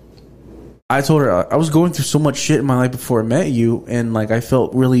 but I told her I was going through so much shit in my life before I met you, and like I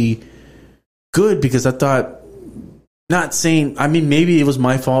felt really good because I thought, not saying, I mean, maybe it was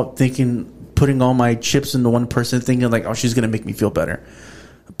my fault putting all my chips into one person, thinking like, oh, she's gonna make me feel better.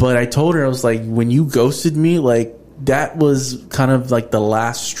 But I told her, I was like, when you ghosted me, like that was kind of like the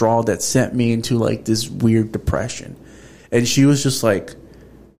last straw that sent me into like this weird depression. And she was just like,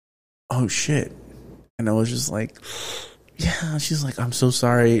 oh shit. And I was just like, yeah. She's like, I'm so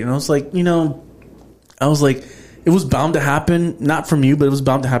sorry. And I was like, I was like, it was bound to happen, not from you, but it was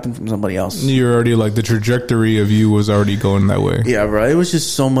bound to happen from somebody else. You're already like, the trajectory of you was already going that way. Yeah, bro. It was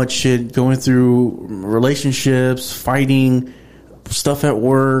just so much shit going through relationships, fighting, stuff at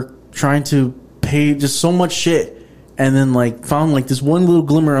work, trying to pay, just so much shit. And then like found like this one little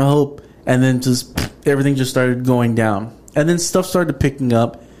glimmer of hope, and then just everything just started going down. And then stuff started picking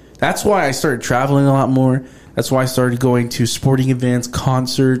up. That's why I started traveling a lot more. That's why I started going to sporting events,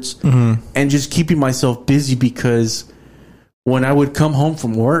 concerts, and just keeping myself busy, because when I would come home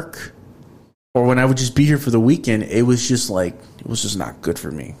from work or when I would just be here for the weekend, it was just not good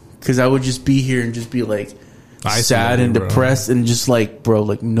for me, because I would just be here and just be like sad and depressed, and just like, bro,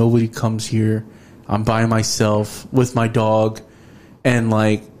 like nobody comes here. I'm by myself with my dog, and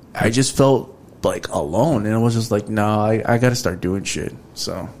like I just felt like alone, and I was just like, nah, I got to start doing shit.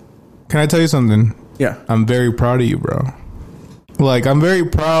 So, can I tell you something? Yeah, I'm very proud of you, bro. Like, I'm very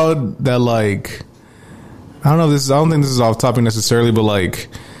proud that, like, I don't think this is off topic necessarily, but like,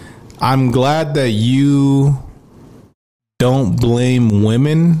 I'm glad that you don't blame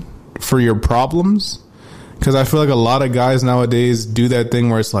women for your problems. Because I feel like a lot of guys nowadays do that thing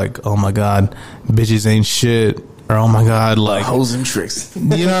where it's like, oh my God, bitches ain't shit. Or, oh my God, like hoes and tricks.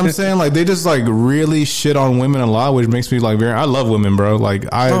 You know what I'm saying? Like, they just like really shit on women a lot, which makes me like I love women, bro. Like,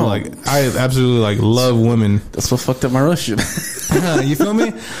 I absolutely like love women. That's what fucked up my relationship. You feel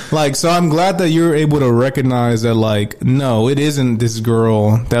me? Like, so I'm glad that you're able to recognize that, like, no, it isn't this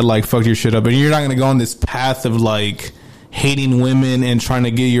girl that like fucked your shit up, and you're not gonna go on this path of like hating women and trying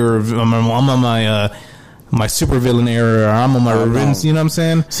to get your I'm on my supervillain era, or I'm on my revenge. You know what I'm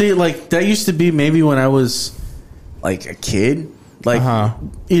saying? See, like that used to be maybe when I was like a kid, like,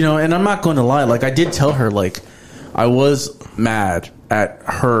 and I'm not going to lie. Like, I did tell her, like, I was mad at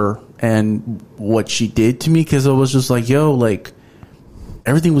her and what she did to me, because I was just like, yo, like,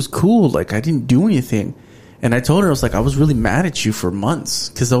 everything was cool. Like, I didn't do anything. And I told her, I was like, I was really mad at you for months,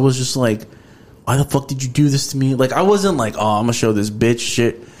 because I was just like, why the fuck did you do this to me? Like, I wasn't like, oh, I'm gonna show this bitch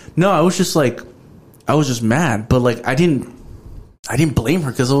shit. No, I was just like, I was just mad. But like, I didn't blame her,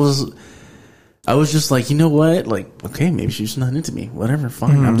 because I was just like, you know what? Like, okay, maybe she's not into me. Whatever,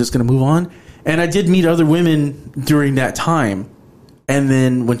 fine. I'm just going to move on. And I did meet other women during that time. And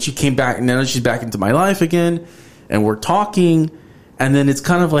then when she came back, and now she's back into my life again, and we're talking. And then it's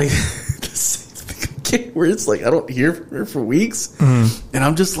kind of like the same thing again, where it's like, I don't hear from her for weeks. And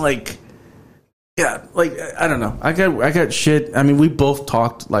I'm just like, yeah, like, I don't know. I got shit. I mean, we both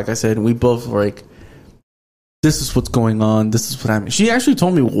talked, like I said, and we both were like, this is what's going on. This is what happened. She actually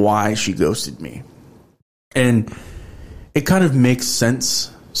told me why she ghosted me. And it kind of makes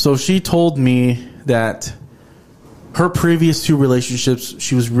sense. So she told me that her previous 2 relationships,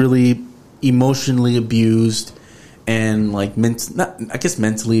 she was really emotionally abused and like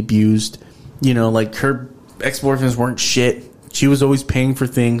mentally abused. You know, like her ex-boyfriends weren't shit. She was always paying for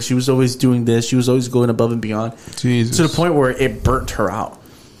things. She was always doing this. She was always going above and beyond. Jesus. To the point where it burnt her out.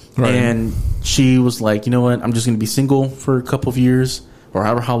 Right. And she was like, you know what? I'm just going to be single for a couple of years, or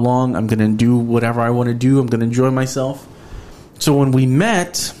however how long. I'm going to do whatever I want to do. I'm going to enjoy myself. So when we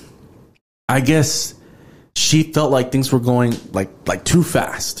met, I guess she felt like things were going like too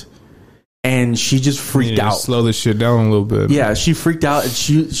fast, and she just freaked out. Slow this shit down a little bit. Yeah, she freaked out, and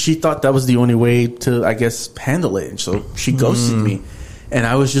she thought that was the only way to, I guess, handle it. And so she ghosted me, and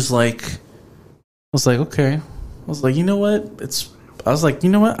I was like, okay. I was like, you know what?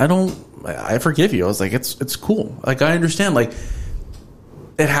 I forgive you. I was like, it's cool. Like, I understand. Like,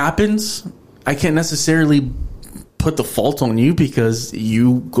 it happens. I can't necessarily put the fault on you, because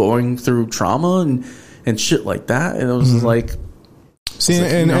you going through trauma and shit like that. And it was like, see,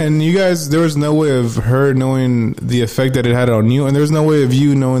 and you guys, there was no way of her knowing the effect that it had on you, and there was no way of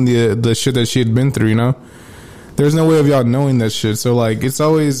you knowing the shit that she had been through. You know, there's no way of y'all knowing that shit. So like, it's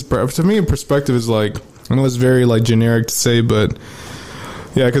always, to me, perspective is like, I know it's very like generic to say, but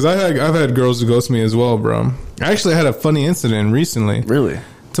yeah, because I've had girls who ghost me as well, bro. I actually had a funny incident recently. Really?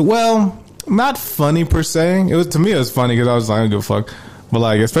 Well, not funny per se. To me it was funny, because I was like, I don't give a fuck. But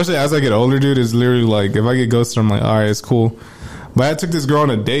like, especially as I get older, dude, it's literally like if I get ghosted, I'm like, all right, it's cool. But I took this girl on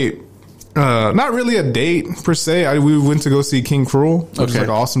a date. Not really a date per se. We went to go see King Cruel, which is like an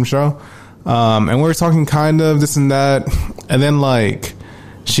awesome show. And we were talking kind of this and that, and then like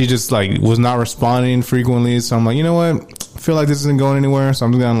she just like was not responding frequently. So I'm like, you know what? I feel like this isn't going anywhere. So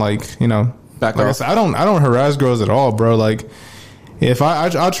I'm just gonna like, you know, back like off. I said, I don't harass girls at all, bro. Like if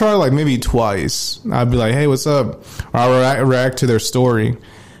I'll try like maybe twice. I'd be like, hey, what's up? Or I'll react to their story.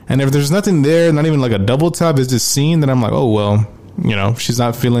 And if there's nothing there, not even like a double tap, is just seen, then I'm like, oh well, you know, she's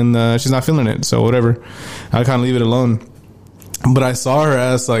not feeling it. So whatever, I kind of leave it alone. But I saw her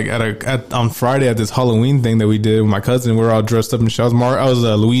ass like on Friday at this Halloween thing that we did with my cousin. We were all dressed up in shit. I was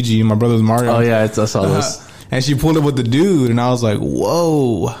Luigi, and my brother was Mario. Oh yeah, I saw this. And she pulled up with the dude, and I was like,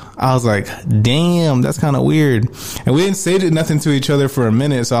 whoa. I was like, damn, that's kind of weird. And we didn't say nothing to each other for a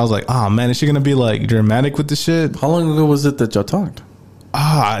minute, so I was like, oh man, is she gonna be like dramatic with the shit? How long ago was it that y'all talked? Dude,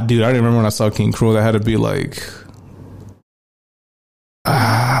 I didn't remember when I saw King Cruel. That had to be like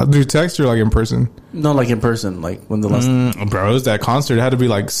through text or like in person? No, like in person. Like when the last bro, it was that concert. It had to be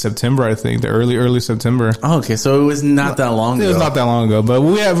like September, I think, the early September. Oh, okay, so it was not that long ago. It was not that long ago, but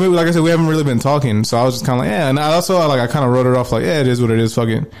like I said, we haven't really been talking. So I was just kind of like, yeah. And I also I kind of wrote it off like, yeah, it is what it is,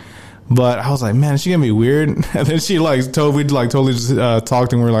 fucking. But I was like, man, is she gonna be weird? And then she totally just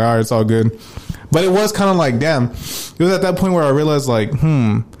talked, and we were like, all right, it's all good. But it was kind of like, damn. It was at that point where I realized like,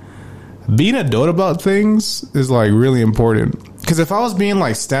 being adult about things is like really important. Because if I was being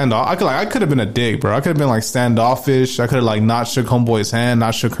like standoff, I could have been a dick, bro. I could have been like standoffish. I could have like not shook homeboy's hand,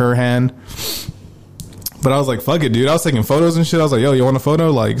 not shook her hand. But I was like, fuck it, dude. I was taking photos and shit. I was like, yo, you want a photo?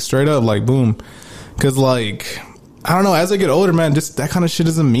 Like straight up, like boom. Because like, I don't know. As I get older, man, just that kind of shit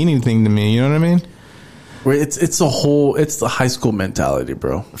doesn't mean anything to me. You know what I mean? It's the high school mentality,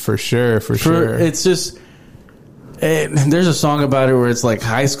 bro. For sure. It's just. And there's a song about it where it's like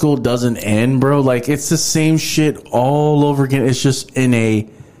high school doesn't end, bro. Like it's the same shit all over again. It's just in a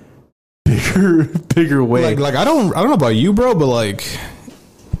bigger way. Like I don't know about you, bro, but like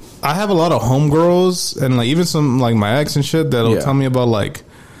I have a lot of homegirls and like even some like my ex and shit that'll tell me about like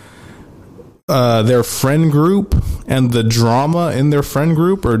their friend group and the drama in their friend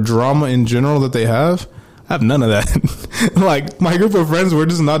group or drama in general that they have. I have none of that. Like my group of friends, we're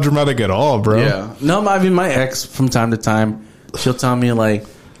just not dramatic at all, bro. Yeah. No, I mean my ex from time to time, she'll tell me like,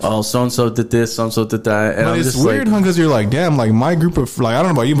 "Oh, so and so did this, so and so did that," and but I'm it's just weird, because you're like, damn, like my group of like I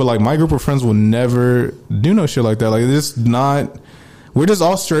don't know about you, but like my group of friends will never do no shit like that. Like it's not. We're just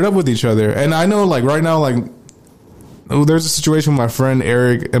all straight up with each other, and I know like right now, like there's a situation with my friend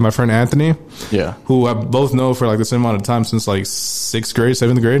Eric and my friend Anthony, who I both know for like the same amount of time since like 6th grade,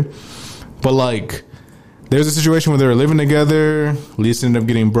 7th grade, but like. There's a situation where they were living together. Lease ended up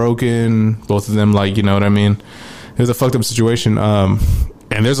getting broken. Both of them, like, you know what I mean? It was a fucked up situation. And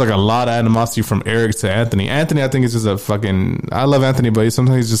there's like a lot of animosity from Eric to Anthony. Anthony, I think, is just a fucking. I love Anthony, but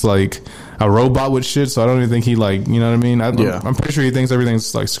sometimes he's just like a robot with shit. So I don't even think he like, you know what I mean? I'm pretty sure he thinks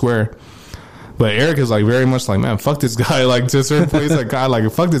everything's like square. But Eric is like very much like, man, fuck this guy. Like to a certain place, like God, like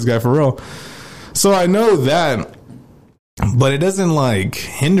fuck this guy for real. So I know that. But it doesn't like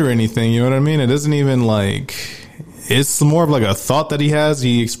hinder anything, you know what I mean? It doesn't even like, it's more of like a thought that he has.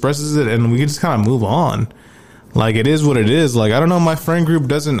 He expresses it and we can just kind of move on. Like it is what it is. Like I don't know, my friend group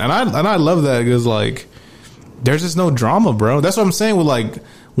doesn't, and I love that because like there's just no drama, bro. That's what I'm saying with like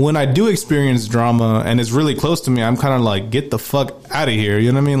when I do experience drama and it's really close to me, I'm kind of like, get the fuck out of here.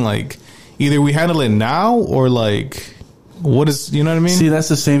 You know what I mean? Like either we handle it now or like what is, you know what I mean? See, that's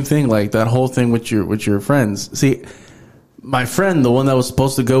the same thing. Like that whole thing with your friends. See. My friend, the one that was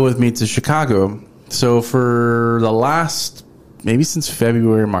supposed to go with me to Chicago, so for the last, maybe since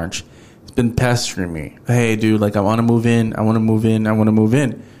February, March, he's been pestering me. Hey, dude, like, I want to move in. I'm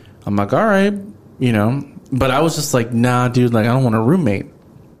like, all right, you know. But I was just like, nah, dude, like, I don't want a roommate.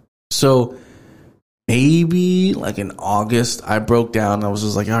 So maybe, like, in August, I broke down. I was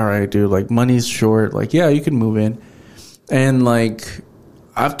just like, all right, dude, like, money's short. Like, yeah, you can move in. And, like...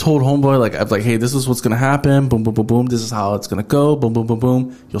 I've told homeboy, like, I'm like, hey, this is what's going to happen. Boom, boom, boom, boom. This is how it's going to go. Boom, boom, boom,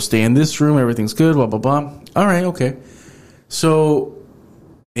 boom. You'll stay in this room. Everything's good. Blah, blah, blah. All right. Okay. So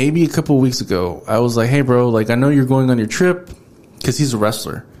maybe a couple of weeks ago, I was like, hey, bro, like, I know you're going on your trip because he's a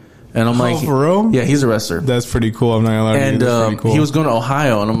wrestler. And I'm like, for real? Yeah, he's a wrestler. That's pretty cool. I'm not going to lie to you. That's pretty cool. He was going to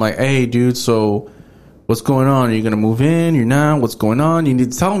Ohio. And I'm like, hey, dude, so what's going on? Are you going to move in? You're not? What's going on? You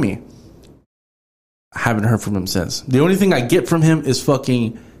need to tell me. I haven't heard from him since. The only thing I get from him is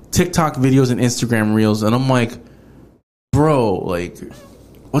fucking TikTok videos and Instagram reels. And I'm like, bro, like,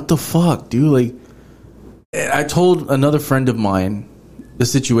 what the fuck, dude? Like, I told another friend of mine the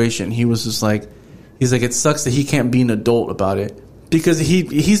situation. He was just like, he's like, it sucks that he can't be an adult about it. because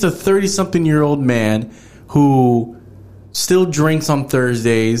he's a 30-something-year-old man who still drinks on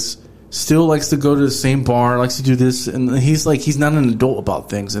Thursdays, still likes to go to the same bar, likes to do this, and he's not an adult about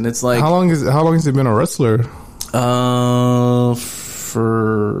things. And it's like, how long has he been a wrestler?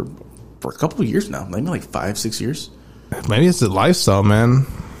 For a couple of years now, maybe like 5-6 years. Maybe it's the lifestyle, man.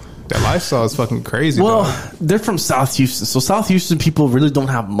 That lifestyle is fucking crazy. Well, dog. they're from South Houston, so South Houston people really don't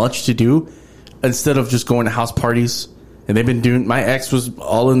have much to do instead of just going to house parties. And they've been doing. My ex was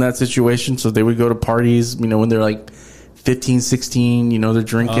all in that situation, so they would go to parties. When they're like 15, 16, they're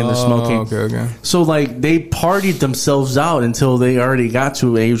drinking, they're smoking. Okay. So like they partied themselves out until they already got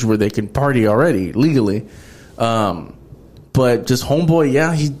to an age where they can party already legally. But just homeboy,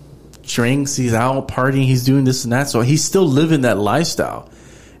 yeah, he drinks, he's out partying, he's doing this and that. So he's still living that lifestyle.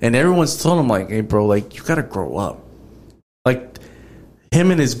 And everyone's telling him like, hey bro, like you gotta grow up. Like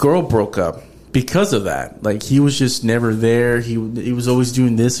him and his girl broke up because of that. Like he was just never there. He was always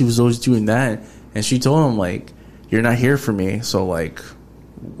doing this, he was always doing that. And she told him like, you're not here for me. So like,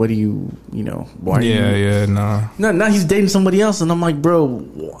 what do you, why are you? Yeah, nah. Now he's dating somebody else. And I'm like, bro,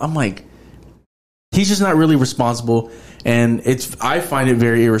 he's just not really responsible. And I find it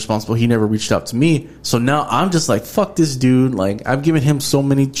very irresponsible. He never reached out to me. So now I'm just like, fuck this dude. Like I've given him so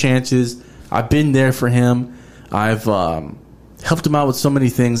many chances. I've been there for him. I've helped him out with so many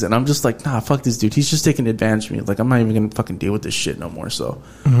things. And I'm just like, nah, fuck this dude. He's just taking advantage of me. Like I'm not even going to fucking deal with this shit no more. So,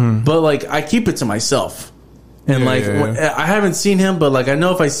 but like I keep it to myself. And I haven't seen him, but like I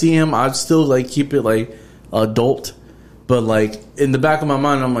know if I see him, I'd still like keep it like adult. But like in the back of my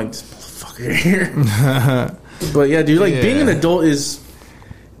mind, I'm like, this motherfucker here. But yeah, dude, like being an adult it's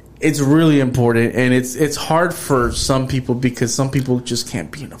really important, and it's hard for some people because some people just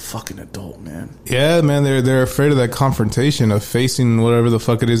can't be a fucking adult, man. Yeah, man, they're afraid of that confrontation of facing whatever the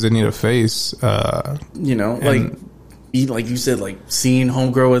fuck it is they need to face. Like you said, like seeing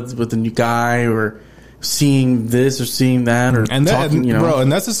homegirl with a new guy or seeing this or seeing that or talking, bro,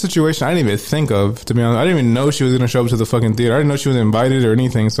 and that's a situation I didn't even think of, to be honest. I didn't even know she was gonna show up to the fucking theater. I didn't know she was invited or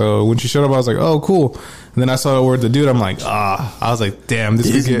anything. So when she showed up, I was like, oh, cool. And then I saw the word the dude. I'm like, I was like, damn,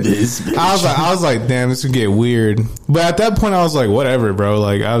 this could get. I was like, damn, this could get weird. But at that point, I was like, whatever, bro.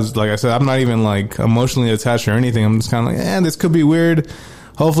 Like I said, I'm not even like emotionally attached or anything. I'm just kind of like, this could be weird.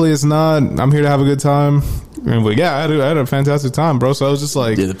 Hopefully it's not. I'm here to have a good time. But yeah, I had a fantastic time, bro. So I was just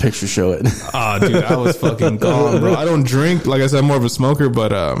like, dude, the picture show it. Dude, I was fucking gone, bro. I don't drink. Like I said, I'm more of a smoker,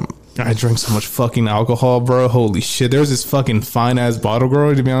 but I drink so much fucking alcohol, bro. Holy shit. There was this fucking fine ass bottle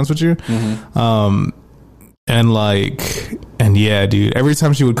girl, to be honest with you. And yeah, dude, every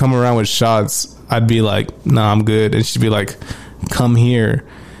time she would come around with shots, I'd be like, nah, I'm good. And she'd be like, come here.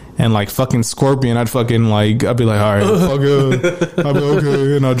 And like fucking Scorpion, I'd be like, all right, fuck it. I'll be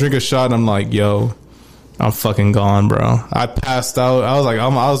okay. And I'll drink a shot and I'm like, yo, I'm fucking gone, bro. I passed out. I was like, I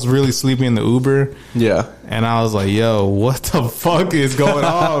was really sleepy in the Uber. Yeah. And I was like, yo, what the fuck is going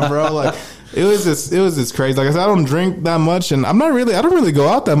on, bro? Like, it was just crazy. Like I said, I don't drink that much, and I don't really go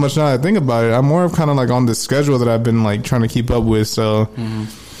out that much now that I think about it. I'm more of kind of like on this schedule that I've been like trying to keep up with. So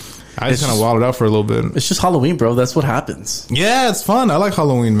I just kind of wilded out for a little bit. It's just Halloween, bro. That's what happens. Yeah, it's fun. I like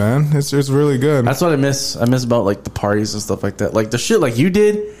Halloween, man. It's really good. That's what I miss. I miss about like the parties and stuff like that. Like the shit like you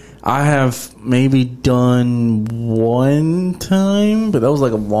did, I have maybe done one time, but that was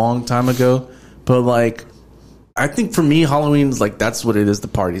like a long time ago. But like, I think for me, Halloween is like, that's what it is, the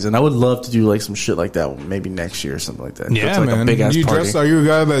parties. And I would love to do like some shit like that maybe next year or something like that. Yeah, like man. A big ass party. Are you a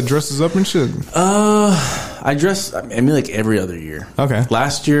guy that dresses up and shit? I dress, I mean, like every other year. Okay.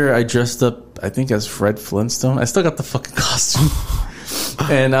 Last year, I dressed up, I think, as Fred Flintstone. I still got the fucking costume.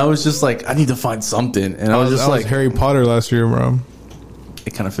 And I was just like, I need to find something. And I was like Harry Potter last year, bro.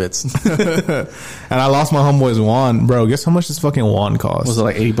 It kind of fits. And I lost my homeboy's wand, bro. Guess how much this fucking wand cost? Was it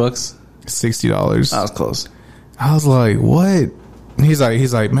like $80? $60. That was close. I was like, what? He's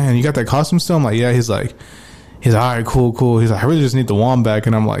like, man, you got that costume still? I'm like, yeah. He's like, all right, cool. He's like, I really just need the wand back.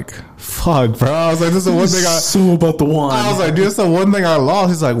 And I'm like, fuck, bro. I was like, this is the one thing so about the wand. I was like, dude, that's the one thing I lost.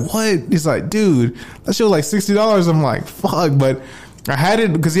 He's like, what? He's like, dude, that shit was like $60. I'm like, fuck. But I had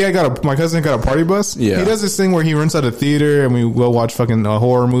it because my cousin got a party bus. Yeah. He does this thing where he rents out a theater and we go watch fucking a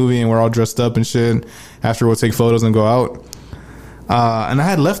horror movie and we're all dressed up and shit. After we'll take photos and go out. And I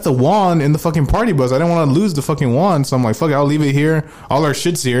had left the wand in the fucking party bus. I didn't want to lose the fucking wand. So I'm like, fuck it, I'll leave it here. All our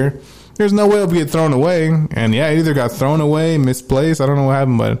shit's here. There's no way it'll get thrown away. And yeah, it either got thrown away, misplaced. I don't know what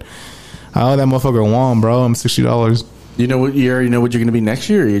happened, but I owe that motherfucker wand, bro. I'm $60. You know what? You already know what you're going to be next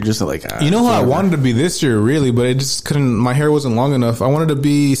year? Or you're just like, you know who I wanted to be this year, really, but it just couldn't. My hair wasn't long enough. I wanted to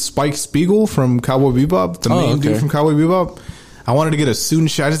be Spike Spiegel from Cowboy Bebop, the main dude from Cowboy Bebop. I wanted to get a suit and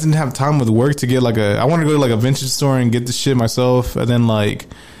shit. I just didn't have time with work to get like I wanted to go to like a vintage store and get the shit myself, and then like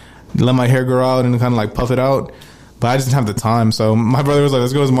let my hair grow out and kind of like puff it out. But I just didn't have the time. So my brother was like,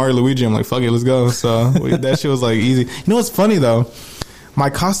 let's go to Mario Luigi. I'm like, fuck it, let's go. So that shit was like easy. You know what's funny though? My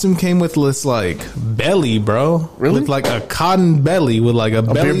costume came with this like belly, bro. Really? With like a cotton belly with like a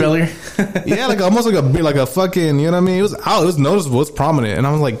belly. Beer belly? Yeah, like almost like a fucking, you know what I mean? It was out. It was noticeable. It's prominent. And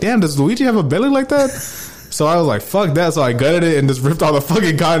I was like, damn, does Luigi have a belly like that? So I was like, fuck that. So I gutted it and just ripped all the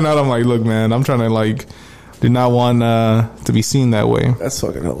fucking cotton out. I'm like, look, man, I'm trying to like, do not want to be seen that way. That's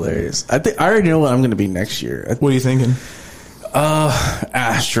fucking hilarious. I already know what I'm going to be next year. What are you thinking?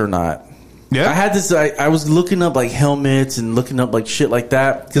 Astronaut. Yeah. I had this. I was looking up like helmets and looking up like shit like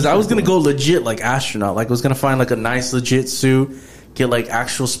that because I was gonna go legit like astronaut. Like I was gonna find like a nice legit suit, get like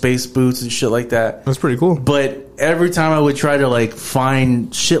actual space boots and shit like that. That's pretty cool. But every time I would try to like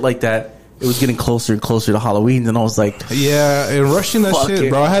find shit like that, it was getting closer and closer to Halloween, and I was like, yeah, and rushing that shit,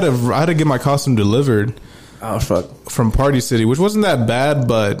 bro. I had to get my costume delivered. Oh fuck! From Party City, which wasn't that bad,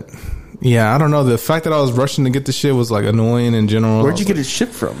 but yeah, I don't know. The fact that I was rushing to get the shit was like annoying in general. Where'd you get it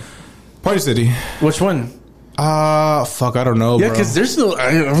shipped from? Party City. Which one? Fuck, I don't know, yeah, bro. because there's no. I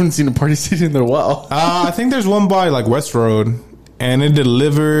haven't seen a Party City in a while. I think there's one by like West Road, and it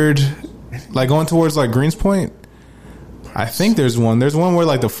delivered like going towards like Greens Point. I think there's one. There's one where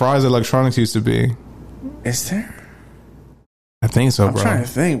like the Fry's Electronics used to be. Is there? I think so, I'm bro. trying to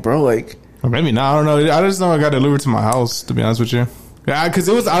think, bro. Like, or maybe not. I don't know. I just know I got delivered to my house. To be honest with you, yeah, because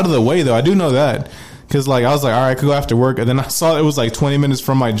it was out of the way though. I do know that. Because, like, I was like, all right, I could go after work. And then I saw it was, like, 20 minutes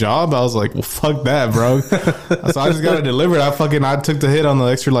from my job. I was like, well, fuck that, bro. So I just got it delivered. I took the hit on the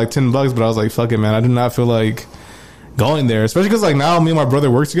extra, like, $10. But I was like, fuck it, man. I do not feel like going there. Especially because, like, now me and my brother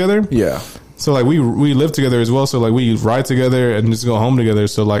work together. yeah. So, like, we live together as well. So, like, we ride together and just go home together.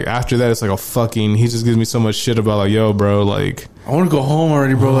 So, like, after that, it's like, he just gives me so much shit about, like, yo, bro, like. I want to go home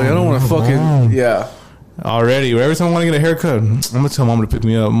already, bro. Like, I don't want to fucking. Yeah. Already, every time I want to get a haircut, I'm gonna tell mom to pick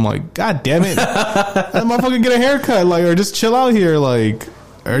me up. I'm like, God damn it, that motherfucker get a haircut, like, or just chill out here, like,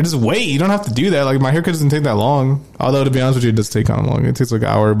 or just wait. You don't have to do that. Like, my haircut doesn't take that long. Although, to be honest with you, it does take kind of long. It takes like an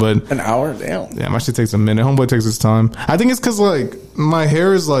hour, but an hour, damn. Yeah, my shit takes a minute. Homeboy takes his time. I think it's because like my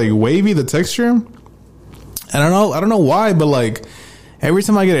hair is like wavy, the texture. And I don't know why, but like every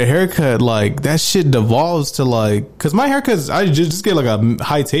time I get a haircut, like that shit devolves to like, because my haircuts, I just get like a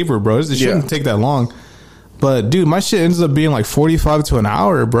high taper, bro. It shouldn't take that long. But, dude, my shit ends up being like 45 to an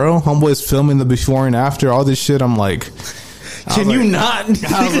hour, bro. Homeboy's filming the before and after, all this shit. I'm like... Can you not?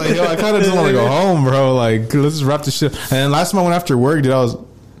 I was like, yo, I kind of just want to go home, bro. Like, let's just wrap this shit. And then last time I went after work, dude, I was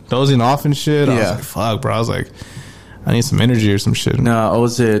dozing off and shit. I was like, fuck, bro. I was like, I need some energy or some shit. No,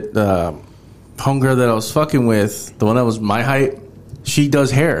 was it homegirl that I was fucking with, the one that was my height? She does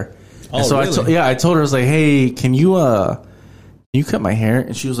hair. Oh, and so really? I told her, I was like, hey, can you cut my hair?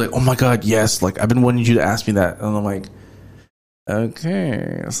 And she was like, oh my God, yes. Like, I've been wanting you to ask me that. And I'm like,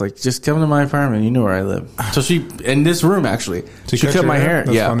 okay. It's like, just come to my apartment. You know where I live. So she, in this room, actually, she cut my hair.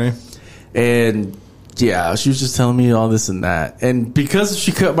 That's funny. And yeah, she was just telling me all this and that. And because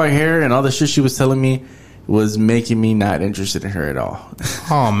she cut my hair and all the shit she was telling me was making me not interested in her at all.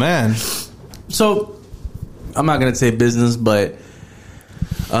 Oh, man. So, I'm not going to say business, but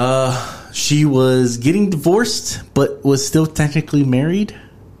she was getting divorced, but was still technically married.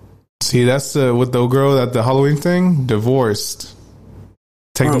 See, that's with the girl at the Halloween thing. Divorced,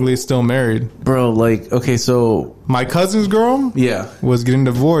 technically still married, bro. Like, okay, so my cousin's girl, was getting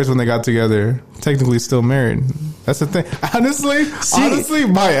divorced when they got together. Technically still married. That's the thing. Honestly,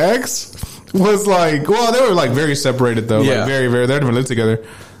 my ex was like, well, they were like very separated though. Like very, very. They didn't live together,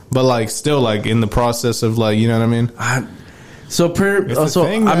 but like still like in the process of like, you know what I mean. I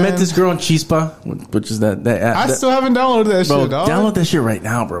met this girl on Chispa, which is that app. I still haven't downloaded that shit, dog. Download that shit right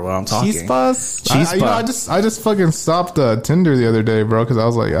now, bro, while I'm talking. Chispa? I just fucking stopped Tinder the other day, bro, because I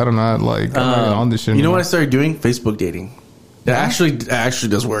was like, I don't know, like, I'm not even on this shit anymore. You know what I started doing? Facebook dating. That actually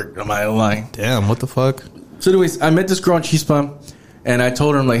does work. Am I lying? Damn, what the fuck? So anyways, I met this girl on Chispa, and I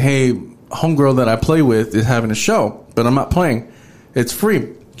told her, I'm like, hey, homegirl that I play with is having a show, but I'm not playing. It's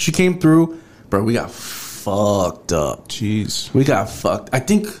free. She came through. Bro, we got fucked up. Jeez. We got fucked. I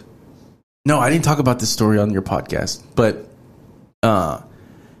didn't talk about this story on your podcast, but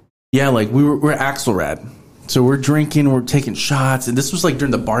yeah, like we're Axelrad. So we're drinking, we're taking shots, and this was like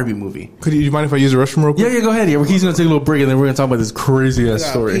during the Barbie movie. Could you mind if I use the restroom real quick? Yeah, go ahead. Yeah, he's gonna take a little break, and then we're gonna talk about this crazy ass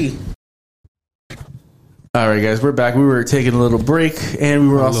story. All right, guys, we're back. We were taking a little break, and we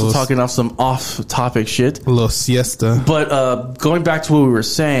were also talking off some off-topic shit. A little siesta. But going back to what we were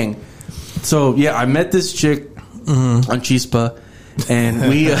saying, so yeah, I met this chick on Chispa, and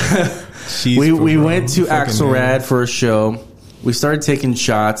we went to Axelrad for a show, we started taking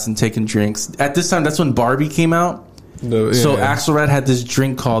shots and taking drinks. At this time, that's when Barbie came out. So Axelrad had this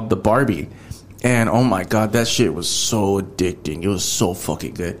drink called the Barbie. And oh my God, that shit was so addicting. It was so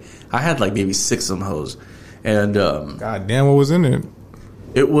fucking good. I had like maybe 6 of them hoes. And God damn, what was in it?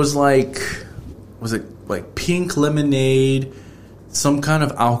 It was like, was it like pink lemonade, some kind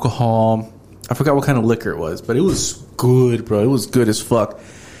of alcohol. I forgot what kind of liquor it was, but it was good, bro. It was good as fuck.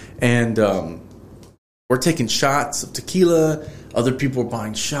 And we're taking shots of tequila. Other people are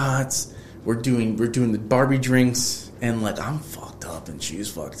buying shots. We're doing the Barbie drinks, and like I'm fucked up and she's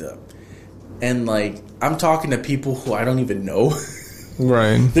fucked up. And like I'm talking to people who I don't even know.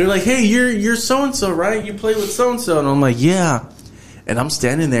 Right. They're like, "Hey, you're so and so, right? You play with so and so." And I'm like, "Yeah." And I'm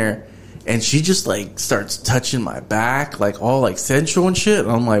standing there, and she just like starts touching my back, like all like sensual and shit.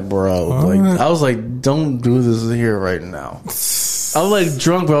 And I'm like, "Bro," like I was like, "Don't do this here right now." I was like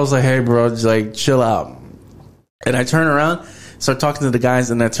drunk, but I was like, "Hey, bro, just like chill out." And I turn around, start talking to the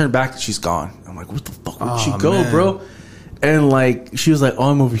guys, and I turn back, and she's gone. I'm like, "What the fuck? Where'd she go, man, bro?" And like she was like, "Oh,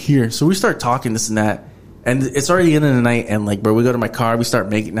 I'm over here." So we start talking this and that. And it's already the end of the night, and like, bro, we go to my car, we start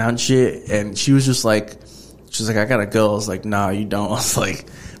making out and shit, and she was like, "I gotta go." I was like, "Nah, you don't." I was like,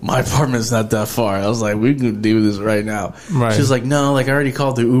 "My apartment's not that far." I was like, "We can do this right now." Right. She was like, "No, like I already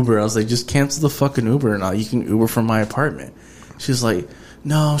called the Uber." I was like, "Just cancel the fucking Uber, and you can Uber from my apartment." She's like,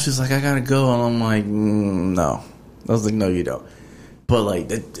 "No," she's like, "I gotta go," and I'm like, "No." I was like, "No, you don't." But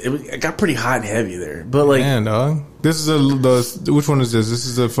like, it got pretty hot and heavy there. But like, man, dog. This is which one is this? This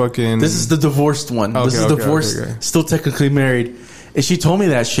is the fucking. This is the divorced one. Okay, this is divorced, still technically married. And she told me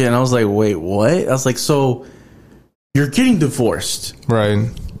that shit, and I was like, "Wait, what?" I was like, "So you're getting divorced, right?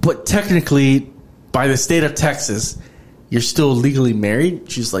 But technically, by the state of Texas, you're still legally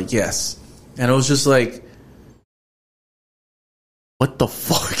married?" She's like, "Yes." And I was just like, "What the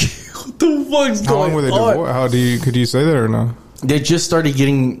fuck? What the fuck's going on?" How long were they divorced? Could you say that or no? They just started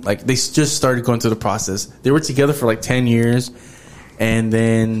getting, like, they just started going through the process. They were together for like 10 years, and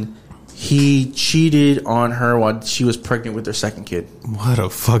then he cheated on her while she was pregnant with their second kid. What a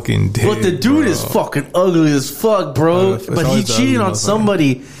fucking dick. But the dude is fucking ugly as fuck, bro. But he cheated on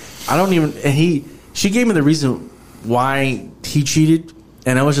somebody. I don't even, and she gave me the reason why he cheated,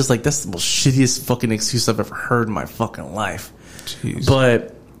 and I was just like, that's the most shittiest fucking excuse I've ever heard in my fucking life. Jeez.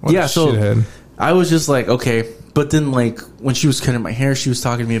 But what yeah, so shithead. I was just like, okay. But then, like, when she was cutting my hair, she was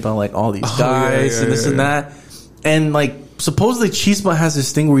talking to me about, like, all these guys and this and that. And, like, supposedly Chispa has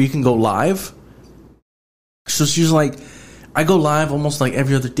this thing where you can go live. So she was like, I go live almost, like,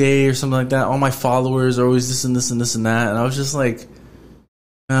 every other day or something like that. All my followers are always this and this and this and that. And I was just like,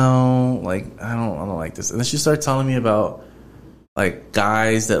 no, like, I don't like this. And then she started telling me about, like,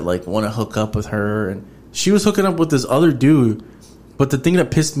 guys that, like, want to hook up with her. And she was hooking up with this other dude. But the thing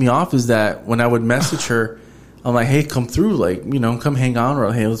that pissed me off is that when I would message her, I'm like, hey, come through, like, you know, come hang out,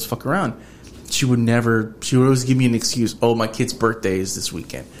 or hey, let's fuck around. She would always give me an excuse. Oh, my kid's birthday is this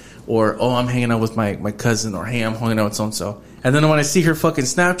weekend. Or, oh, I'm hanging out with my cousin, or hey, I'm hanging out with so-and-so. And then when I see her fucking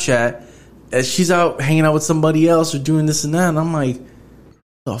Snapchat, she's out hanging out with somebody else or doing this and that, and I'm like,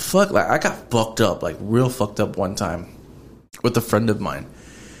 the fuck? Like, I got fucked up, like, real fucked up one time with a friend of mine.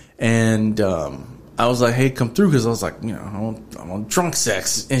 And, I was like, hey, come through, because I was like, you know, I'm on drunk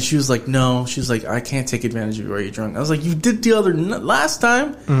sex. And she was like, no. She was like, I can't take advantage of you while you're drunk. I was like, you did the last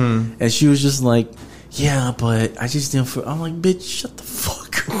time. Mm-hmm. And she was just like, yeah, but I just didn't. I'm like, bitch, shut the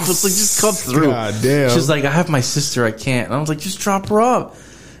fuck up. I was like, just come through. God damn. She was like, I have my sister, I can't. And I was like, just drop her off.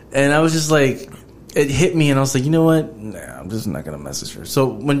 And I was just like, it hit me, and I was like, you know what? Nah, I'm just not going to message her. So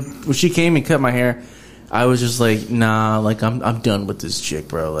when she came and cut my hair, I was just like, nah, like, I'm done with this chick,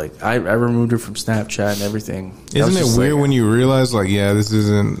 bro. Like, I removed her from Snapchat and everything. Isn't it weird when you realize, like, yeah, this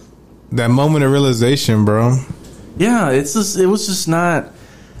isn't that moment of realization, bro? Yeah, it was just not.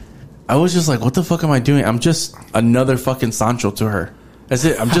 I was just like, what the fuck am I doing? I'm just another fucking Sancho to her. That's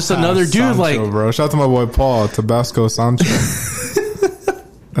it. I'm just another dude, Sancho, like, bro. Shout out to my boy Paul, Tabasco Sancho.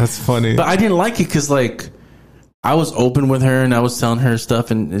 That's funny. But I didn't like it because, like, I was open with her and I was telling her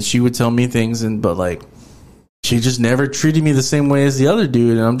stuff, and she would tell me things, but like, she just never treated me the same way as the other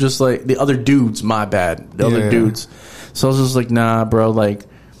dude. And I'm just like, the other dudes, my bad. The other dudes. So I was just like, nah, bro, like,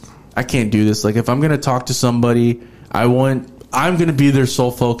 I can't do this. Like, if I'm going to talk to somebody, I'm going to be their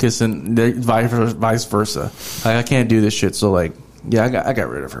sole focus, and vice versa. Like, I can't do this shit. So, like, yeah, I got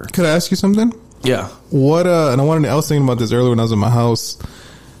rid of her. Could I ask you something? Yeah. What, and I was thinking about this earlier when I was in my house.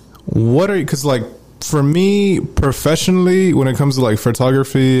 Because, like, for me, professionally, when it comes to, like,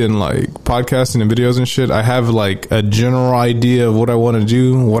 photography and, like, podcasting and videos and shit, I have, like, a general idea of what I want to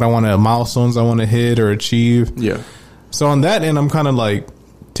do, milestones I want to hit or achieve. Yeah. So on that end, I'm kind of, like,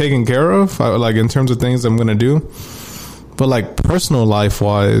 taken care of, like, in terms of things I'm going to do. But like personal life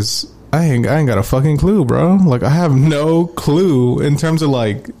wise, I ain't got a fucking clue, bro. Like I have no clue in terms of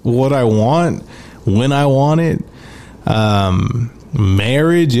like what I want, when I want it,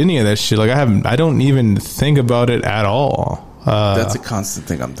 marriage, any of that shit. Like I don't even think about it at all. That's a constant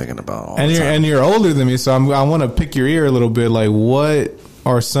thing I'm thinking about all the time. And you're older than me, so I want to pick your ear a little bit. Like, what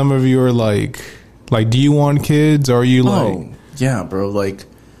are some of your like? Do you want kids? Or are you like? Yeah, bro. Like,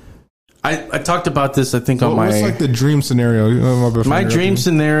 I talked about this. I think on what's like the dream scenario? My dream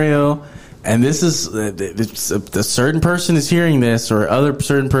scenario, and this is a certain person is hearing this, or other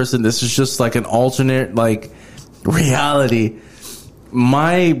certain person. This is just like an alternate like reality.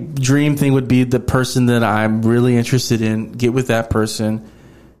 My dream thing would be the person that I'm really interested in, get with that person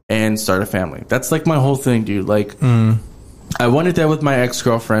and start a family. That's like my whole thing, dude. Like, I wanted that with my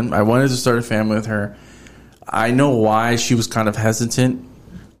ex-girlfriend. I wanted to start a family with her. I know why she was kind of hesitant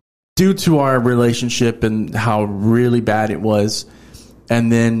due to our relationship and how really bad it was.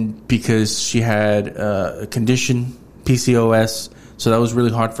 And then because she had a condition, PCOS, so that was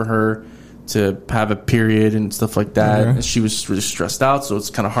really hard for her to have a period and stuff like that. And she was really stressed out, so it's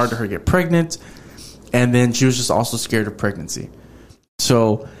kind of hard for her to get pregnant. And then she was just also scared of pregnancy.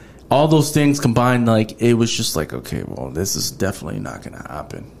 So all those things combined, like, it was just like, okay, well, this is definitely not going to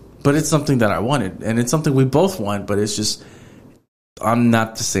happen. But it's something that I wanted, and it's something we both want, but it's just, I'm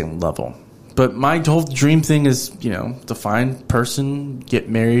not the same level. But my whole dream thing is, you know, to find person, get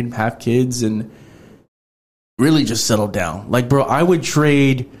married, have kids, and really just settle down. Like, bro, I would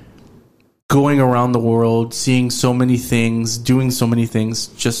trade going around the world, seeing so many things, doing so many things,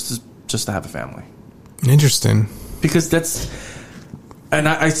 just to have a family. Interesting. Because that's, and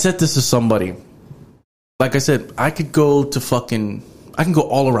I said this to somebody. Like I said, I can go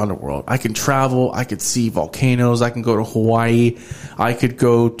all around the world. I can travel. I could see volcanoes. I can go to Hawaii. I could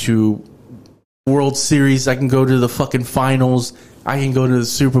go to World Series. I can go to the fucking finals. I can go to the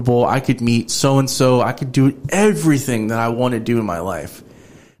Super Bowl. I could meet so-and-so. I could do everything that I want to do in my life.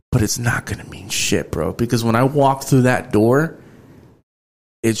 But it's not going to mean shit, bro. Because when I walk through that door,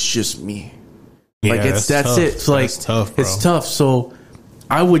 it's just me. Yeah, like, that's it. It's like, that's tough, bro. It's tough. So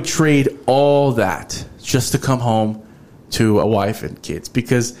I would trade all that just to come home to a wife and kids.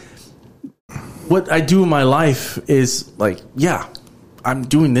 Because what I do in my life is like, yeah, I'm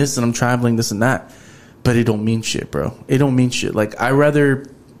doing this and I'm traveling this and that. But it don't mean shit, bro. It don't mean shit. Like, I rather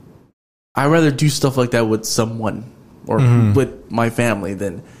do stuff like that with someone or with my family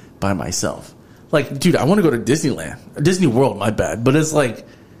than by myself. Like, dude, I want to go to Disneyland, Disney World. My bad, but it's like,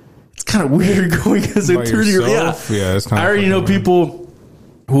 it's kind of weird going as a 30-year-old. Yeah, it's kind of. I already know people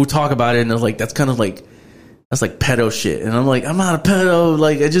who talk about it, and they're like, that's kind of like, that's like pedo shit. And I'm like, I'm not a pedo.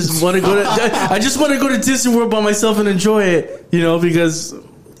 Like, I just want to go to, I just want to go to Disney World by myself and enjoy it, you know, because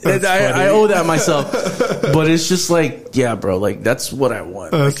I owe that myself. But it's just like, yeah, bro, like, that's what I want.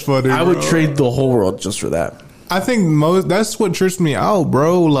 That's like, funny. I would trade the whole world just for that. I think that's what trips me out,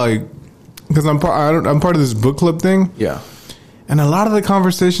 bro. Like, because I'm part of this book club thing. Yeah. And a lot of the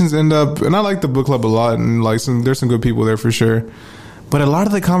conversations end up, and I like the book club a lot, and like there's some good people there for sure. But a lot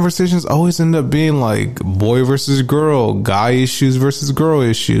of the conversations always end up being like boy versus girl, guy issues versus girl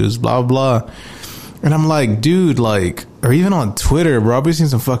issues, blah, blah. And I'm like, dude, like, or even on Twitter, bro, I've been seeing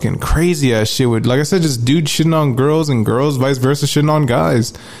some fucking crazy ass shit with, like I said, just dudes shitting on girls and girls vice versa shitting on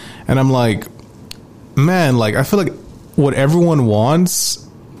guys. And I'm like, man, like, I feel like what everyone wants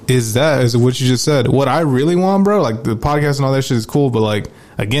is what you just said. What I really want, bro, like the podcast and all that shit is cool, but like,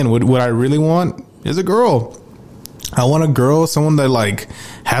 again, what I really want is a girl. I want a girl, someone that like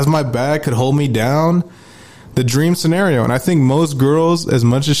has my back, could hold me down. The dream scenario. And I think most girls, as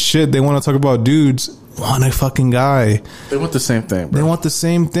much as shit they want to talk about dudes, want a fucking guy. They want the same thing, bro. They want the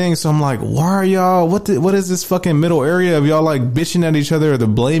same thing. So I'm like, why are y'all, what is this fucking middle area of y'all like bitching at each other or the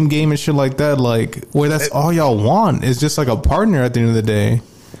blame game and shit like that? Like, where that's all y'all want is just like a partner at the end of the day.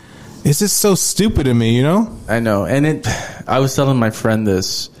 It's just so stupid to me, you know? I know. And I was telling my friend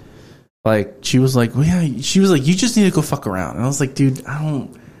this, like, she was like, well, yeah, she was like, you just need to go fuck around. And I was like, dude, I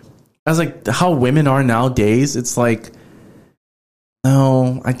was like, how women are nowadays, it's like,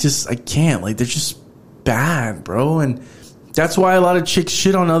 no, I can't. Like, they're just bad, bro. And that's why a lot of chicks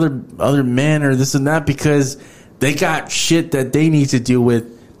shit on other men or this and that, because they got shit that they need to deal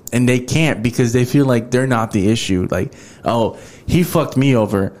with and they can't because they feel like they're not the issue. Like, oh, he fucked me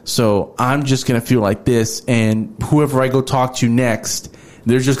over, so I'm just going to feel like this, and whoever I go talk to next,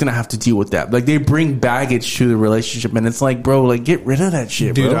 they're just going to have to deal with that. Like, they bring baggage to the relationship, and it's like, bro, like, get rid of that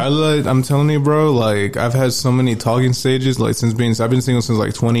shit, dude, bro. I'm telling you, bro, like, I've had so many talking stages, like, I've been single since,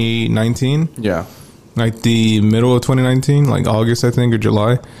 like, 2019. Yeah. Like, the middle of 2019, like, August, I think, or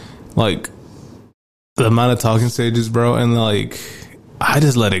July. Like, the amount of talking stages, bro, and like I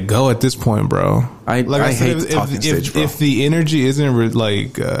just let it go at this point, bro. I hate talking stage, bro. If the energy isn't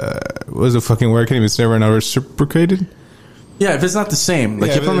like what's the fucking word? I can't even say right now. Reciprocated. Yeah, if it's not the same,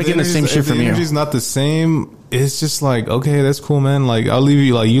 like if I'm not getting the same shit from you, if the energy's not the same, it's just like, okay, that's cool, man. Like I'll leave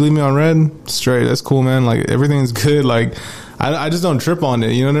you, like you leave me on red, straight. That's cool, man. Like everything's good. Like I just don't trip on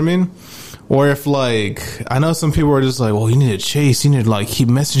it. You know what I mean? Or if like I know some people are just like, well, you need to chase. You need to like keep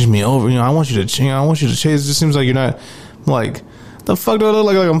messaging me over. You know, I want you to change. I want you to chase. It just seems like you're not like the fuck do I look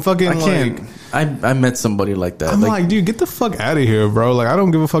like I'm fucking. I can't. Like, I met somebody like that. I'm like, dude, get the fuck out of here, bro. Like, I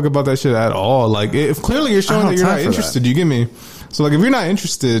don't give a fuck about that shit at all. Like, if clearly you're showing that you're not interested, you get me? So, like, if you're not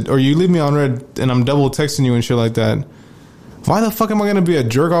interested or you leave me on red and I'm double texting you and shit like that, why the fuck am I going to be a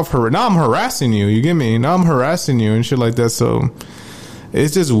jerk off her? Now I'm harassing you. You get me? Now I'm harassing you and shit like that. So,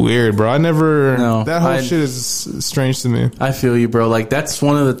 it's just weird, bro. That whole shit is strange to me. I feel you, bro. Like, that's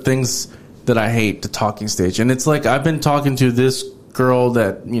one of the things that I hate, the talking stage. And it's like, I've been talking to this girl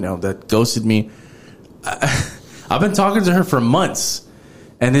that, you know, that ghosted me. I've been talking to her for months,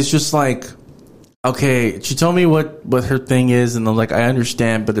 and it's just like, okay, she told me what her thing is, and I'm like, I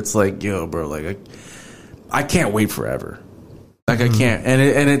understand, but it's like, yo, bro, like I can't wait forever. Like I can't,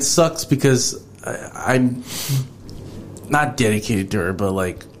 and it sucks because I'm not dedicated to her, but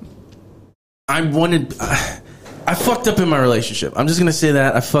like I fucked up in my relationship. I'm just gonna say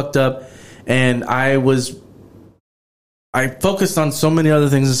that I fucked up, and I focused on so many other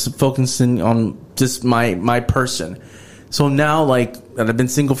things, focusing on just my person. So now, like, that I've been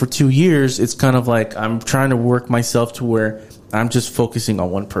single for 2 years, it's kind of like I'm trying to work myself to where I'm just focusing on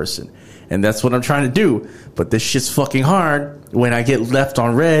one person. And that's what I'm trying to do. But this shit's fucking hard when I get left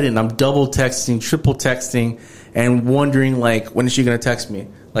on red and I'm double texting, triple texting, and wondering, like, when is she going to text me?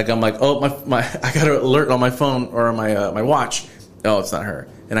 Like, I'm like, oh, my I got an alert on my phone or on my watch. Oh, it's not her.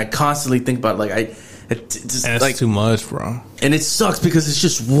 And I constantly think about, like, it's like too much, bro. And it sucks because it's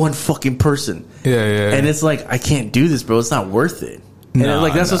just one fucking person. Yeah. And it's like, I can't do this, bro. It's not worth it. And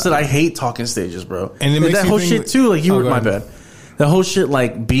like that's what I said. I hate talking stages, bro. And that whole shit too. Like you were my bad. The whole shit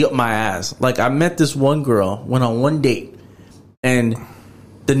like beat up my ass. Like I met this one girl, went on one date, and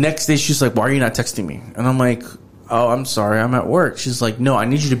the next day she's like, "Why are you not texting me?" And I'm like, "Oh, I'm sorry, I'm at work." She's like, "No, I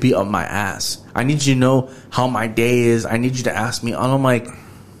need you to beat up my ass. I need you to know how my day is. I need you to ask me." And I'm like,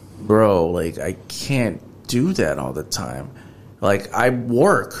 bro, like I can't do that all the time. Like I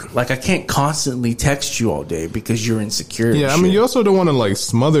work, like I can't constantly text you all day because you're insecure. Yeah, I mean, you also don't want to like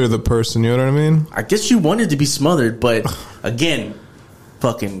smother the person. You know what I mean? I guess you wanted to be smothered, but again,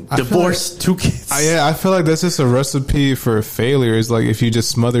 fucking divorce, like, 2 kids. I feel like that's just a recipe for failure. Is like if you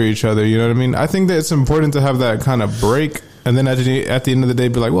just smother each other. You know what I mean? I think that it's important to have that kind of break. And then at the end of the day,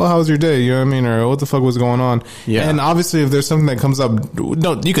 be like, well, how was your day? You know what I mean? Or what the fuck was going on? Yeah. And obviously, if there's something that comes up,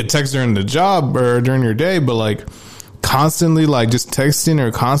 no, you could text during the job or during your day, but like constantly, like just texting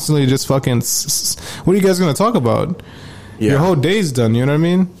or constantly just fucking, what are you guys going to talk about? Yeah. Your whole day's done. You know what I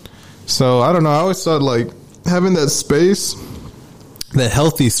mean? So I don't know. I always thought like having that space, that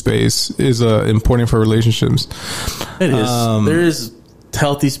healthy space is important for relationships. It is. There is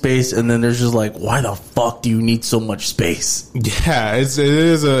healthy space, and then there's just like, why the fuck do you need so much space? Yeah, it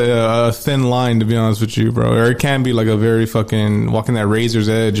is a thin line, to be honest with you, bro. Or it can be like a very fucking walking that razor's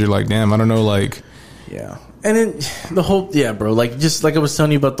edge. You're like, damn, I don't know, like, yeah. And then the whole, yeah, bro, like just like I was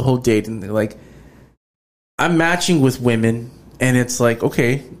telling you about the whole date, and like I'm matching with women, and it's like,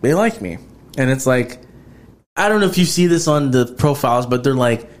 okay, they like me, and it's like, I don't know if you see this on the profiles, but they're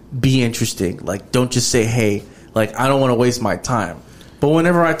like, be interesting, like don't just say hey, like I don't want to waste my time. But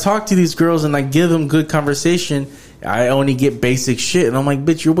whenever I talk to these girls and I give them good conversation, I only get basic shit. And I'm like,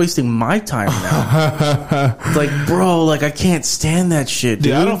 bitch, you're wasting my time now. It's like, bro, like, I can't stand that shit,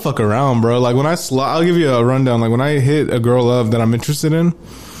 dude. Yeah, I don't fuck around, bro. Like, when I'll give you a rundown. Like, when I hit a girl up that I'm interested in,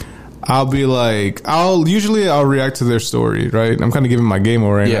 I'll be like, I'll react to their story, right? I'm kind of giving my game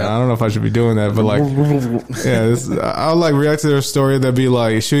away right now. I don't know if I should be doing that, but like, I'll like react to their story. They'll be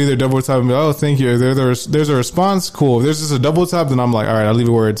like, she'll either double tap and be, oh, thank you. There's a response, cool. If there's just a double tap, then I'm like, all right, I'll leave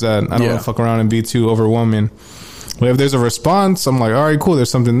it where it's at. I don't want to fuck around and be too overwhelming. But if there's a response, I'm like, all right, cool. There's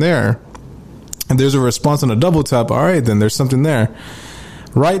something there. And there's a response on a double tap. All right, then there's something there.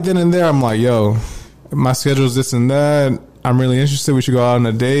 Right then and there, I'm like, yo, my schedule's this and that. I'm really interested. We should go out on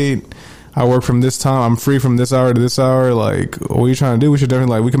a date. I work from this time. I'm free from this hour to this hour. Like, what are you trying to do? We should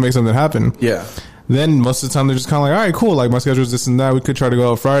definitely, like, we can make something happen. Yeah. Then most of the time they're just kind of like, all right, cool. Like, my schedule's this and that. We could try to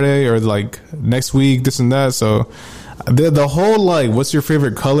go out Friday or like next week, this and that. So the whole like, what's your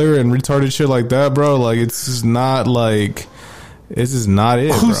favorite color and retarded shit like that, bro? Like, it's just not like, it's just not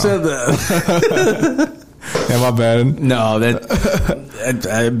it. Who said that? Yeah, my bad. No,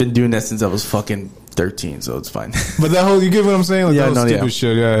 I've been doing that since I was fucking 13, so it's fine. But that whole, you get what I'm saying? Like, Yeah, that whole no, stupid yeah.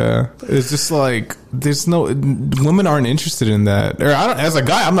 shit. Yeah. It's just like, there's no, women aren't interested in that. Or I don't, as a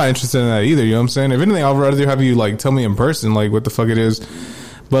guy, I'm not interested in that either. You know what I'm saying? If anything, I'd rather have you like tell me in person, like what the fuck it is.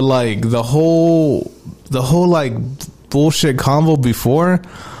 But like the whole like bullshit convo before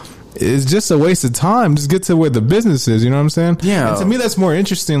is just a waste of time. Just get to where the business is. You know what I'm saying? Yeah. And to me, that's more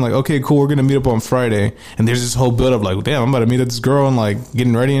interesting. Like, okay, cool, we're gonna meet up on Friday, and there's this whole build up. Like, damn, I'm about to meet up this girl and like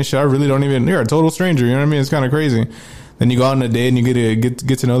getting ready and shit. I really don't even. You're a total stranger. You know what I mean? It's kind of crazy. Then you go out on a date and you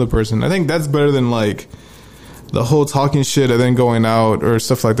get to know the person. I think that's better than like the whole talking shit and then going out or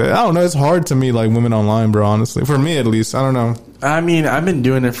stuff like that. I don't know. It's hard to meet like women online, bro. Honestly, for me at least, I don't know. I mean, I've been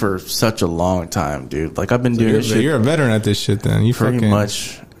doing it for such a long time, dude. Like, I've been doing this shit. You're a veteran at this shit, then. You pretty fucking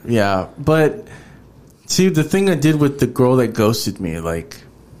much. Yeah, but see, the thing I did with the girl that ghosted me, like,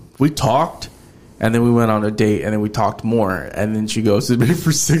 we talked, and then we went on a date, and then we talked more, and then she ghosted me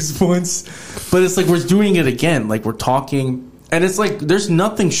for 6 months. But it's like we're doing it again. Like, we're talking, and it's like there's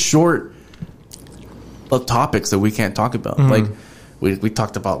nothing short of topics that we can't talk about. Like, we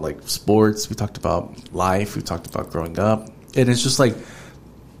talked about, like, sports, we talked about life, we talked about growing up, and it's just like,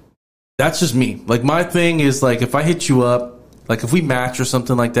 that's just me. Like, my thing is, like, if I hit you up, like, if we match or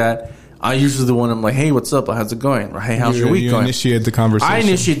something like that, I usually the one I'm like, hey, what's up? How's it going? Or, hey, how's your week going? Initiate the conversation. I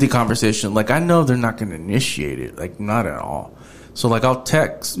initiate the conversation. Like, I know they're not going to initiate it. Like, not at all. So, like, I'll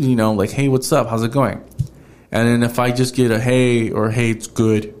text, you know, like, hey, what's up? How's it going? And then if I just get a hey, or hey, it's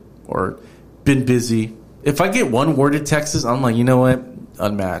good, or been busy. If I get one worded texts, I'm like, you know what?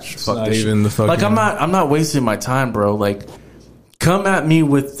 Unmatched. It's fuck not this even shit. the fucking... Like, I'm not wasting my time, bro. Like, come at me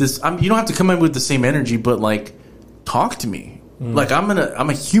with this. You don't have to come in with the same energy, but, like, talk to me. Like, I'm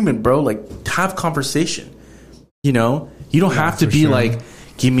a human, bro. Like, have conversation. You know, you don't have to be like,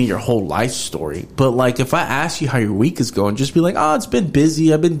 give me your whole life story. But, like, if I ask you how your week is going, just be like, oh, it's been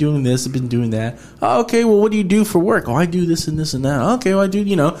busy. I've been doing this. I've been doing that. Oh, okay. Well, what do you do for work? Oh, I do this and this and that. Okay. Well, I do,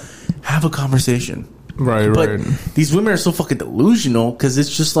 you know, have a conversation. Right. These women are so fucking delusional because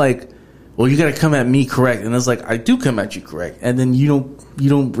it's just like, well, you got to come at me correct. And it's like, I do come at you correct. And then you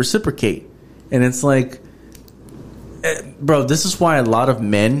don't reciprocate. And it's like, bro, this is why a lot of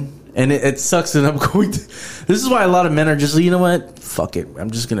men, and it sucks that I'm going to, this is why a lot of men are just like, you know what? Fuck it.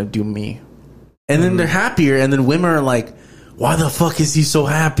 I'm just going to do me. And then they're happier. And then women are like, why the fuck is he so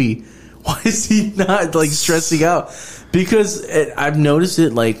happy? Why is he not like stressing out? Because I've noticed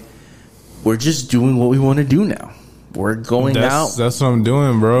it, like, we're just doing what we want to do now. We're going out. That's what I'm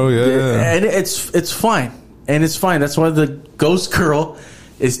doing, bro. Yeah. And it's fine. And it's fine. That's why the ghost girl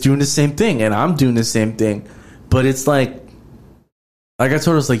is doing the same thing. And I'm doing the same thing. But it's like I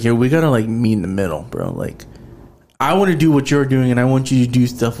told us, like, yo, we gotta like meet in the middle, bro. Like, I want to do what you're doing, and I want you to do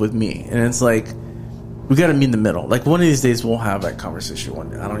stuff with me. And it's like, we gotta meet in the middle. Like, one of these days we'll have that conversation. One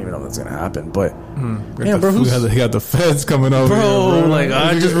day. I don't even know if that's gonna happen, but yeah, bro, He got the feds coming over, bro. Like,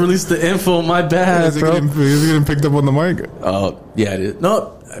 I just released the info. My bad, bro. He's getting picked up on the mic. Oh, yeah, it is.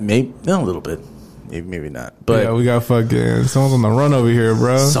 No, maybe a little bit. Maybe not. But yeah, we got fucking someone's on the run over here,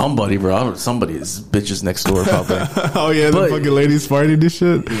 bro. Somebody, bro. Somebody is bitches next door, probably. Oh yeah, the fucking ladies fighting this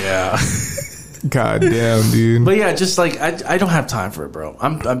shit. Yeah. God damn, dude. But yeah, just like I don't have time for it, bro.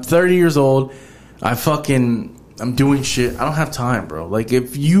 I'm 30 years old. I'm doing shit. I don't have time, bro. Like,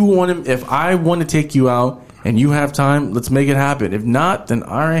 if I want to take you out and you have time, let's make it happen. If not, then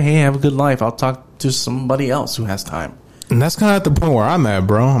all right, hey, have a good life. I'll talk to somebody else who has time. And that's kind of at the point where I'm at,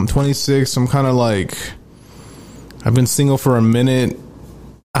 bro. I'm 26. I'm kind of like, I've been single for a minute.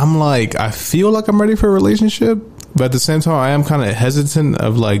 I'm like, I feel like I'm ready for a relationship, but at the same time, I am kind of hesitant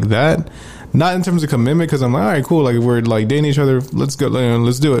of like that. Not in terms of commitment, because I'm like, all right, cool. Like, if we're like dating each other, let's go,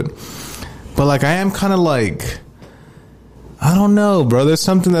 let's do it. But like, I am kind of like, I don't know, bro. There's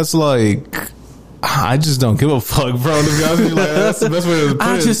something that's like, I just don't give a fuck, bro. To be honest with you, like, that's the best way to put it.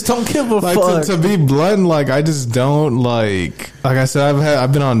 I just don't give a like, fuck. To be blunt, like, I just don't like I said,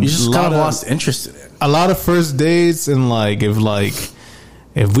 I've been on. You just kind of lost interest in it. A lot of first dates, and like, if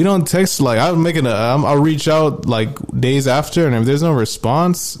we don't text, like, I'll reach out like days after, and if there's no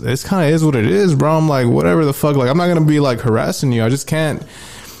response, it's kind of is what it is, bro. I'm like, whatever the fuck. Like, I'm not gonna be like harassing you. I just can't.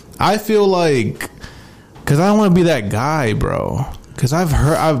 I feel like, because I don't want to be that guy, bro. Because I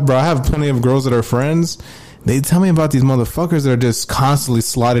have plenty of girls that are friends. They tell me about these motherfuckers that are just constantly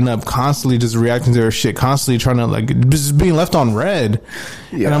sliding up, constantly just reacting to their shit, constantly trying to, like, just being left on red.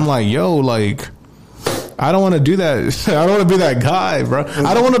 Yeah. And I'm like, yo, like, I don't want to do that. I don't want to be that guy, bro.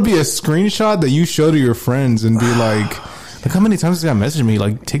 I don't want to be a screenshot that you show to your friends and be like how many times did I message me?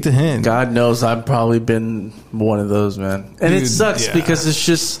 Like, take the hint. God knows I've probably been one of those, man. And dude, it sucks because it's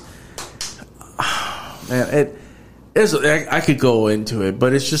just, man, I could go into it,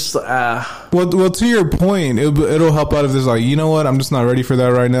 but it's just well, to your point, it'll help out if there's like, you know what, I'm just not ready for that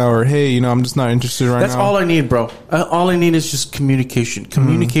right now, or hey, you know, I'm just not interested right now. That's all I need, bro. All I need is just communication.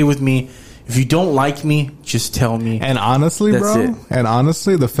 Communicate with me. If you don't like me, just tell me. And honestly, That's bro, it. and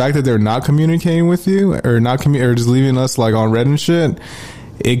honestly, the fact that they're not communicating with you or or just leaving us like on red and shit,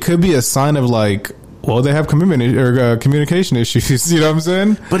 it could be a sign of like, well, they have commitment or communication issues. You know what I'm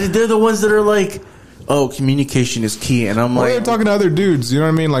saying? But they're the ones that are like, oh, communication is key, and I'm Well, like, they're talking to other dudes. You know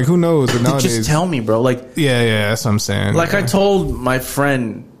what I mean? Like, who knows? But nowadays, just tell me, bro. Like, yeah, that's what I'm saying. Like I told my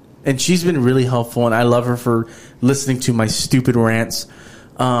friend, and she's been really helpful, and I love her for listening to my stupid rants.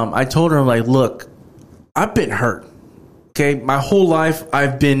 I told her, like, look, I've been hurt. Okay, my whole life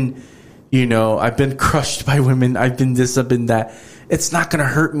I've been, I've been crushed by women. I've been this, I've been that. It's not gonna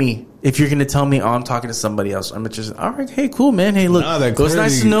hurt me if you're gonna tell me, oh, I'm talking to somebody else. I'm just, all right, hey, cool, man. Hey, look, it was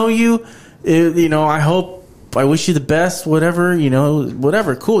nice to know you. I wish you the best. Whatever,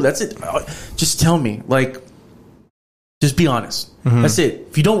 whatever. Cool. That's it. Just tell me, like, just be honest. That's it.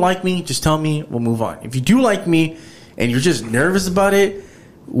 If you don't like me, just tell me. We'll move on. If you do like me and you're just nervous about it,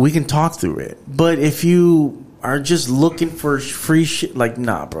 we can talk through it. But if you are just looking for free shit, like,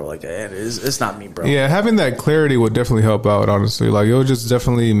 nah, bro, like, it's not me, bro. Yeah, having that clarity would definitely help out, honestly. Like, it would just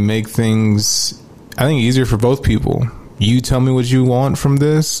definitely make things, I think, easier for both people. You tell me what you want from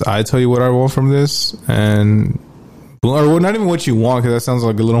this, I tell you what I want from this, and, or not even what you want, because that sounds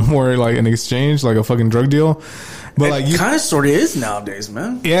like a little more like an exchange, like a fucking drug deal. But like, it kind of sort of is nowadays,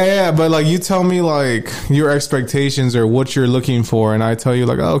 man. Yeah, but like, you tell me like your expectations or what you're looking for, and I tell you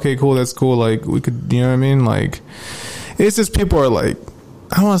like, oh, okay, cool, that's cool. Like, we could, you know what I mean? Like, it's just people are like,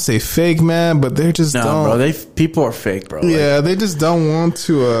 I don't want to say fake, man, but they're just bro. People are fake, bro. Yeah, like, they just don't want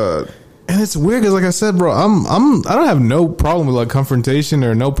to. And it's weird because, like I said, bro, I don't have no problem with like confrontation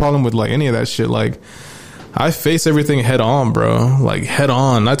or no problem with like any of that shit. Like, I face everything head on, bro. Like, head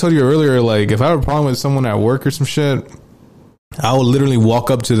on. I told you earlier, like, if I have a problem with someone at work or some shit, I will literally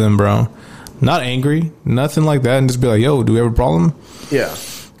walk up to them, bro. Not angry, nothing like that, and just be like, yo, do we have a problem? Yeah.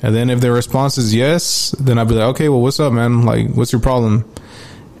 And then if their response is yes, then I'll be like, okay, well, what's up, man? Like, what's your problem?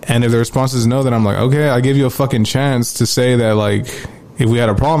 And if the response is no, then I'm like, okay, I gave you a fucking chance to say that, like, if we had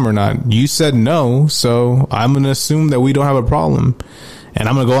a problem or not. You said no, so I'm going to assume that we don't have a problem. And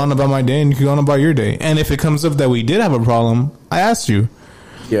I'm going to go on about my day and you can go on about your day. And if it comes up that we did have a problem, I asked you.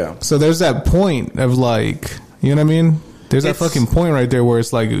 Yeah. So there's that point of like, you know what I mean? There's that fucking point right there where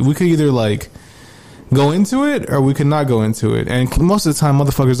it's like, we could either like go into it or we could not go into it. And most of the time,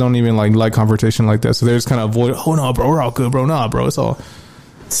 motherfuckers don't even like confrontation like that. So they just kind of avoid, oh no, bro, we're all good, bro. Nah, bro, it's all.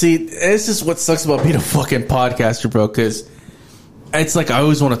 See, this is what sucks about being a fucking podcaster, bro, because it's like I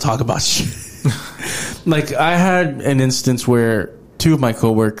always want to talk about shit. Like, I had an instance where two of my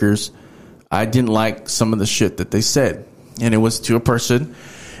coworkers, I didn't like some of the shit that they said, and it was to a person,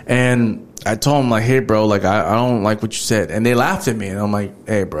 and I told them, like, hey, bro, like, I don't like what you said, and they laughed at me, and I'm like,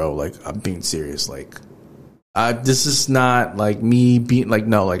 hey, bro, like, I'm being serious, like, this is not like me being like,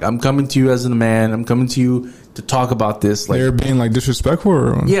 no, like, I'm coming to you as a man, I'm coming to you to talk about this. Like, they're being like disrespectful,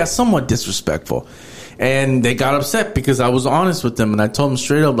 or? Yeah, somewhat disrespectful. And they got upset because I was honest with them, and I told them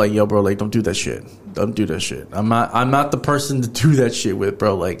straight up, like, yo, bro, like, don't do that shit. Don't do that shit. I'm not the person to do that shit with,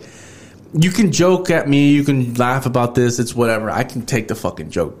 bro. Like, you can joke at me, you can laugh about this, it's whatever. I can take the fucking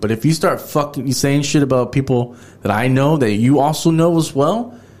joke. But if you start fucking saying shit about people that I know that you also know as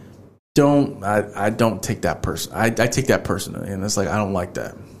well, I don't take that person. I take that personally, and it's like, I don't like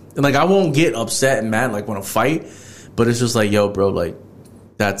that. And like, I won't get upset and mad like when I fight, but it's just like, yo, bro, like,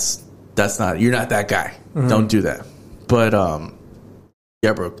 that's not, you're not that guy. Mm-hmm. Don't do that. But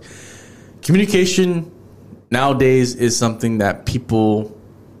yeah, bro. Communication nowadays is something that people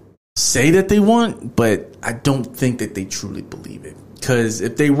say that they want, but I don't think that they truly believe it. Because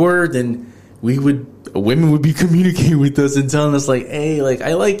if they were, then women would be communicating with us and telling us, like, hey, like,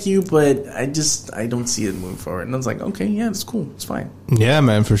 I like you, but I don't see it moving forward. And I was like, okay, yeah, it's cool, it's fine. Yeah,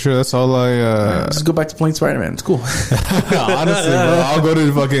 man, for sure. That's all just go back to playing Spider-Man. It's cool. Honestly, bro, I'll go to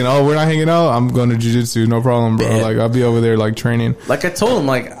the fucking, oh, we're not hanging out, I'm going to jiu-jitsu, no problem, bro. Man. Like, I'll be over there, like, training. Like I told him,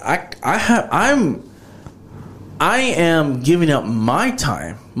 like, I am giving up my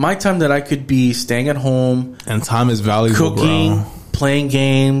time that I could be staying at home. And time is valuable, cooking, bro. Playing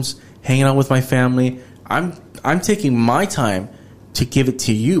games, hanging out with my family. I'm taking my time to give it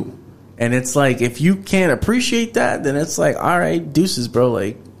to you. And it's like, if you can't appreciate that, then it's like, all right, deuces, bro.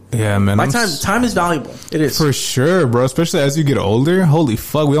 Like, yeah, man. My time is valuable. It is. For sure, bro. Especially as you get older. Holy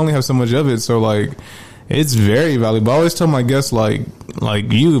fuck, we only have so much of it. So, like, it's very valuable. I always tell my guests, like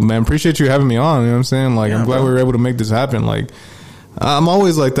you, man, appreciate you having me on. You know what I'm saying? Like, yeah, I'm glad we were able to make this happen. Like, I'm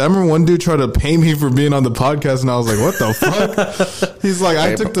always like that. I remember one dude tried to pay me for being on the podcast, and I was like, "What the fuck?" He's like,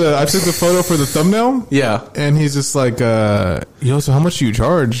 "I took the photo for the thumbnail." Yeah, and he's just like, "Yo, so how much do you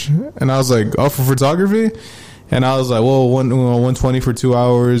charge?" And I was like, "Oh, for photography." And I was like, "Well, 120 for 2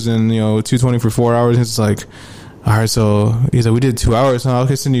 hours, and 220 for 4 hours." And it's like, "All right." So he's like, "We did 2 hours. Huh?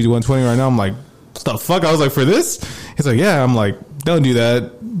 Okay, send you 120 right now." I'm like, "What the fuck?" I was like, "For this?" He's like, "Yeah." I'm like, "Don't do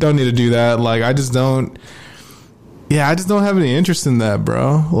that. Don't need to do that. Like, I just don't have any interest in that,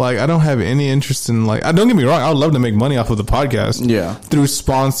 bro. Like, I don't have any interest in, like, don't get me wrong. I would love to make money off of the podcast. Yeah. Through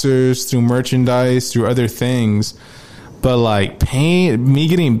sponsors, through merchandise, through other things. But, like,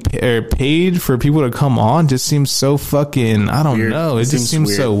 getting paid for people to come on just seems so fucking, I don't know. It just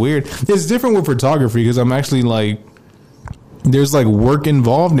seems so weird. It's different with photography because I'm actually, like, there's, like, work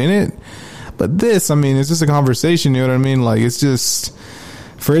involved in it. But this, I mean, it's just a conversation, you know what I mean? Like, it's just...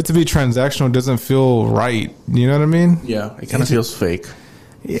 For it to be transactional doesn't feel right. You know what I mean? Yeah, it kind of feels fake.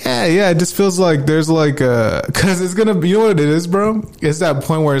 Yeah. It just feels like there's like because it's gonna be. You know what it is, bro? It's that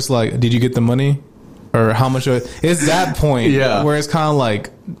point where it's like, did you get the money, or how much? It's that point. Yeah. Where it's kind of like,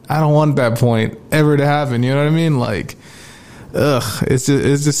 I don't want that point ever to happen. You know what I mean? Like, it's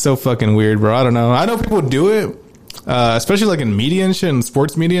just so fucking weird, bro. I don't know. I know people do it, especially like in media and shit, and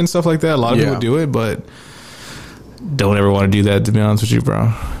sports media and stuff like that. A lot of people do it, but. Don't ever want to do that, to be honest with you,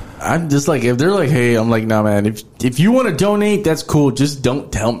 bro. I'm just like, if they're like, hey, I'm like, nah, man, if you want to donate, that's cool. Just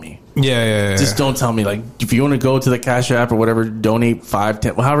don't tell me. Yeah. Just don't tell me. Like, if you want to go to the Cash App or whatever, donate 5,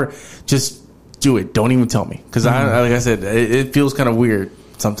 10, however, just do it. Don't even tell me. Because like I said, it feels kind of weird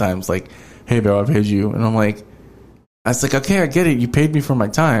sometimes. Like, hey, bro, I paid you. And I'm like, I was like, okay, I get it. You paid me for my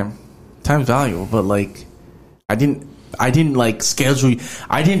time. Time's valuable. But like, I didn't like schedule.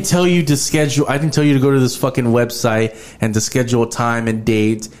 I didn't tell you to schedule. I didn't tell you to go to this fucking website and to schedule a time and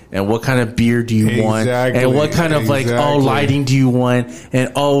date and what kind of beer do you want and what kind of like lighting do you want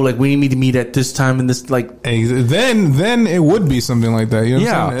and like we need to meet at this time and this like. Then it would be something like that. You know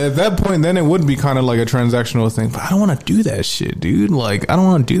what I'm saying? At that point, then it would be kind of like a transactional thing. But I don't want to do that shit, dude. Like I don't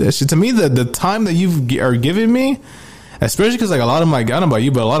want to do that shit. To me, the time that you are giving me. Especially because like a lot of my, I don't know about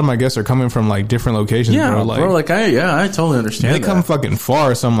you, but a lot of my guests are coming from like different locations. Yeah, bro. I totally understand. They come fucking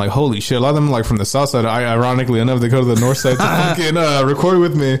far, so I'm like, holy shit. A lot of them like from the south side. Ironically enough, they go to the north side to fucking record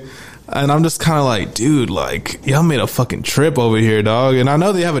with me, and I'm just kind of like, dude, like y'all made a fucking trip over here, dog. And I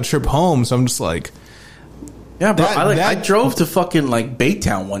know they have a trip home, so I'm just like, yeah, bro. I drove to fucking like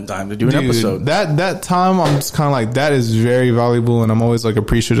Baytown one time to do an episode. That time, I'm just kind of like, that is very valuable, and I'm always like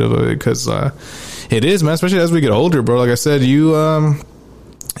appreciative of it because. It is, man, especially as we get older, bro. Like I said, you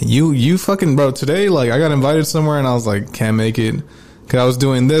fucking, bro, today, like, I got invited somewhere and I was like, can't make it because I was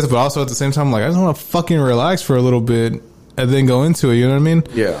doing this, but also at the same time, like, I just want to fucking relax for a little bit and then go into it, you know what I mean?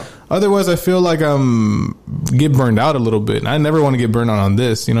 Yeah. Otherwise, I feel like get burned out a little bit. And I never want to get burned out on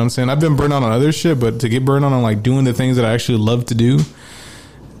this, you know what I'm saying? I've been burned out on other shit, but to get burned out on, like, doing the things that I actually love to do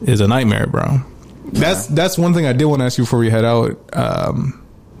is a nightmare, bro. Yeah. That's one thing I did want to ask you before we head out.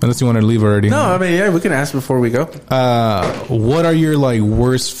 Unless you want to leave already. No, I mean, yeah, we can ask before we go. What are your, like,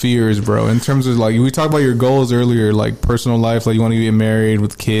 worst fears, bro? In terms of, like, we talked about your goals earlier, like, personal life, like, you want to get married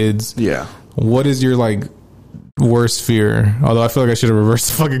with kids. Yeah. What is your, like, worst fear? Although I feel like I should have reversed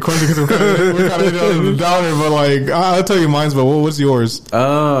the fucking question because we're kind of downer, but, like, I'll tell you mine's, but what's yours?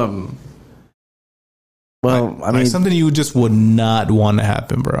 Well, I mean. Something you just would not want to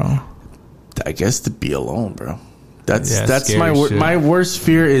happen, bro. I guess to be alone, bro. That's my worst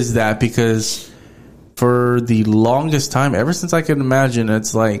fear is that because for the longest time, ever since I could imagine,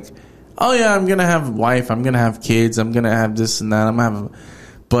 it's like, oh yeah, I'm gonna have a wife, I'm gonna have kids, I'm gonna have this and that,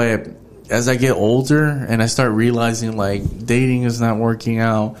 but as I get older and I start realizing like dating is not working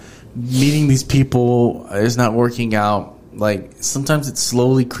out, meeting these people is not working out, like sometimes it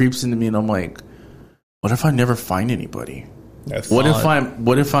slowly creeps into me and I'm like, what if I never find anybody? What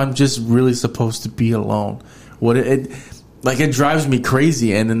if I'm just really supposed to be alone? It drives me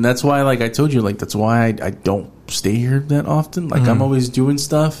crazy, and then that's why, like I told you, like that's why I don't stay here that often. Like I'm always doing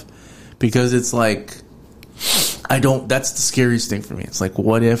stuff because it's like that's the scariest thing for me. It's like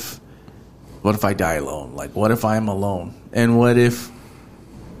what if I die alone? Like what if I'm alone? And what if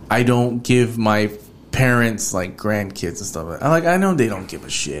I don't give my parents like grandkids and stuff? Like I know they don't give a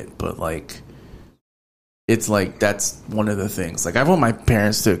shit, but like it's like that's one of the things. Like I want my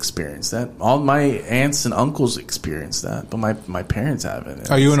parents to experience that. All my aunts and uncles experience that, but my parents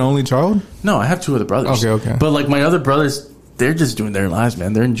haven't. Are you an only child? No, I have 2 other brothers. Okay. But like my other brothers, they're just doing their lives,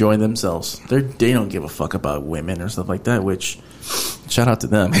 man. They're enjoying themselves. They don't give a fuck about women or stuff like that, which shout out to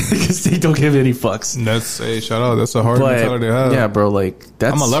them because they don't give any fucks. Shout out. That's a hard mentality to have. Yeah, bro. Like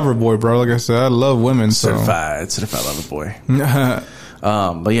I'm a lover boy, bro. Like I said, I love women. Certified lover boy.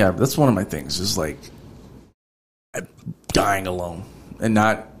 But yeah, that's one of my things. Is like dying alone and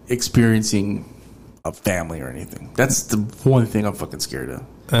not experiencing a family or anything. That's the one thing I'm fucking scared of.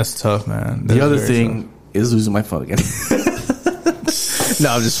 That's tough, man. The other thing is losing my phone again. No,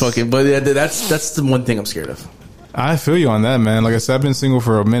 I'm just fucking. But yeah, that's the one thing I'm scared of. I feel you on that, man. Like I said, I've been single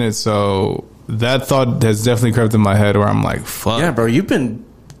for a minute, so that thought has definitely crept in my head where I'm like, fuck. Yeah, bro, you've been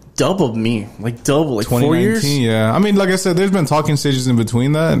double me. Like 4 years? Yeah. I mean, like I said, there's been talking stages in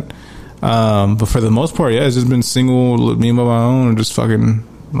between that. But for the most part, yeah, it's just been single, me by my own, and just fucking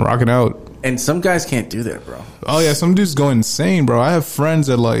rocking out. And some guys can't do that, bro. Oh, yeah, some dudes go insane, bro. I have friends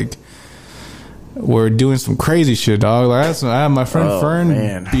that, like, were doing some crazy shit, dog. Like, I had my friend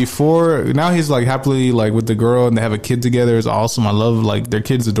Fern before. Now he's, like, happily, like, with the girl, and they have a kid together. It's awesome. I love, like, their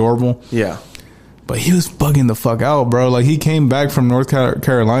kid's adorable. Yeah. But he was bugging the fuck out, bro. Like, he came back from North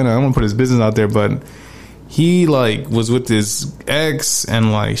Carolina. I don't want to put his business out there, but he, like, was with his ex,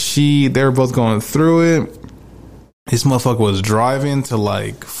 and, like, they were both going through it. This motherfucker was driving to,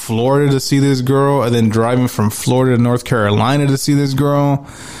 like, Florida to see this girl, and then driving from Florida to North Carolina to see this girl.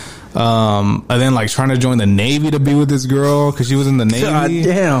 And then, like, trying to join the Navy to be with this girl because she was in the Navy. God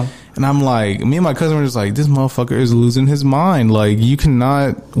damn. And I'm like, me and my cousin were just like, this motherfucker is losing his mind. Like, you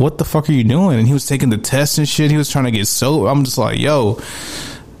cannot, what the fuck are you doing? And he was taking the test and shit. He was trying to get sober. I'm just like, yo,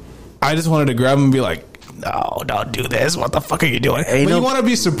 I just wanted to grab him and be like, no, don't do this. What the fuck are you doing? But you want to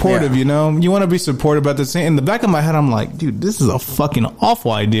be supportive, you know? You want to be supportive, but in the back of my head, I'm like, dude, this is a fucking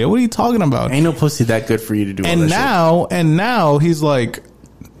awful idea. What are you talking about? Ain't no pussy that good for you to do all that shit. And now he's like,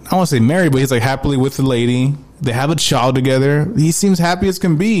 I don't want to say married, but he's like happily with the lady. They have a child together. He seems happy as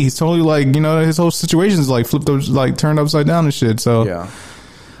can be. He's totally like, you know, his whole situation's like flipped, like turned upside down and shit. So yeah.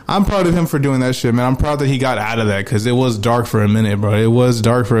 I'm proud of him for doing that shit, man. I'm proud that he got out of that because it was dark for a minute, bro. It was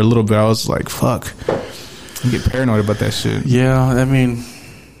dark for a little bit. I was like, fuck. You get paranoid about that shit. Yeah, I mean,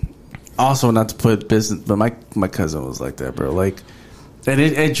 also not to put business, but my cousin was like that, bro. Like, and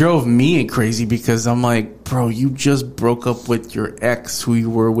it drove me crazy because I'm like, bro, you just broke up with your ex who you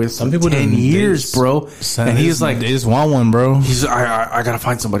were with for 10 years, bro. And he's like, they just want one, bro. He's I gotta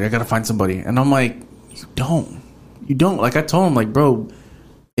find somebody. And I'm like, you don't. Like, I told him, like, bro,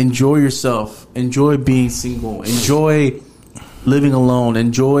 enjoy yourself, enjoy being single, enjoy living alone,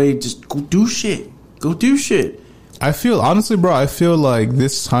 enjoy just go do shit. I feel, honestly, bro, like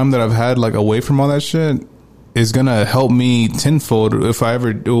this time that I've had, like, away from all that shit is gonna help me tenfold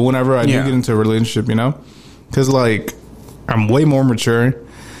whenever I do get into a relationship, you know? Because, like, I'm way more mature.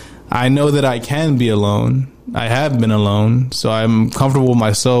 I know that I can be alone. I have been alone, so I'm comfortable with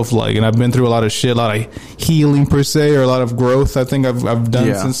myself, like, and I've been through a lot of shit, a lot of healing, per se, or a lot of growth I think I've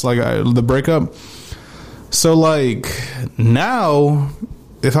done since, like, the breakup. So, like, now,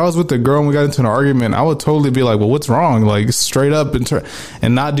 if I was with the girl and we got into an argument, I would totally be like, well, what's wrong? Like, straight up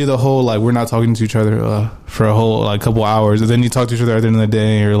and not do the whole, like, we're not talking to each other for a whole, like, couple hours. And then you talk to each other at the end of the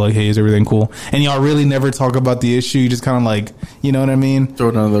day, or like, hey, is everything cool? And y'all really never talk about the issue. You just kind of, like, you know what I mean? Throw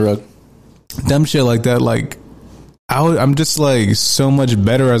it under the rug. Dumb shit like that. Like, I'm just, like, so much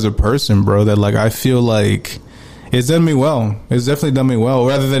better as a person, bro, that, like, I feel like it's done me well. It's definitely done me well.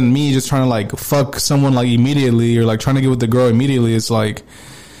 Rather than me just trying to, like, fuck someone, like, immediately, or, like, trying to get with the girl immediately. It's like,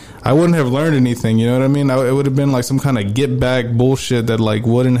 I wouldn't have learned anything, you know what I mean? It would have been like some kind of get back bullshit that, like,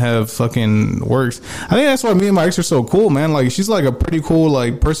 wouldn't have fucking worked. I think that's why me and my ex are so cool, man. Like, she's like a pretty cool,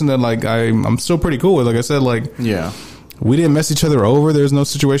 like, person that, like, I'm still pretty cool with. Like I said, like, yeah, we didn't mess each other over. There's no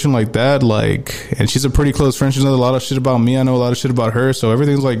situation like that. Like, and she's a pretty close friend. She knows a lot of shit about me. I know a lot of shit about her. So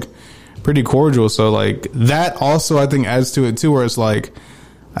everything's, like, pretty cordial. So, like, that also I think adds to it too, where it's like,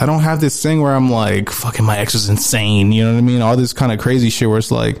 I don't have this thing where I'm like, fucking my ex is insane. You know what I mean? All this kind of crazy shit where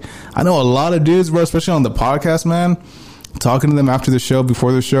it's like, I know a lot of dudes, bro, especially on the podcast, man, talking to them after the show,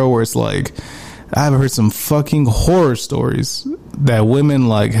 before the show, where it's like, I've heard some fucking horror stories that women,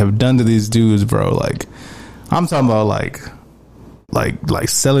 like, have done to these dudes, bro. Like, I'm talking about like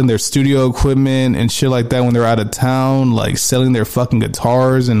selling their studio equipment and shit like that when they're out of town, like selling their fucking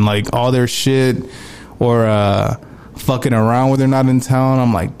guitars and, like, all their shit, or fucking around when they're not in town.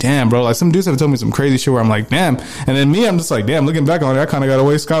 I'm like, damn, bro. Like, some dudes have told me some crazy shit where I'm like, damn. And then me, I'm just like, damn, looking back on it, I kind of got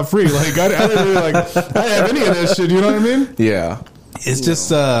away scot-free. Like, I didn't really, like, I didn't have any of that shit, you know what I mean? Yeah. It's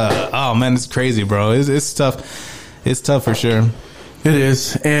just, oh, man, it's crazy, bro. It's tough. It's tough for sure. It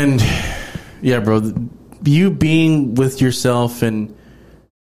is. And, yeah, bro, you being with yourself and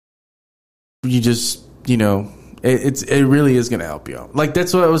you just, you know, It really is gonna help you out. Like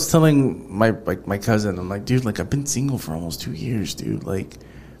that's what I was telling my cousin. I'm like, dude, like I've been single for almost 2 years, dude. Like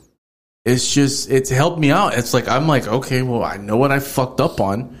it's helped me out. It's like I'm like, okay, well, I know what I fucked up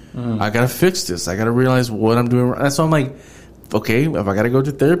on. I gotta fix this. I gotta realize what I'm doing. And so I'm like, okay, if I gotta go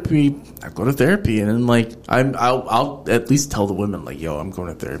to therapy, I go to therapy. And then like I'll at least tell the women like, yo, I'm going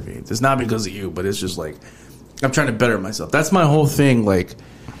to therapy. It's not because of you, but it's just like I'm trying to better myself. That's my whole thing. Like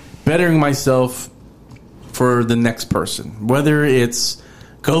bettering myself for the next person, whether it's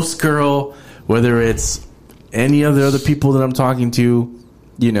Ghost Girl, whether it's any of the other people that I'm talking to,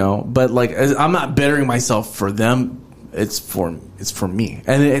 you know. But like, I'm not bettering myself for them. It's for me,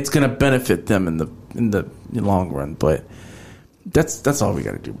 and it's gonna benefit them in the long run. But that's all we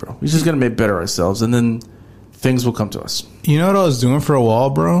gotta do, bro. We just gotta better ourselves, and then things will come to us. You know what I was doing for a while,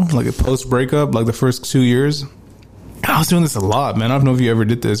 bro? Like a post breakup, like the first 2 years. I was doing this a lot, man. I don't know if you ever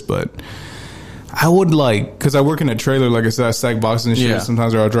did this, but I would like, because I work in a trailer, like I said, I stack boxes and shit. Yeah.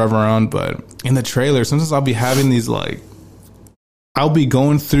 Sometimes I'll drive around, but in the trailer, sometimes I'll be having these like, I'll be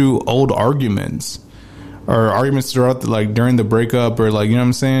going through old arguments or arguments throughout the, like during the breakup or like, you know what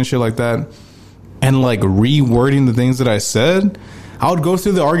I'm saying? Shit like that. And like rewording the things that I said. I would go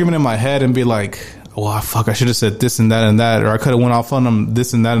through the argument in my head and be like, well, fuck, I should have said this and that, or I could have went off on them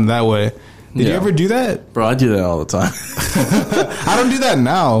this and that way. Did you ever do that? Bro, I do that all the time. I don't do that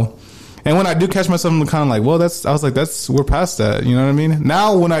now. And when I do catch myself, I'm kind of like, well, we're past that. You know what I mean?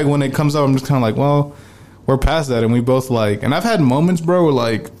 Now when it comes up, I'm just kind of like, well, we're past that. And we both like, and I've had moments, bro, where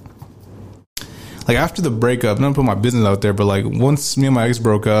like after the breakup, I'm not put my business out there, but like once me and my ex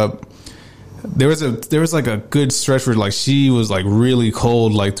broke up, there was like a good stretch where like she was like really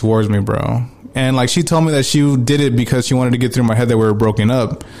cold, like towards me, bro. And like she told me that she did it because she wanted to get through my head that we were broken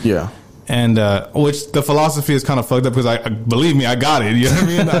up. Yeah. And which the philosophy is kind of fucked up because I believe me, I got it. You know what I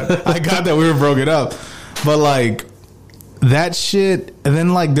mean? I got that we were broken up, but like that shit. And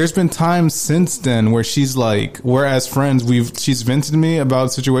then like there's been times since then where she's like, we're as friends, she's vented to me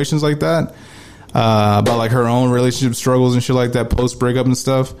about situations like that, about like her own relationship struggles and shit like that post breakup and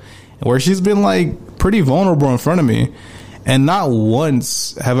stuff, where she's been like pretty vulnerable in front of me, and not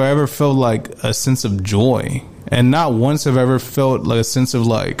once have I ever felt like a sense of joy. And not once have I ever felt like a sense of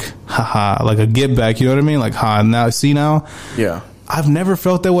like, haha, like a get back. You know what I mean? Like, now. Yeah. I've never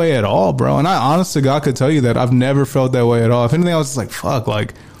felt that way at all, bro. And I honest to God could tell you that I've never felt that way at all. If anything, I was just like, fuck,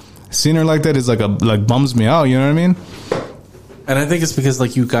 like seeing her like that is like bums me out. You know what I mean? And I think it's because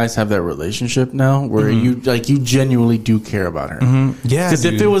like you guys have that relationship now where you genuinely do care about her. Yeah. Because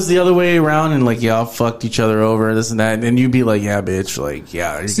if it was the other way around and like y'all fucked each other over this and that, and then you'd be like, yeah, bitch, like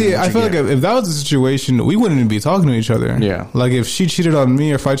yeah. See, I feel like if that was the situation, we wouldn't even be talking to each other. Yeah. Like if she cheated on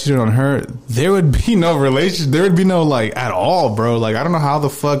me or if I cheated on her, there would be no relation. There would be no like at all, bro. Like I don't know how the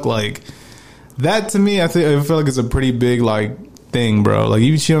fuck like that to me. I feel like it's a pretty big like thing, bro. Like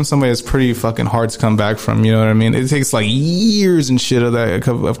you cheat on somebody, it's pretty fucking hard to come back from. You know what I mean? It takes like years and shit of that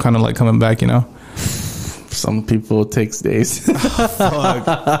of kind of like coming back. You know, some people it takes days. But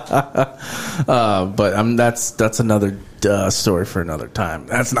that's another story for another time.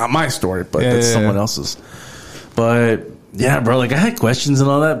 That's not my story, but that's someone else's. But yeah, bro. Like I had questions and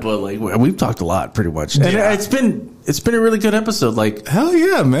all that, but like we've talked a lot, pretty much. And it's been a really good episode. Like hell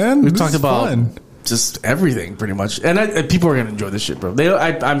yeah, man. We've talked about just everything pretty much, and people are gonna enjoy this shit, bro.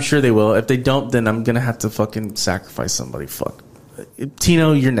 I'm sure they will. If they don't, then I'm gonna have to fucking sacrifice somebody. Fuck,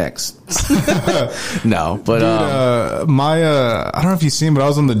 Tino, you're next. No, but dude, I don't know if you've seen, but I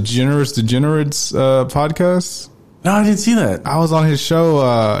was on the Generous Degenerates podcast. No, I didn't see that. I was on his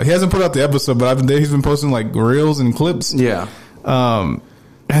show. He hasn't put out the episode, but he's been posting like reels and clips. Yeah.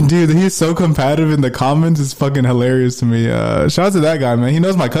 And dude, he's so combative in the comments. It's fucking hilarious to me. Shout out to that guy, man. He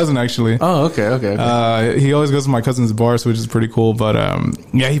knows my cousin actually. Oh, okay. He always goes to my cousin's bars, which is pretty cool. But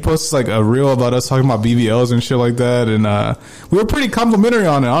yeah, he posts like a reel about us talking about BBLs and shit like that. And we were pretty complimentary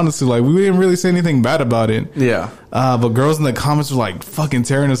on it, honestly. Like we didn't really say anything bad about it. Yeah. But girls in the comments were like fucking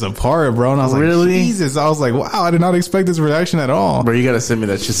tearing us apart, bro. And I was like, really? Jesus. I was like, wow, I did not expect this reaction at all. Bro, you gotta send me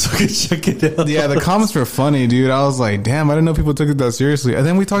that shit so I can check it out. Yeah, the comments were funny, dude. I was like, damn, I didn't know people took it that seriously. And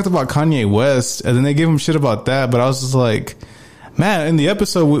then we talked about Kanye West, and then they gave him shit about that. But I was just like, man, in the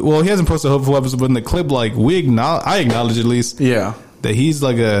episode, well, he hasn't posted a full episode, but in the clip, like I acknowledge at least, yeah, that he's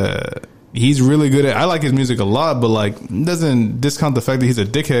like he's really good at. I like his music a lot, but like doesn't discount the fact that he's a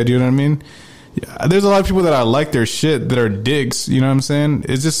dickhead. You know what I mean? Yeah, there's a lot of people that I like their shit that are dicks. You know what I'm saying?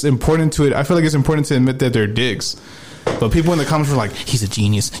 It's just important to it. I feel like it's important to admit that they're dicks. But people in the comments were like, "He's a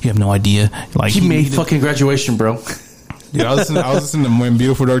genius. You have no idea." Like he made fucking Graduation, bro. Yeah, I was listening to When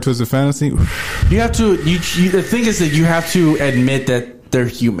Beautiful Dark Twisted Fantasy. You have to. The thing is that you have to admit that they're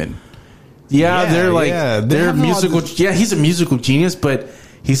human. they're musical. Yeah, he's a musical genius, but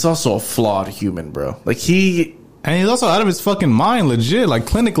he's also a flawed human, bro. Like and he's also out of his fucking mind, legit. Like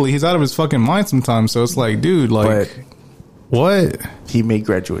clinically, he's out of his fucking mind sometimes. So it's like, dude, like, what? He made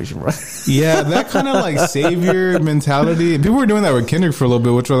Graduation, right? Yeah, that kind of like savior mentality. People were doing that with Kendrick for a little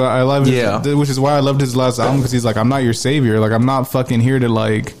bit, which I love. Which is why I loved his last album, because he's like, I'm not your savior. Like, I'm not fucking here to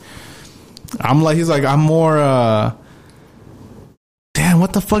like. He's like, I'm more. Damn,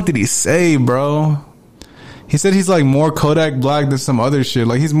 what the fuck did he say, bro? He said he's like more Kodak Black than some other shit.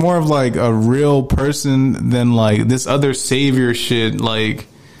 Like, he's more of like a real person than like this other savior shit. Like,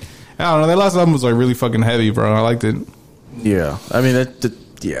 I don't know. That last album was like really fucking heavy, bro. I liked it. Yeah, I mean,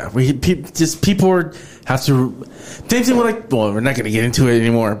 people have to. Same thing with like, well, we're not gonna get into it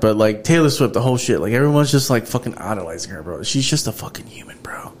anymore, but like Taylor Swift, the whole shit. Like, everyone's just like fucking idolizing her, bro. She's just a fucking human,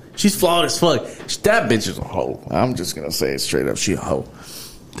 bro. She's flawed as fuck. That bitch is a hoe. I'm just gonna say it straight up. She a hoe.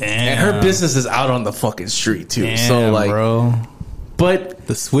 Damn. And her business is out on the fucking street too. Damn, so like, bro. But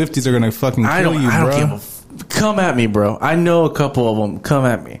the Swifties are gonna fucking kill you, bro. I don't give come at me, bro. I know a couple of them. Come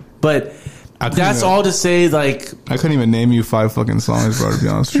at me. But that's all to say. Like, I couldn't even name you 5 fucking songs, bro. To be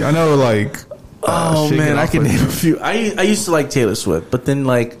honest with you, I know like. Oh man, I can name a few. I used to like Taylor Swift, but then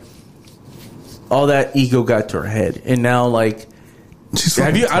like all that ego got to her head, and now like.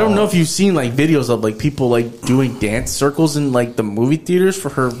 I don't know if you've seen like videos of like people like doing dance circles in like the movie theaters for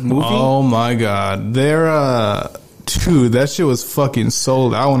her movie. Oh my god, dude, that shit was fucking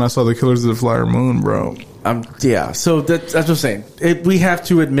sold out when I saw the Killers of the Flower Moon, bro. Yeah. So that's what I'm saying. We have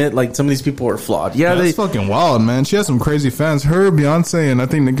to admit, like, some of these people are flawed. Yeah, that's fucking wild, man. She has some crazy fans. Her, Beyonce, and I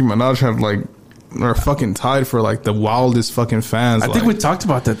think Nicki Minaj have like. Are fucking tied for like the wildest fucking fans. I think we talked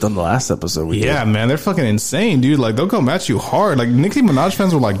about that on the last episode. Man, they're fucking insane, dude. Like, they'll come at you hard. Like, Nicki Minaj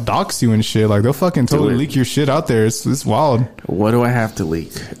fans will like dox you and shit. Like, they'll fucking totally leak your shit out there. It's wild. What do I have to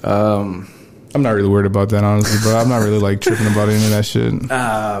leak? I'm not really worried about that, honestly, bro. I'm not really like tripping about any of that shit.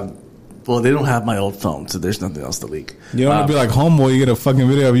 Well, they don't have my old phone, so there's nothing else to leak. You don't want to be like, homeboy, you get a fucking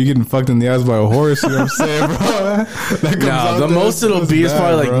video of you getting fucked in the ass by a horse. You know what I'm saying, bro? No, the most it'll be is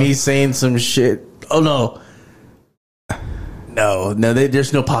probably like me saying some shit. Oh, no,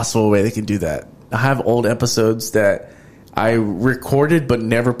 there's no possible way they can do that. I have old episodes that I recorded but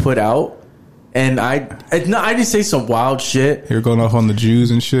never put out. And I just say some wild shit. You're going off on the Jews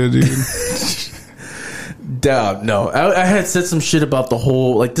and shit, dude. No, I had said some shit about the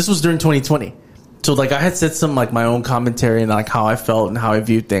whole, like, this was during 2020. So, like, I had said some, like, my own commentary and, like, how I felt and how I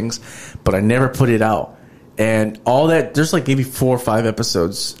viewed things, but I never put it out. And all that, there's, like, maybe 4 or 5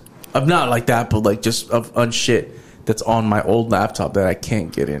 episodes of not like that, but, like, just of unshit that's on my old laptop that I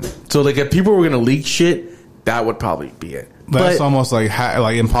can't get in. So, like, if people were going to leak shit, that would probably be it. That's almost like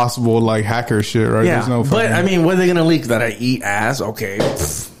impossible, like, hacker shit, right? Yeah, no fucking... but, I mean, what are they going to leak? That I eat ass? Okay.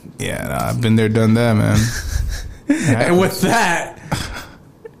 Yeah, nah, I've been there, done that, man. And with that,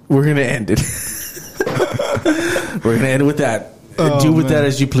 we're going to end it. We're going to end it with that. Do with that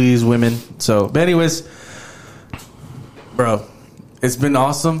as you please, women. So, but anyways, bro, it's been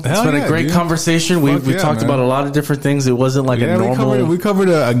awesome. It's been a great conversation. We talked about a lot of different things. It wasn't like a normal. We covered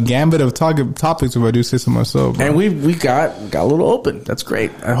a gambit of topics, if I do say so myself, bro. And we got a little open. That's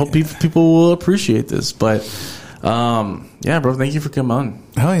great. I hope people will appreciate this. But yeah, bro, thank you for coming on.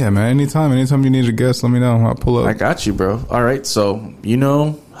 Hell yeah, man. Anytime you need a guest, let me know. I'll pull up. I got you, bro. All right, so you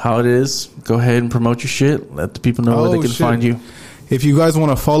know how it is. Go ahead and promote your shit. Let the people know where they can find you. If you guys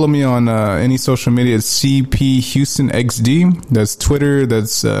want to follow me on any social media, it's CP Houston XD. That's Twitter.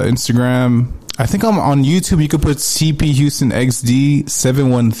 That's Instagram. I think I'm on YouTube. You could put CP Houston XD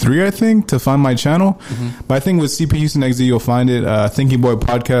 713, I think, to find my channel. Mm-hmm. But I think with CP Houston XD, you'll find it. Thinking Boy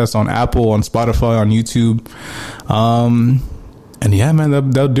Podcast on Apple, on Spotify, on YouTube. And yeah, man,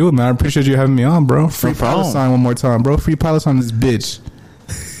 that'll do it, man. I appreciate you having me on, bro. Free Palestine one more time, bro. Free Palestine, this bitch.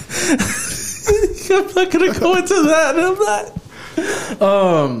 I'm not gonna go into that. I'm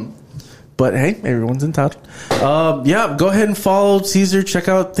not. But hey, everyone's entitled. Yeah, go ahead and follow Cesar. Check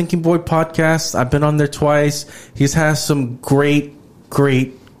out Thinking Boy Podcast. I've been on there twice. He's has some great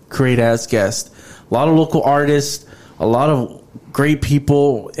ass guests. A lot of local artists, a lot of great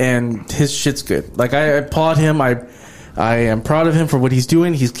people, and his shit's good. Like, I applaud him. I am proud of him for what he's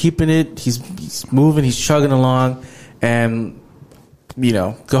doing. He's keeping it. He's moving. He's chugging along. And, you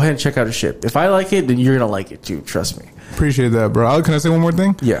know, go ahead and check out his shit. If I like it, then you're going to like it too. Trust me. Appreciate that, bro. Can I say one more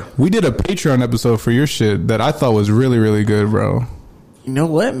thing? Yeah. We did a Patreon episode for your shit that I thought was really, really good, bro. you know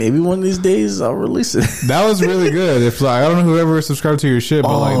what? Maybe one of these days I'll release it. That was really good. If like I don't know whoever subscribed to your shit,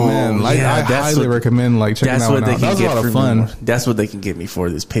 but like man, like I highly recommend like checking that one out. That was a lot of fun. That's what they can get me for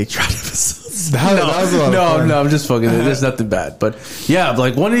this Patreon episodes. That was a lot of fun. No, I'm just fucking. There's nothing bad, but yeah,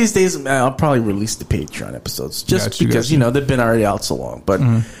 like one of these days, man, I'll probably release the Patreon episodes just because they've been already out so long. But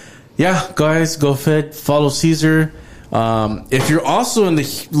yeah, guys, go follow Cesar. If you're also in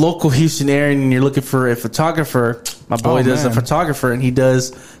the local Houston area and you're looking for a photographer, my boy does a photographer and he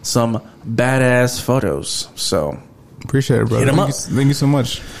does some badass photos. So appreciate it, brother. Thank you so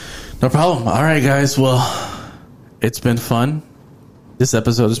much. No problem. All right, guys. Well, it's been fun. This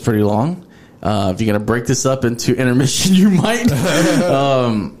episode is pretty long. If you're going to break this up into intermission, you might.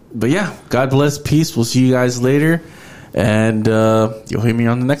 But yeah, God bless. Peace. We'll see you guys later. And you'll hear me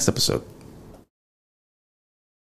on the next episode.